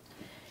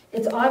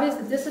 It's obvious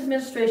that this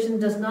administration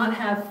does not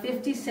have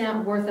 50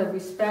 cents worth of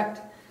respect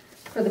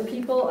for the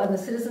people and the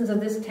citizens of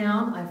this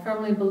town. I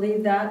firmly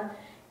believe that.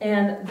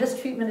 And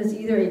this treatment is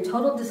either a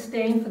total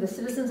disdain for the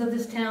citizens of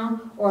this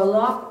town or a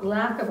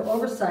lack of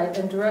oversight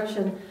and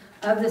direction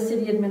of the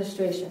city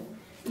administration.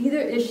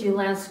 Either issue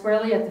lands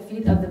squarely at the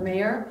feet of the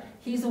mayor.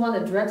 He's the one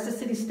that directs the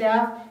city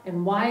staff,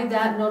 and why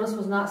that notice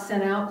was not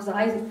sent out, because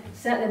I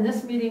sat in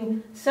this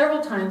meeting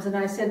several times and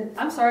I said,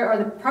 I'm sorry, are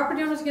the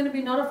property owners going to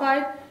be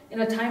notified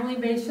in a timely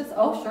basis?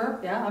 Oh, sure,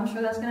 yeah, I'm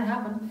sure that's going to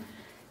happen.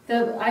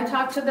 I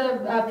talked to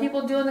the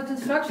people doing the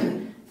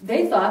construction.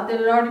 They thought that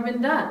it had already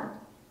been done.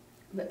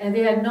 And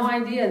they had no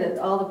idea that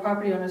all the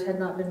property owners had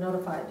not been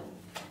notified.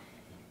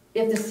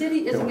 If the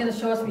city isn't going to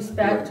show us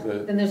respect,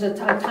 then there's a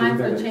time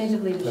for a change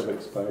of leadership. Have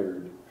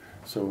expired,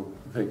 so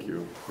thank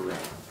you for that.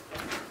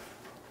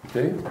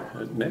 Okay,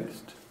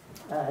 next.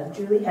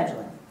 Julie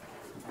Hedgeland.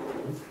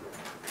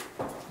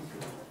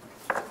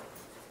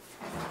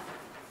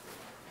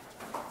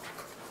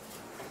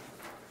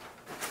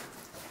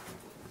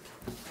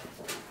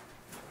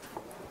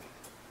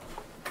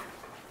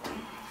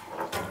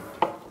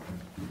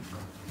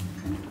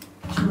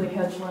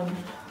 Ridgeland,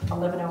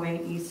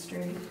 1108 East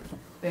Street,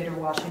 Vader,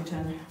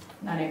 Washington,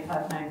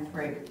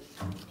 98593.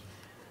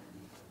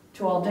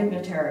 To all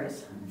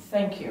dignitaries,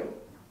 thank you.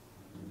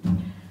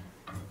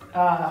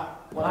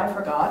 What I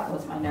forgot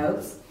was my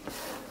notes.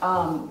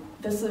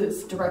 This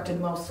is directed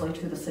mostly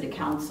to the City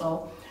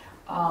Council.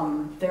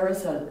 There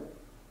is a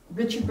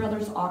Ritchie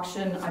Brothers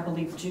auction, I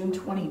believe June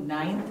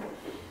 29th.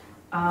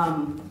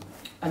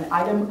 An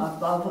item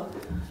above,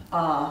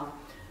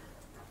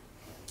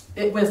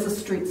 it was a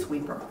street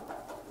sweeper.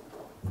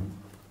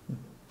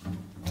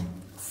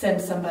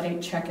 Send somebody,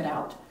 check it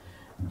out.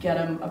 Get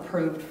them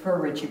approved for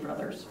Ritchie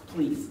Brothers,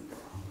 please.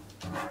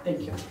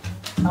 Thank you.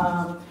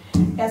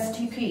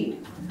 STP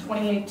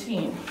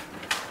 2018,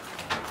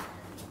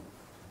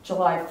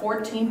 July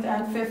 14th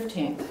and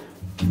 15th.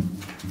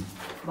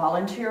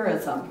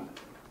 Volunteerism.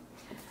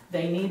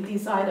 They need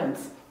these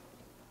items.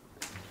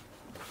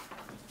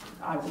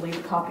 I will leave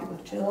a copy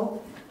with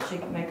Jill. She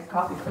can make a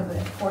copy for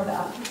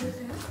that.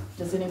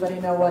 Does anybody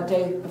know what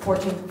day the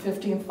 14th and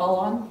 15th fall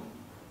on?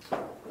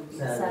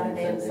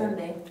 Saturday and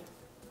Sunday.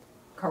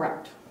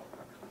 Correct.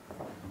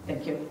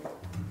 Thank you.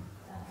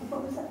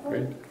 What was that for?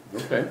 Great,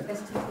 okay,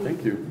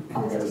 thank you.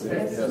 Yes.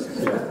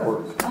 Yeah, of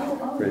course.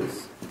 Great.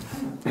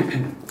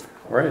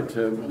 All right,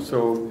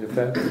 so if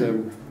that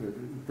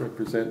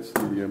represents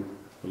the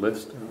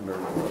list on our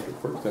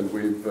reports, then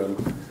we've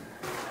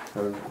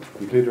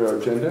completed our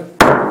agenda.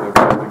 I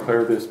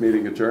declare this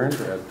meeting adjourned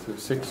at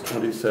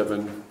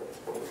 7:27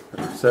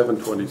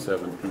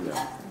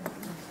 p.m.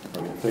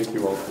 Thank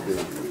you all for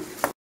being here.